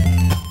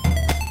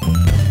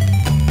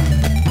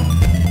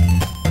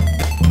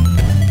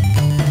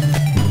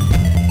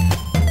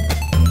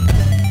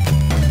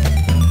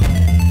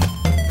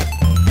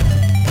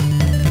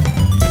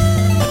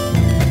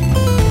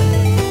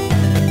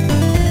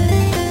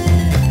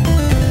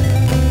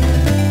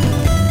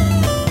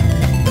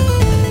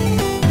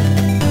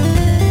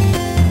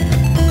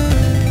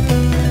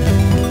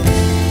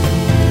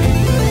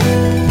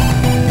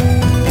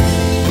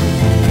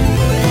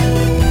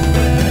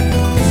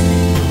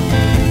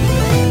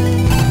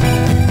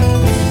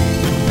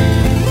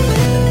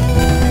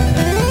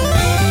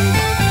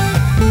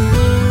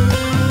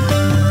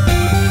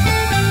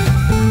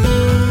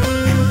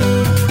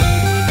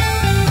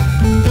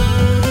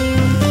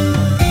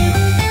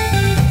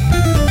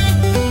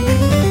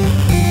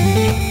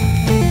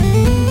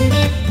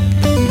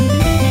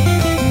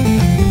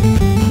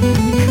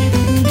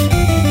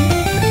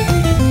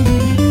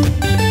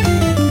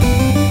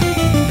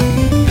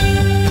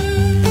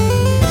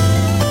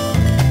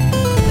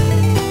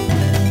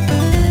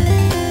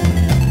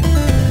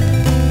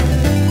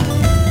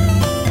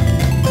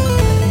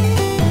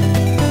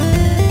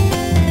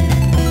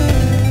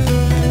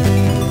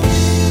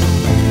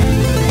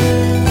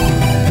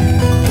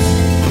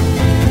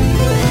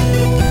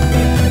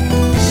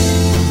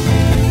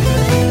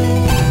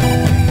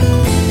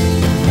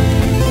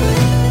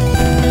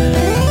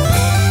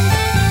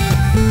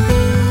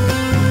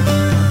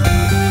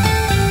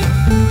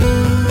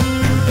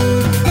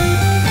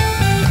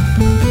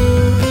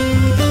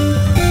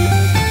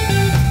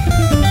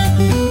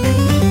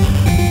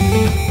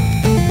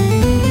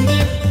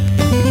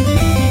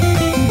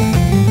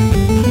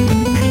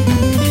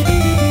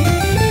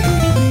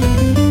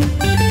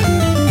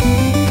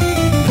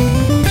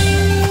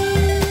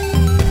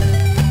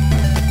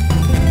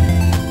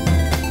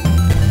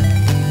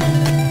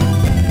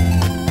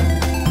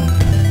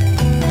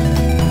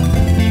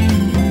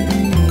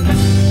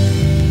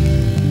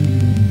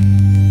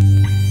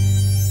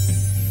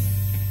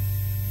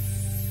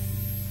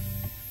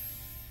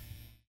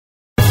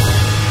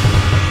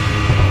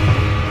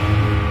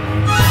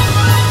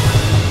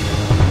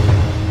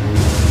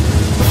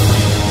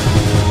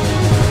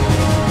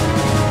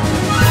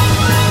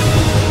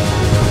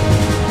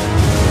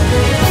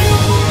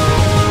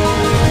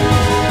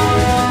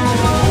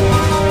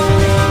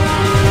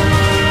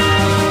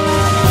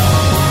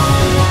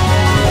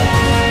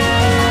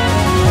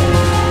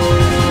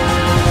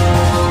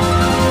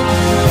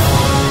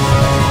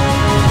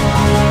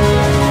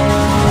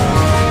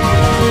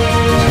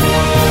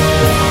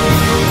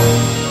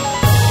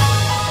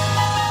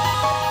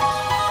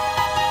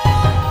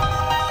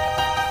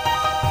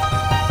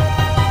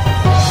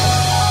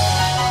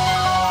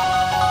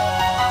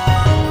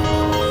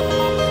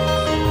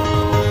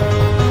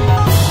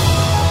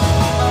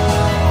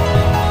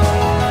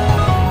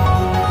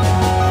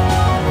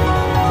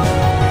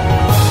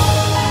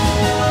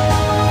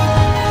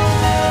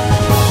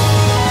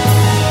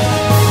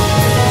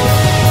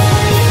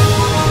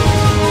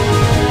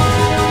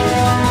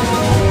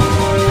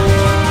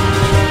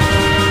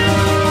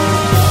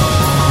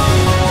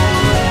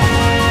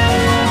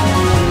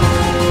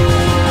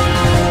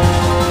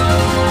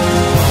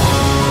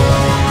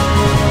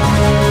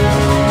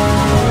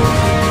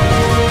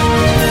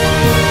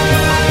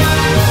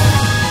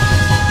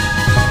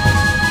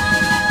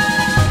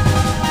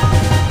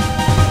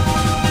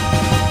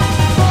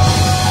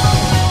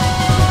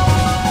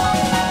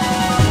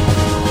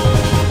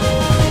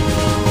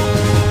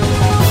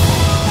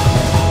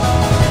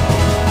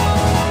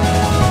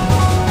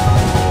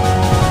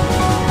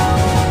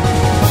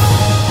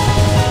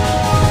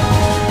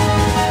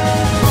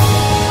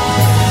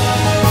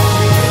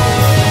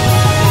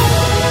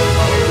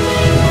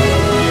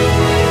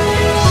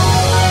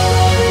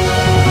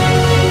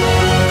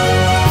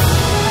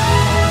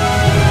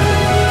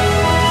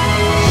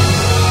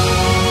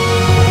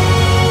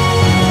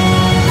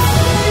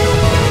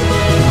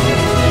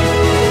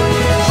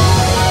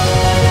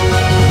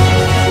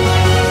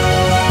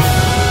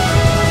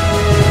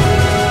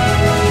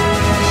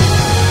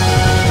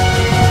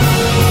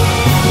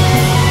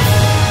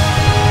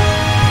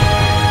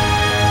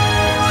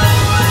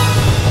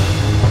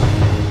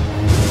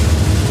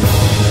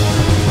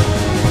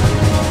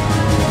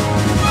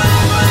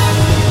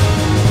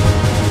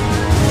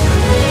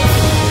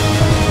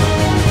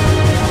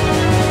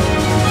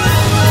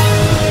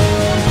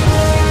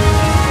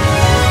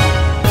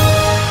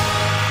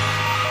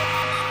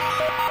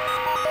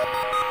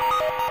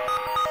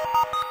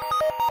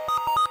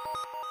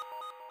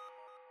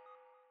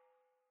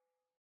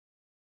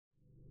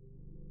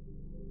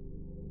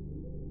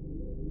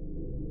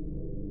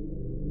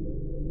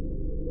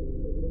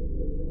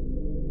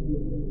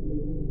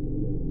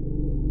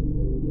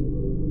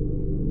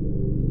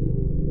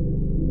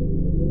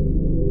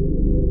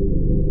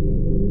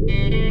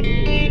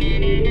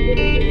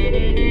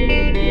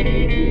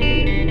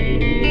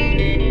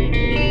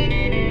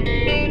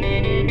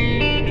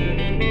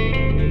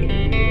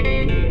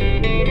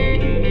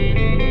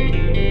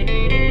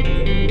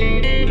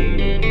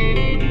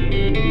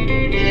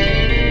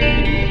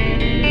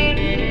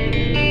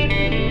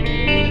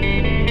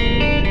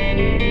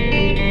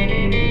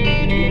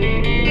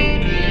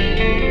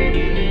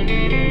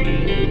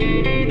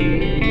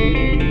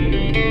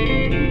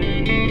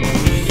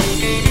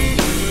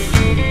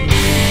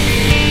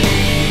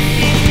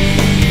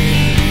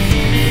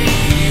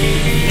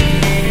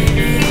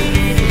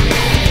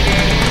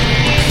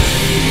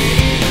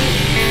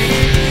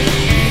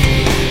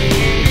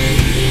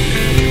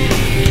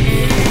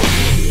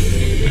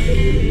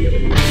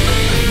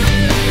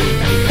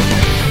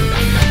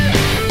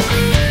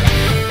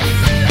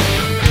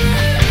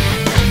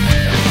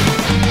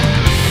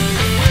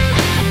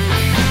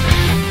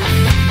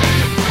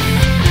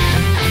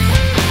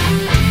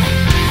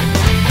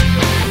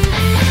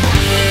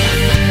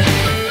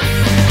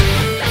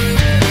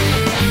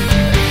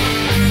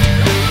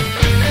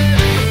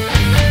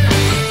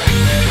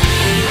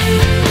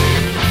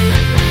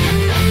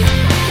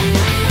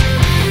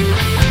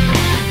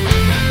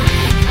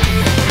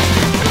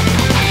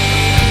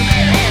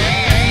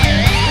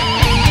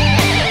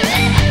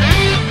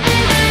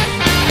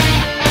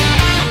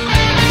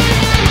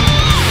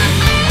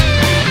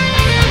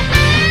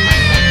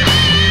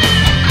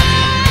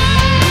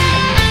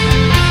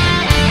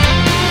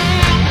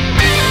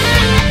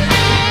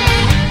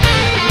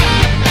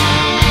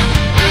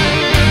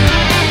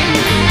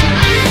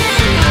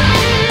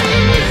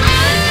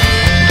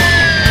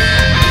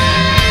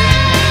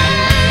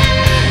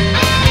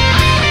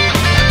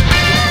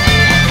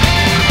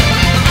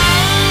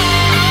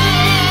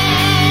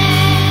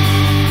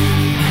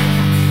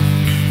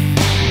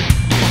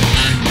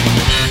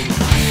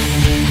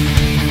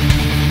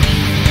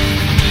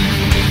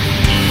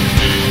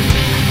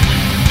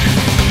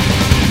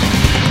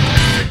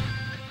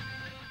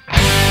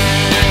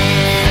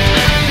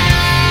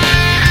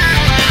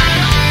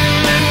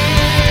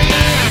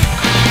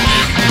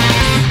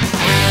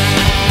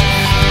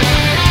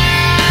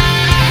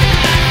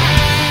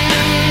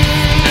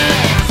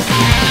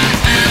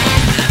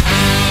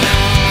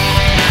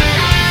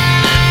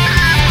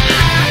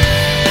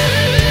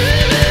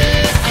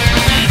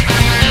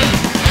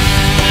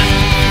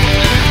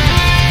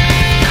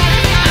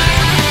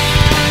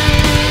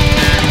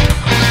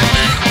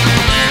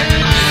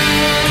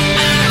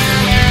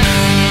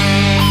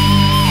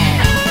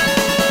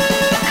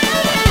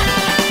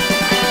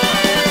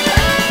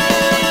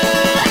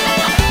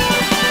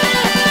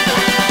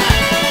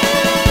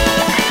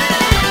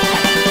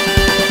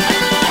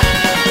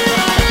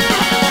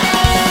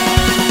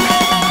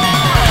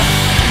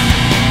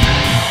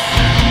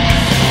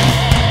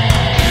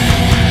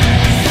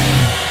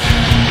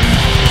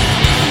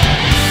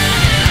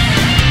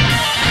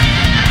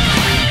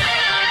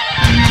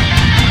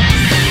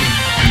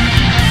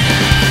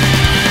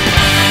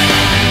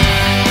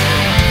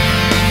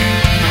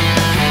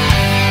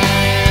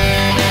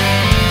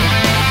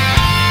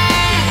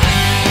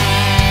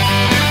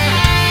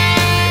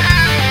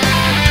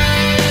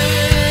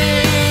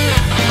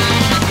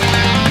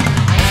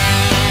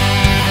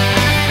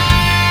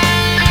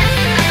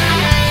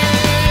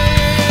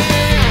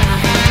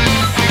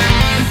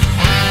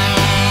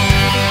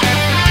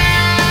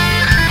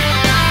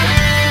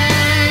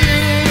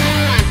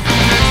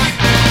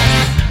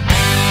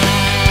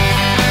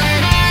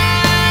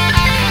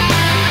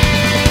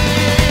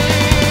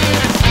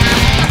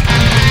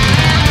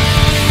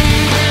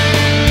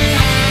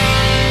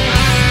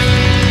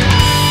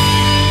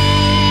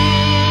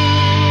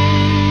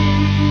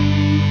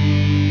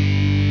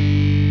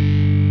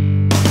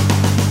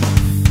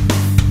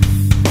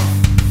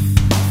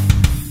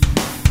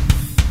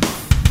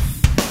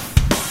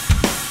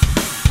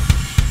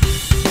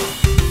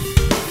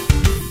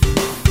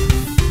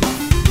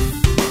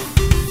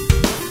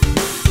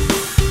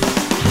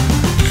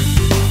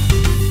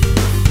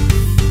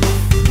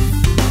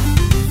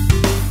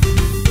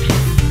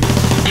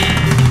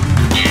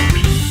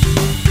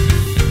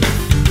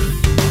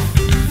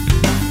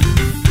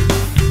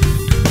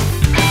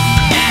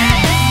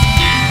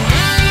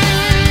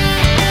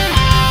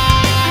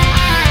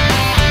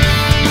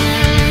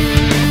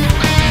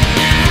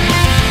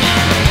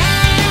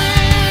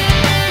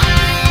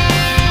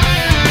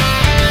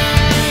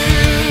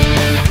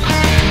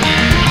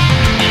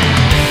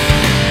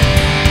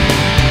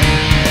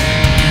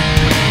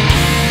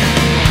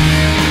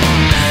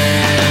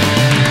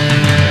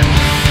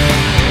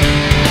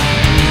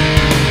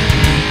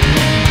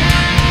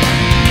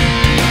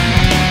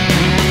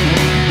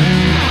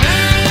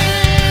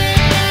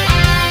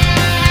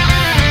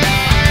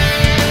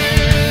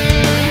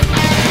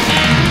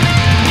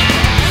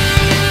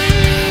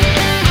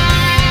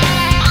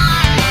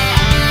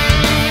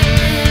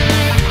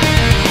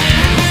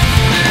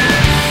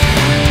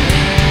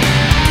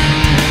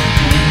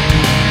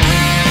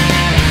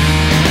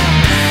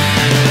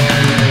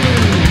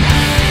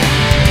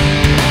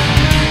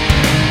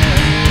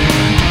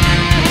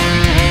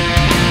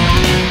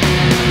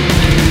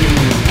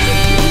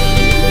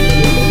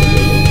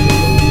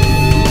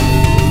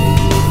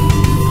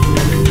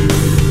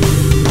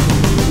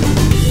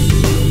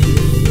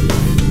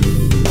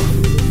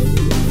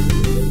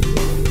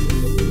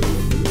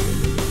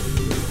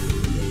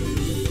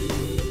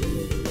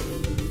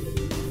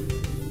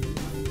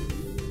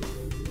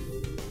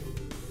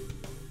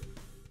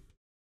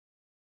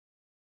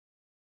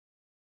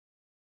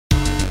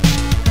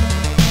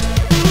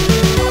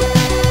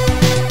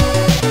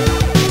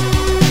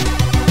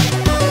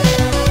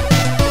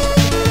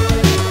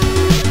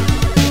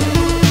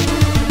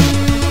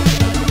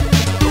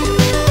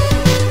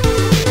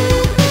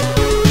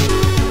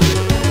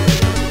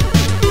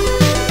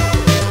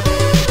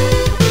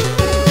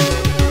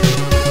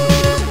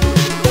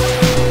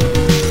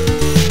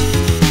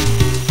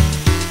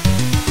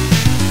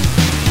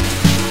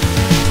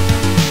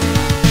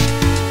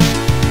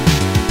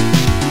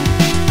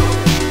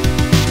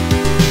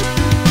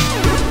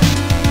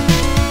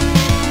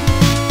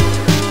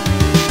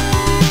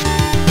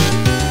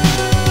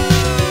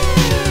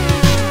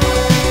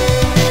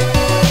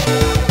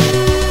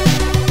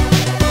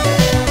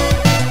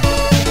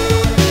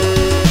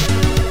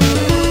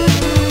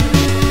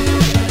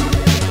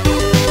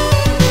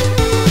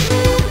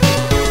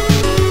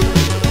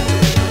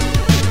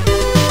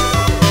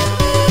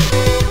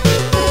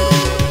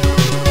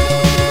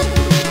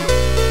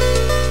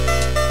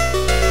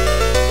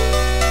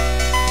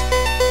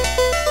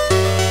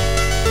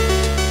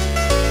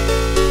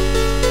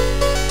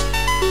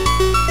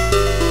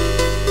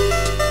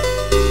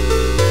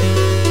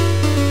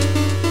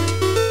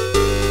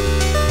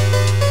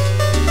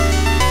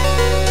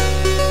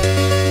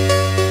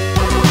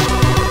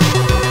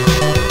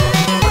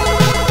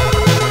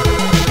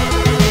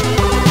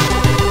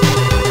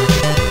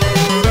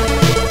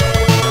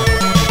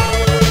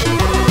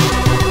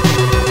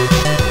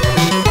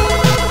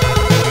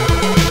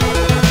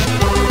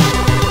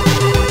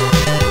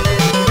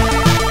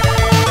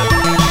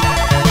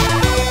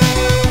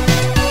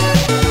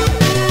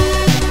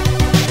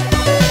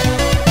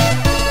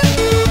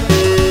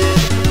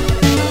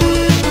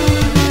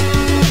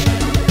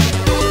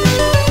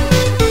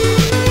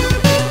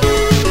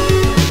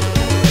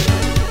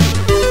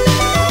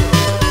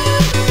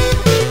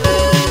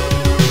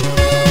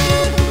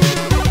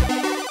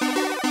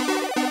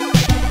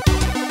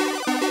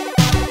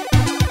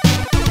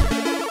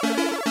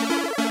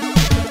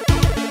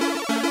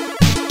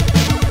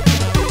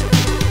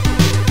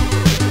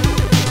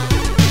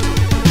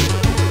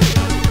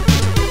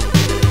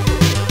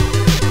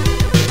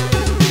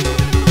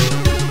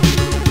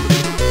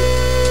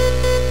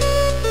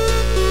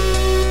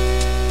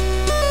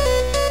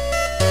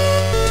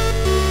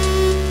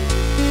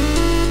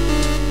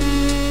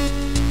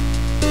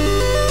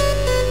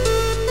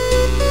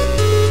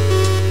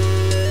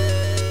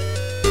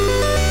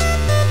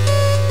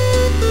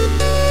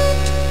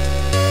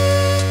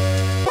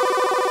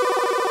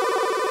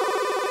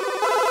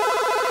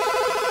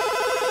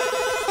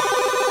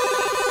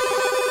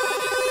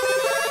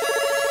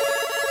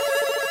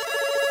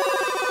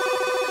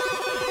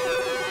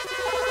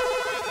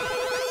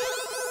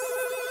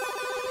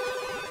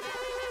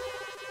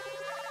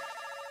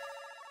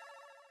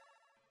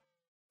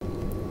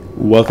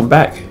 Welcome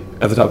back.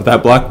 At the top of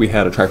that block, we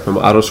had a track from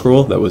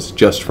Autoscroll that was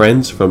Just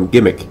Friends from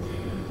Gimmick.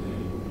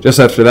 Just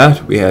after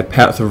that, we had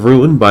Path of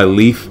Ruin by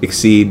Leaf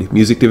Exceed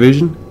Music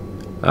Division,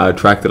 a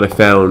track that I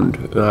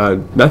found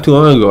not too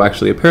long ago,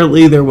 actually.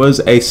 Apparently, there was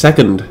a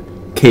second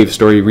Cave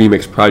Story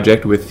remix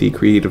project with the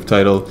creative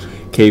title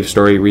Cave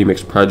Story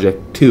Remix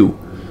Project 2.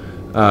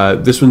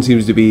 This one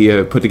seems to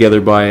be put together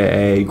by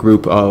a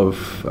group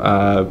of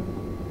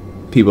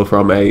people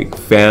from a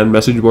fan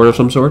message board of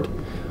some sort.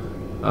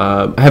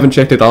 I haven't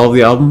checked out all of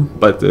the album,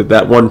 but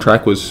that one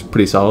track was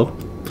pretty solid.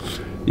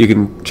 You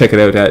can check it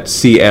out at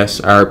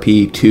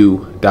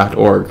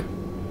csrp2.org.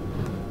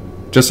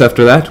 Just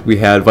after that, we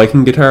had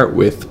Viking Guitar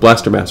with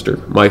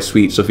Blastermaster, My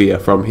Sweet Sophia,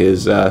 from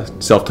his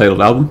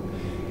self-titled album.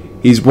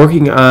 He's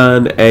working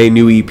on a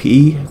new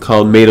EP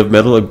called Made of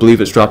Metal. I believe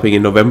it's dropping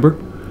in November.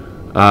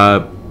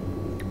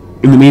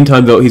 In the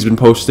meantime, though, he's been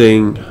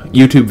posting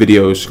YouTube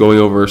videos going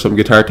over some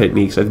guitar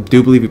techniques. I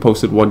do believe he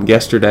posted one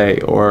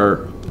yesterday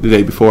or the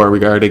day before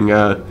regarding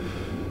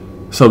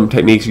some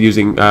techniques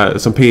using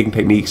some picking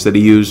techniques that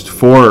he used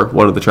for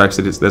one of the tracks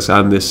that's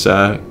on this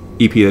EP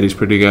that he's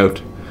putting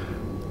out.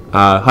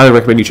 Highly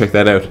recommend you check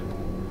that out.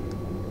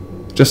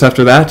 Just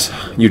after that,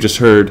 you just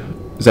heard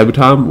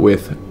Zebutom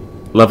with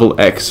Level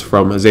X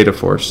from Zeta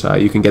Force.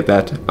 You can get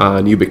that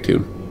on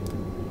Ubictune.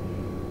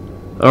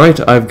 Alright,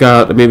 I've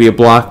got maybe a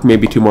block,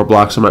 maybe two more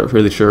blocks, I'm not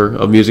really sure,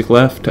 of music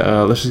left.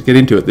 Let's just get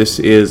into it. This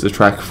is a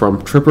track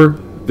from Tripper.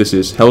 This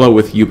is Hello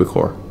with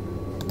Ubicore.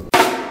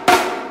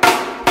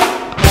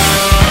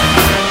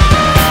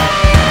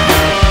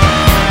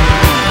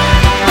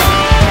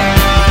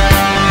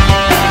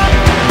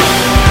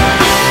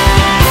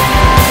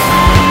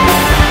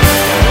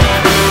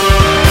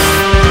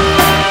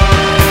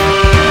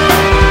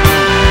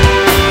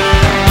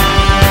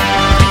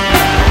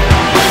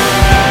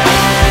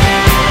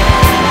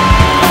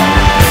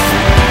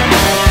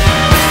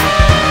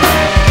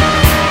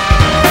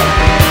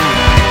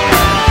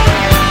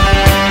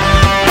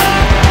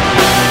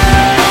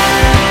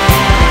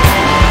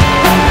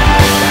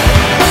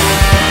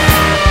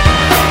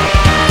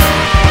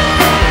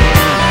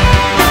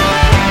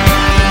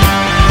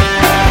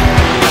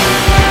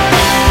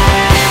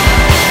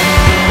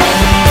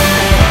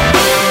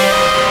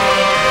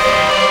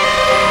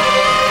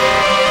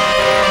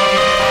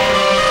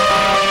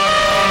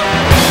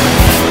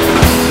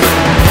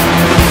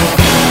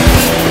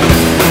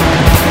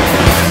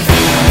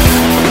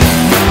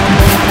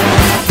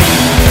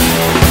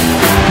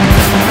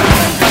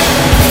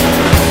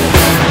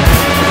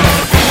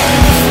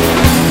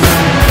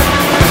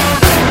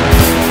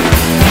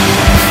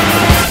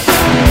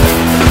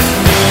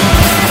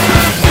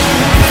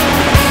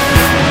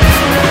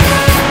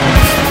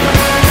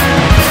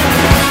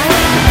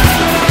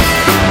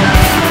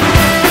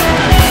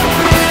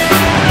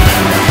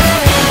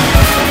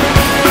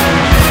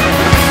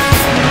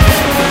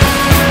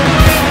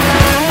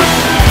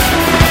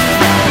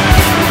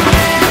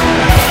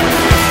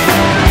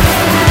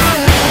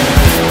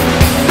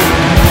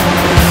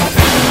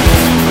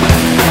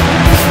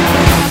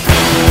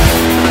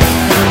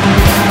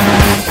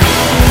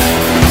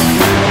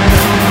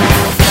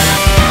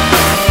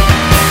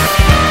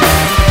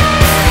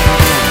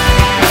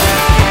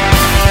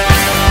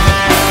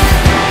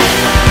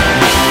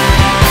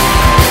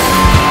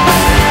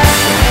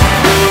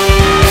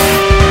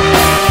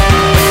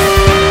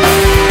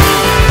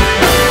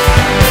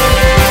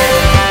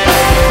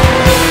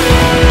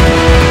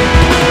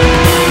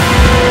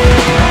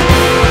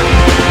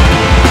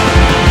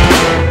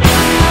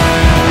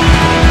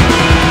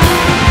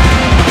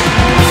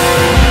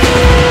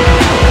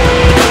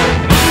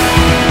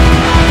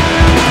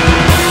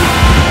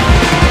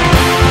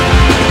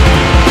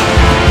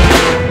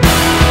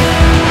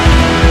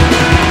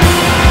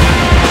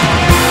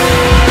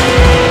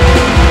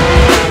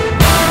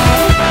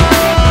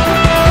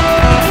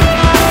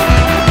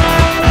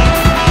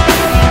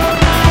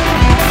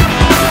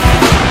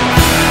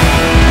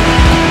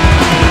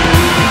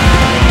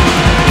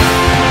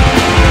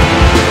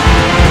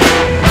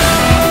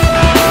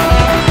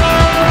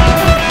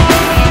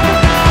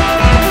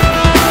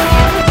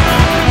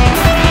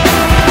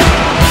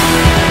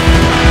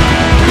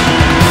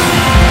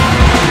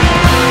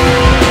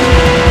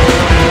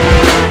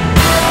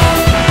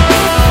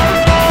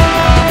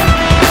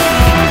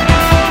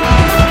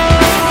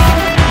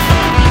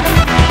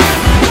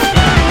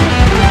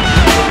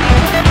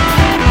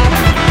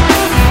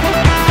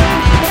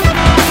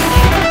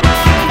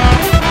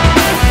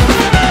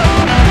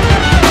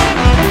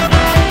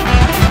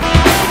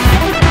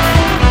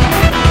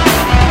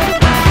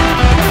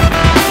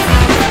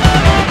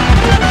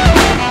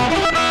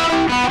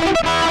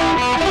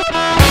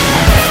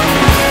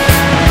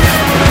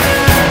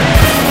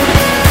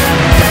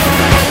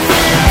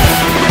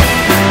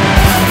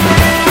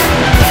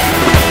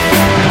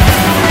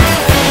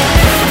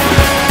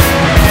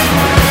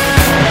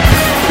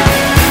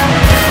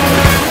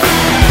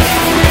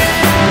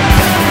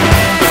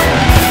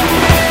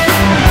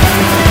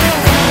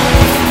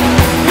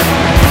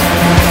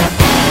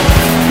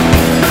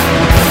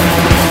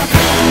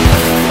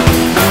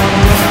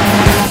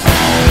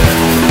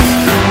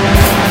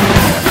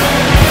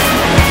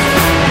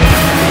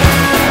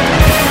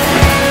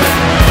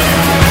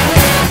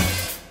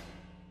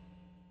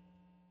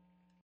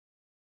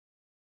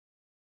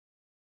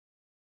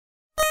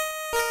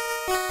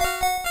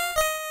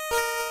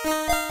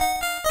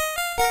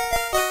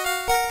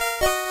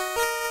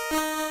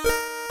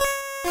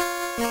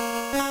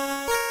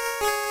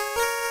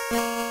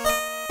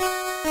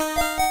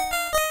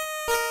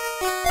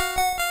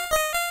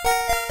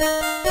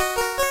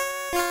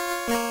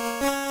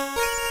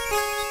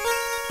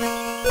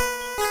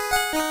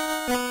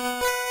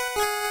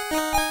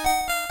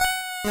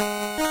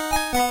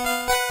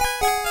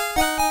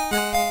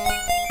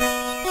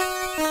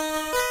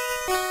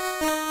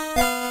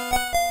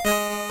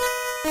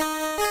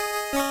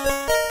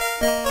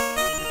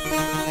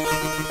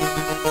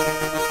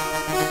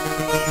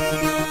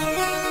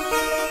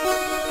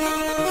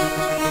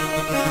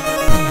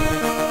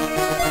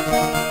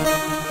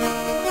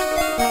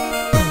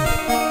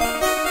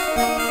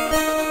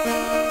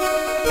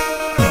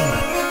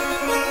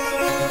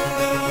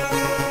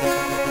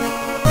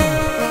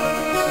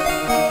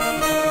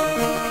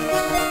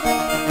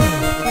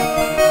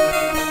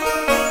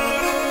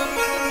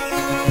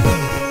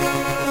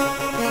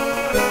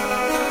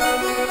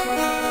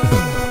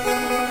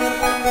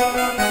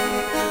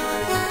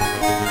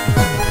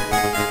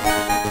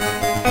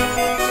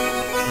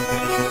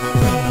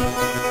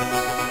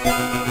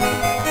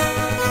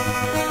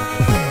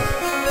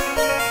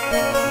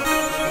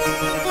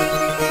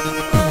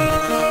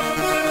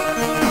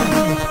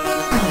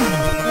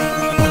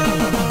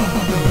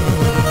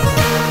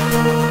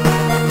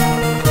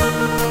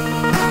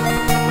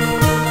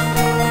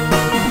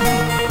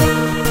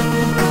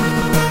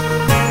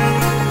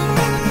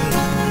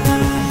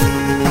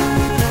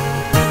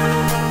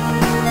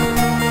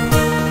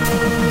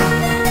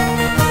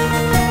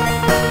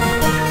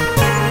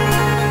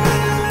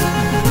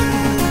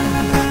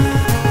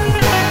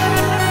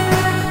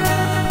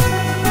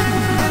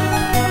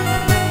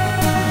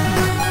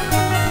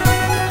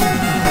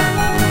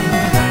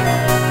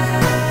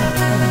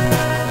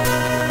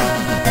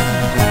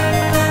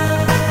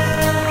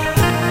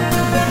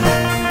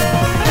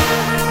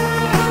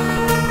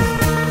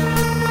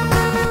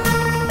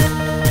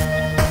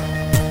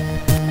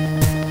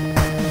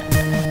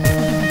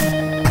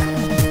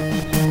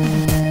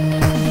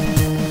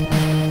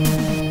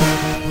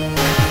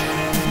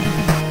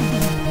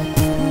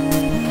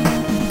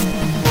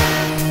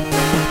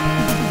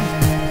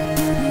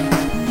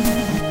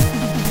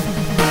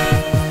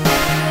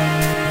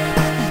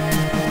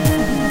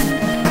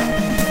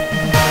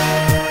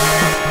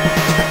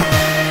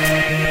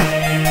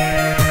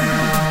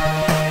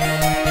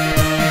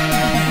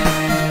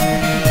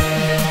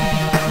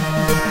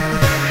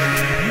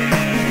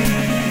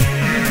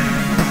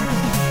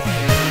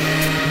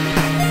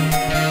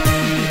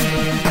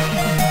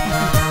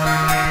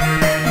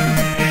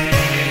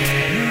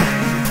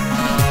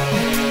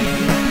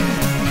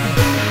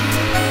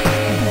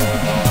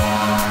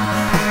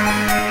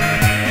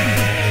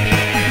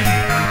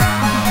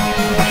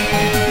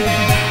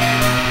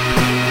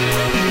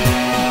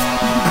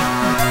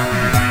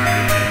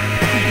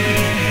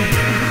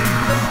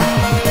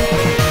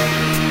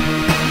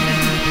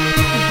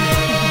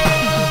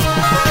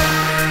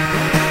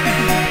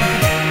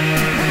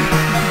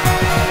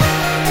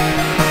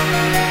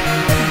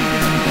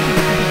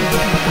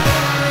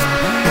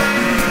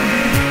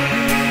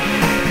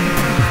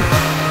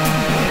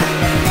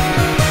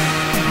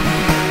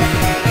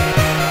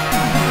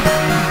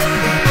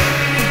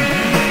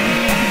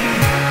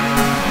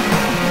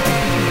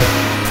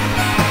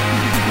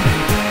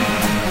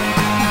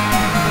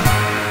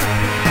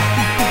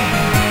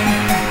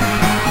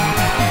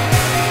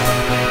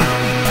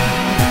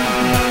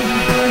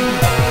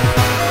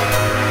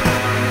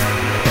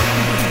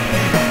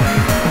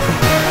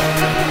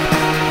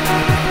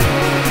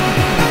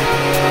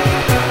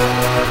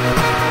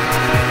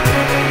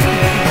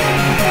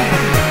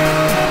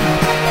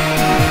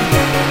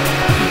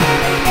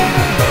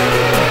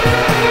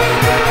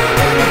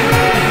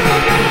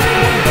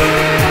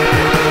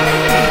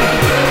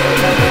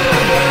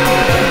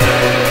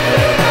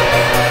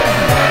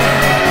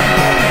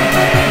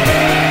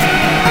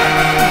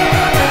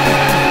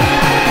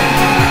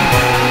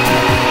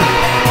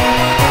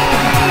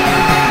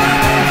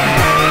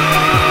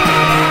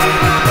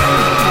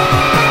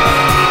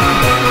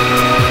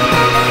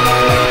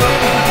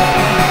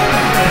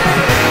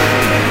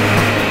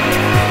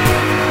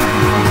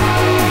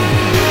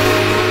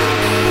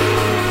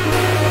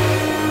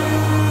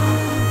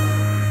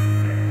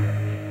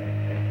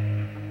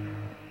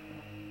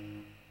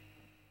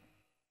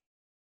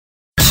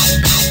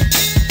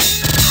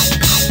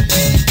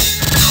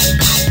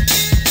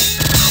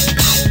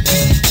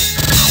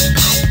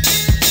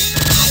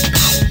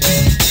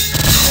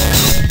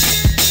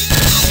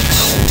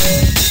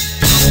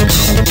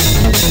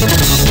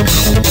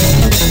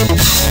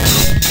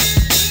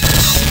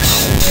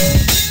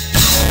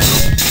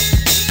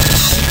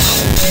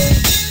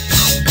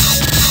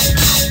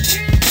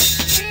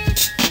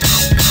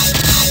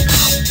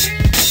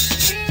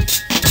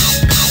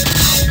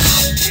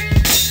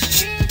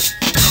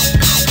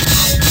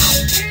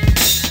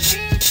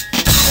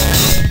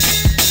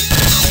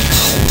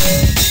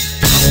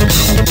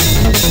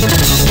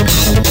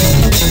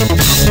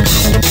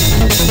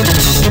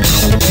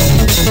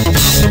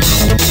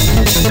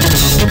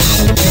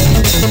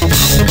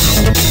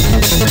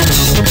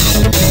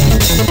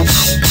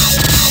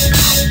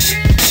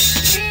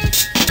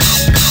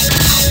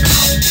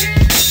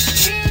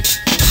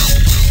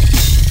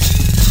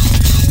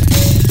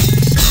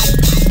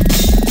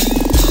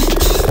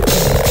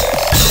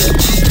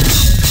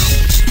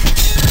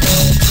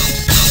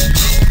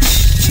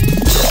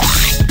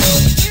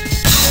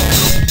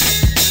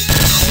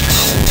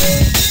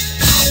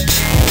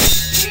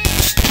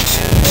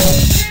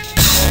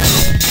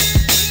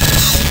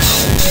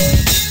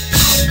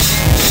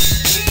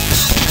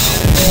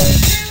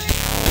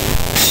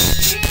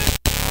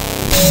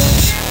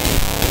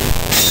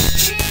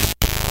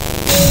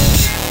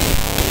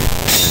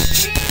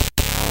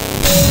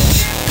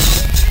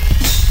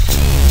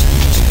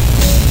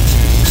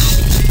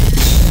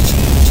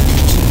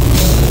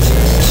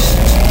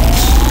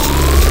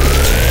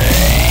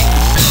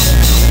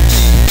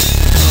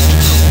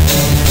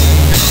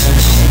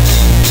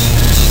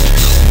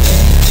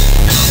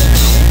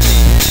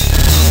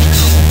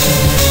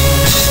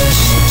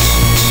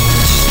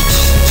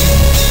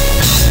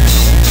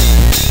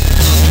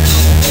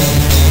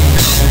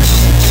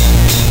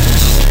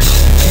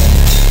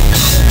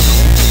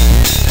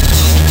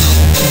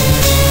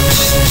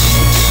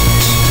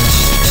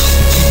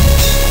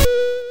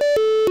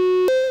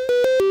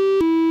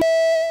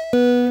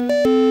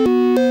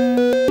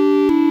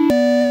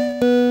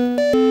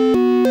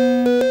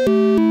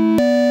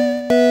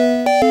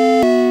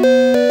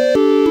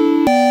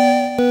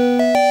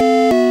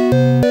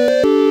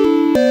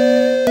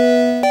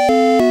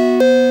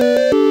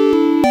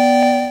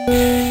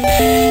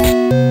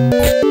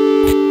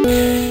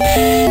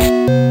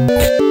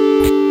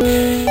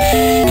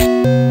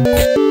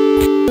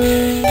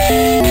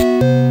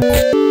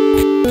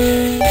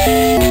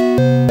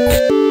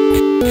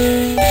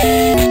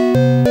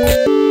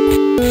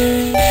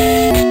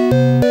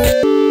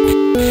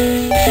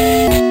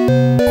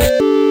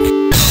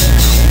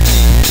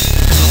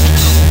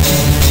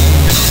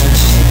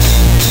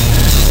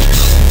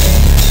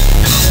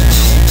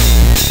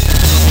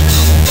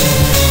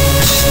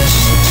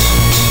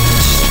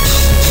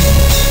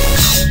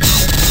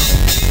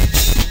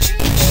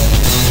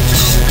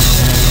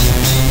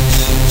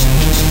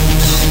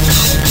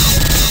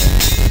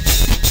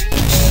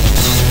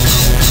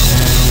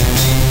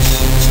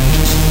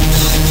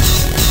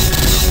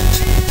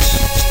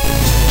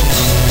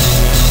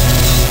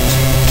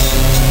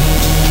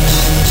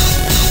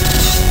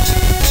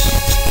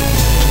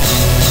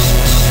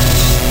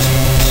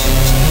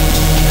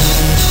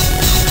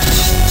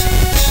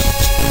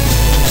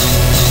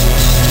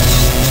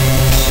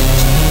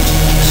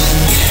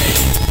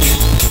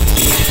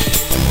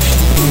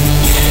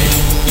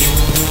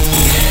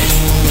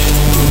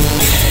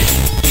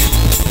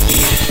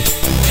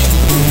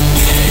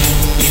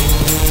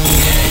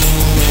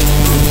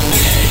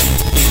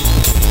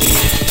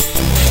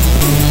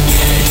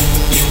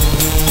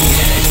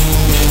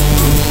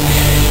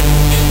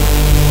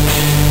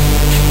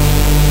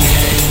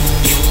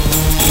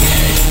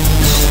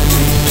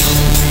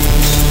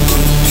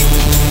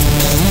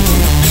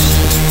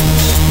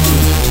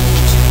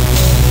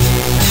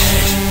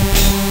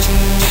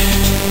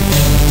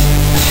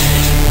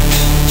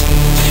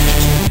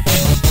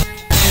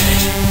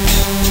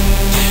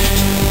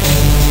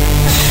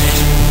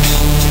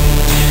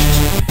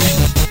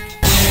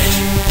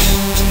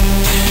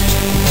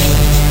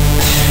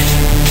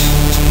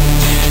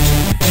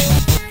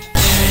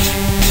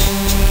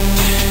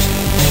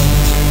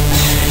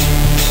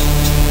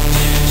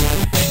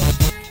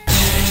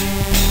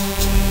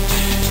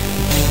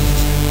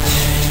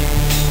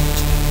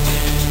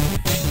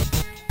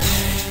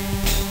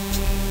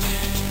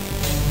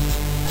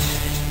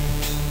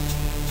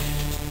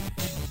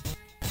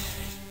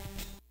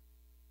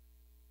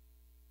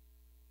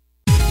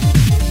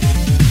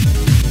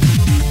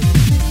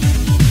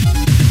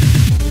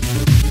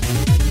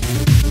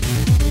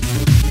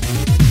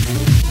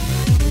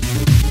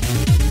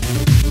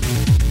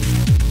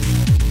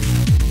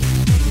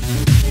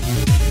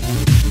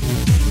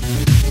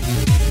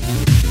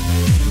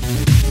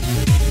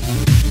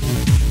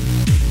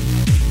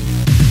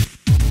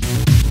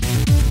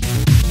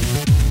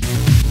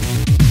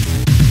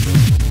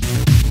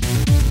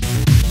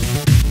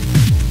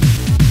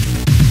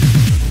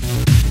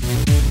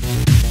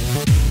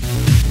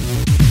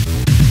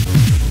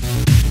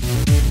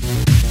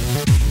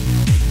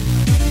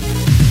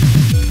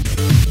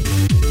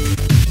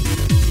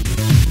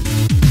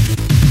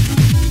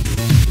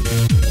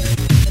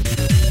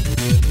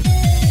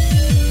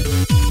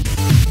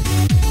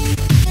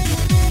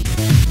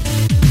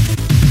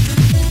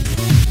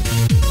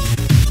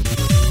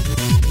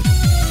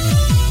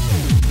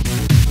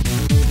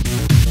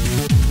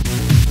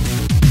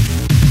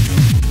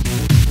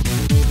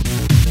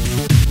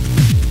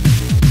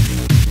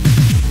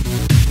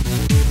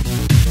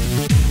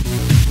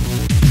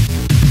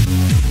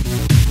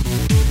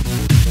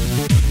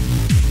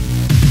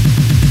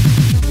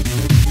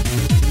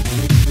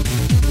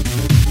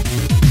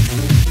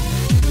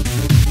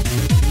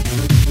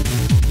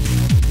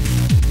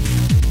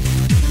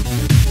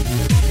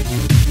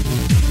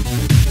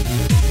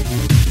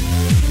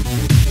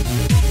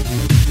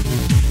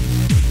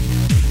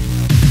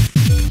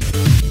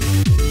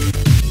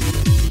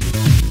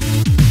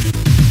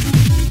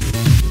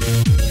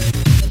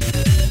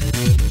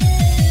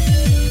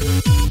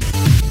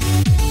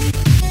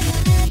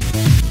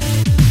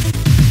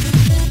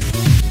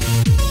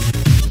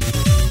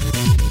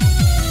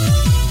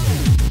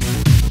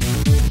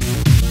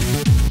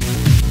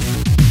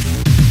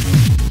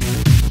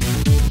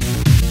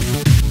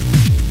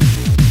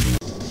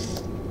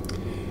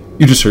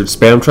 You just heard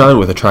Spamtron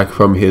with a track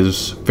from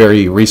his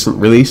very recent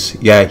release.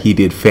 Yeah, he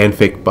did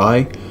Fanfic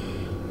By.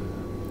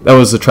 That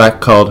was the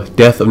track called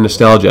Death of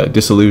Nostalgia,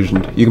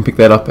 Disillusioned. You can pick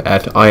that up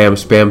at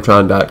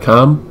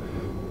iamspamtron.com.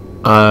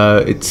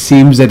 It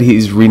seems that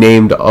he's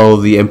renamed all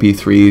the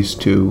MP3s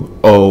to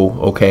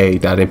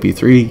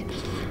OK.mp3.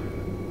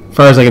 As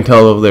far as I can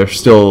tell, they're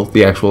still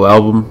the actual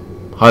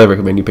album. Highly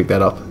recommend you pick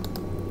that up.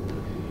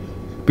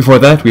 Before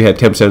that, we had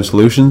Temp Sound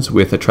Solutions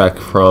with a track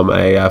from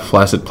a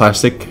Flaccid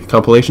Plastic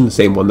compilation, the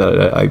same one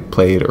that I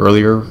played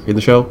earlier in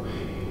the show.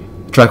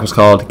 The track was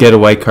called Get a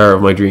White Car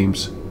of My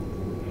Dreams.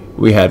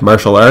 We had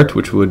Martial Art,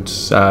 which would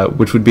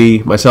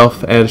be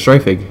myself and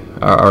Strifig,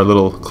 our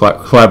little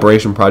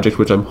collaboration project,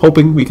 which I'm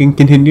hoping we can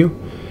continue.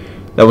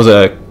 That was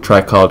a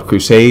track called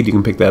Crusade. You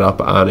can pick that up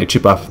on a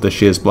Chip Off the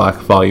Shiz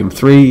Block Volume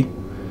 3.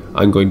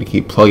 I'm going to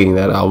keep plugging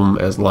that album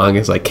as long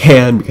as I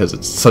can because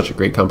it's such a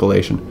great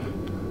compilation.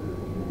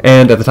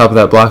 And at the top of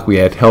that block, we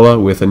had Hella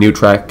with a new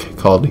track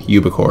called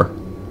Ubicore.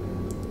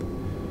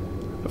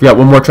 I've got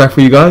one more track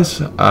for you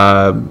guys.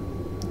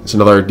 It's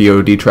another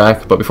DOD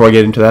track, but before I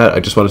get into that, I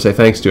just want to say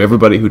thanks to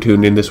everybody who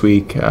tuned in this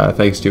week.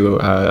 Thanks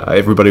to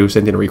everybody who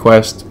sent in a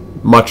request.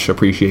 Much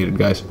appreciated,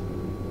 guys.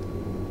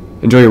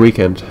 Enjoy your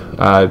weekend.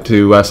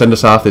 To send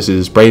us off, this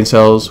is Brain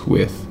Cells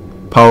with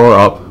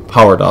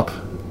Powered Up.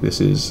 This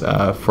is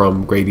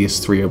from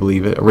Gradius 3, I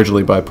believe,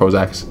 originally by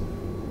Prozacs.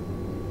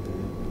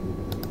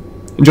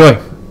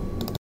 Enjoy!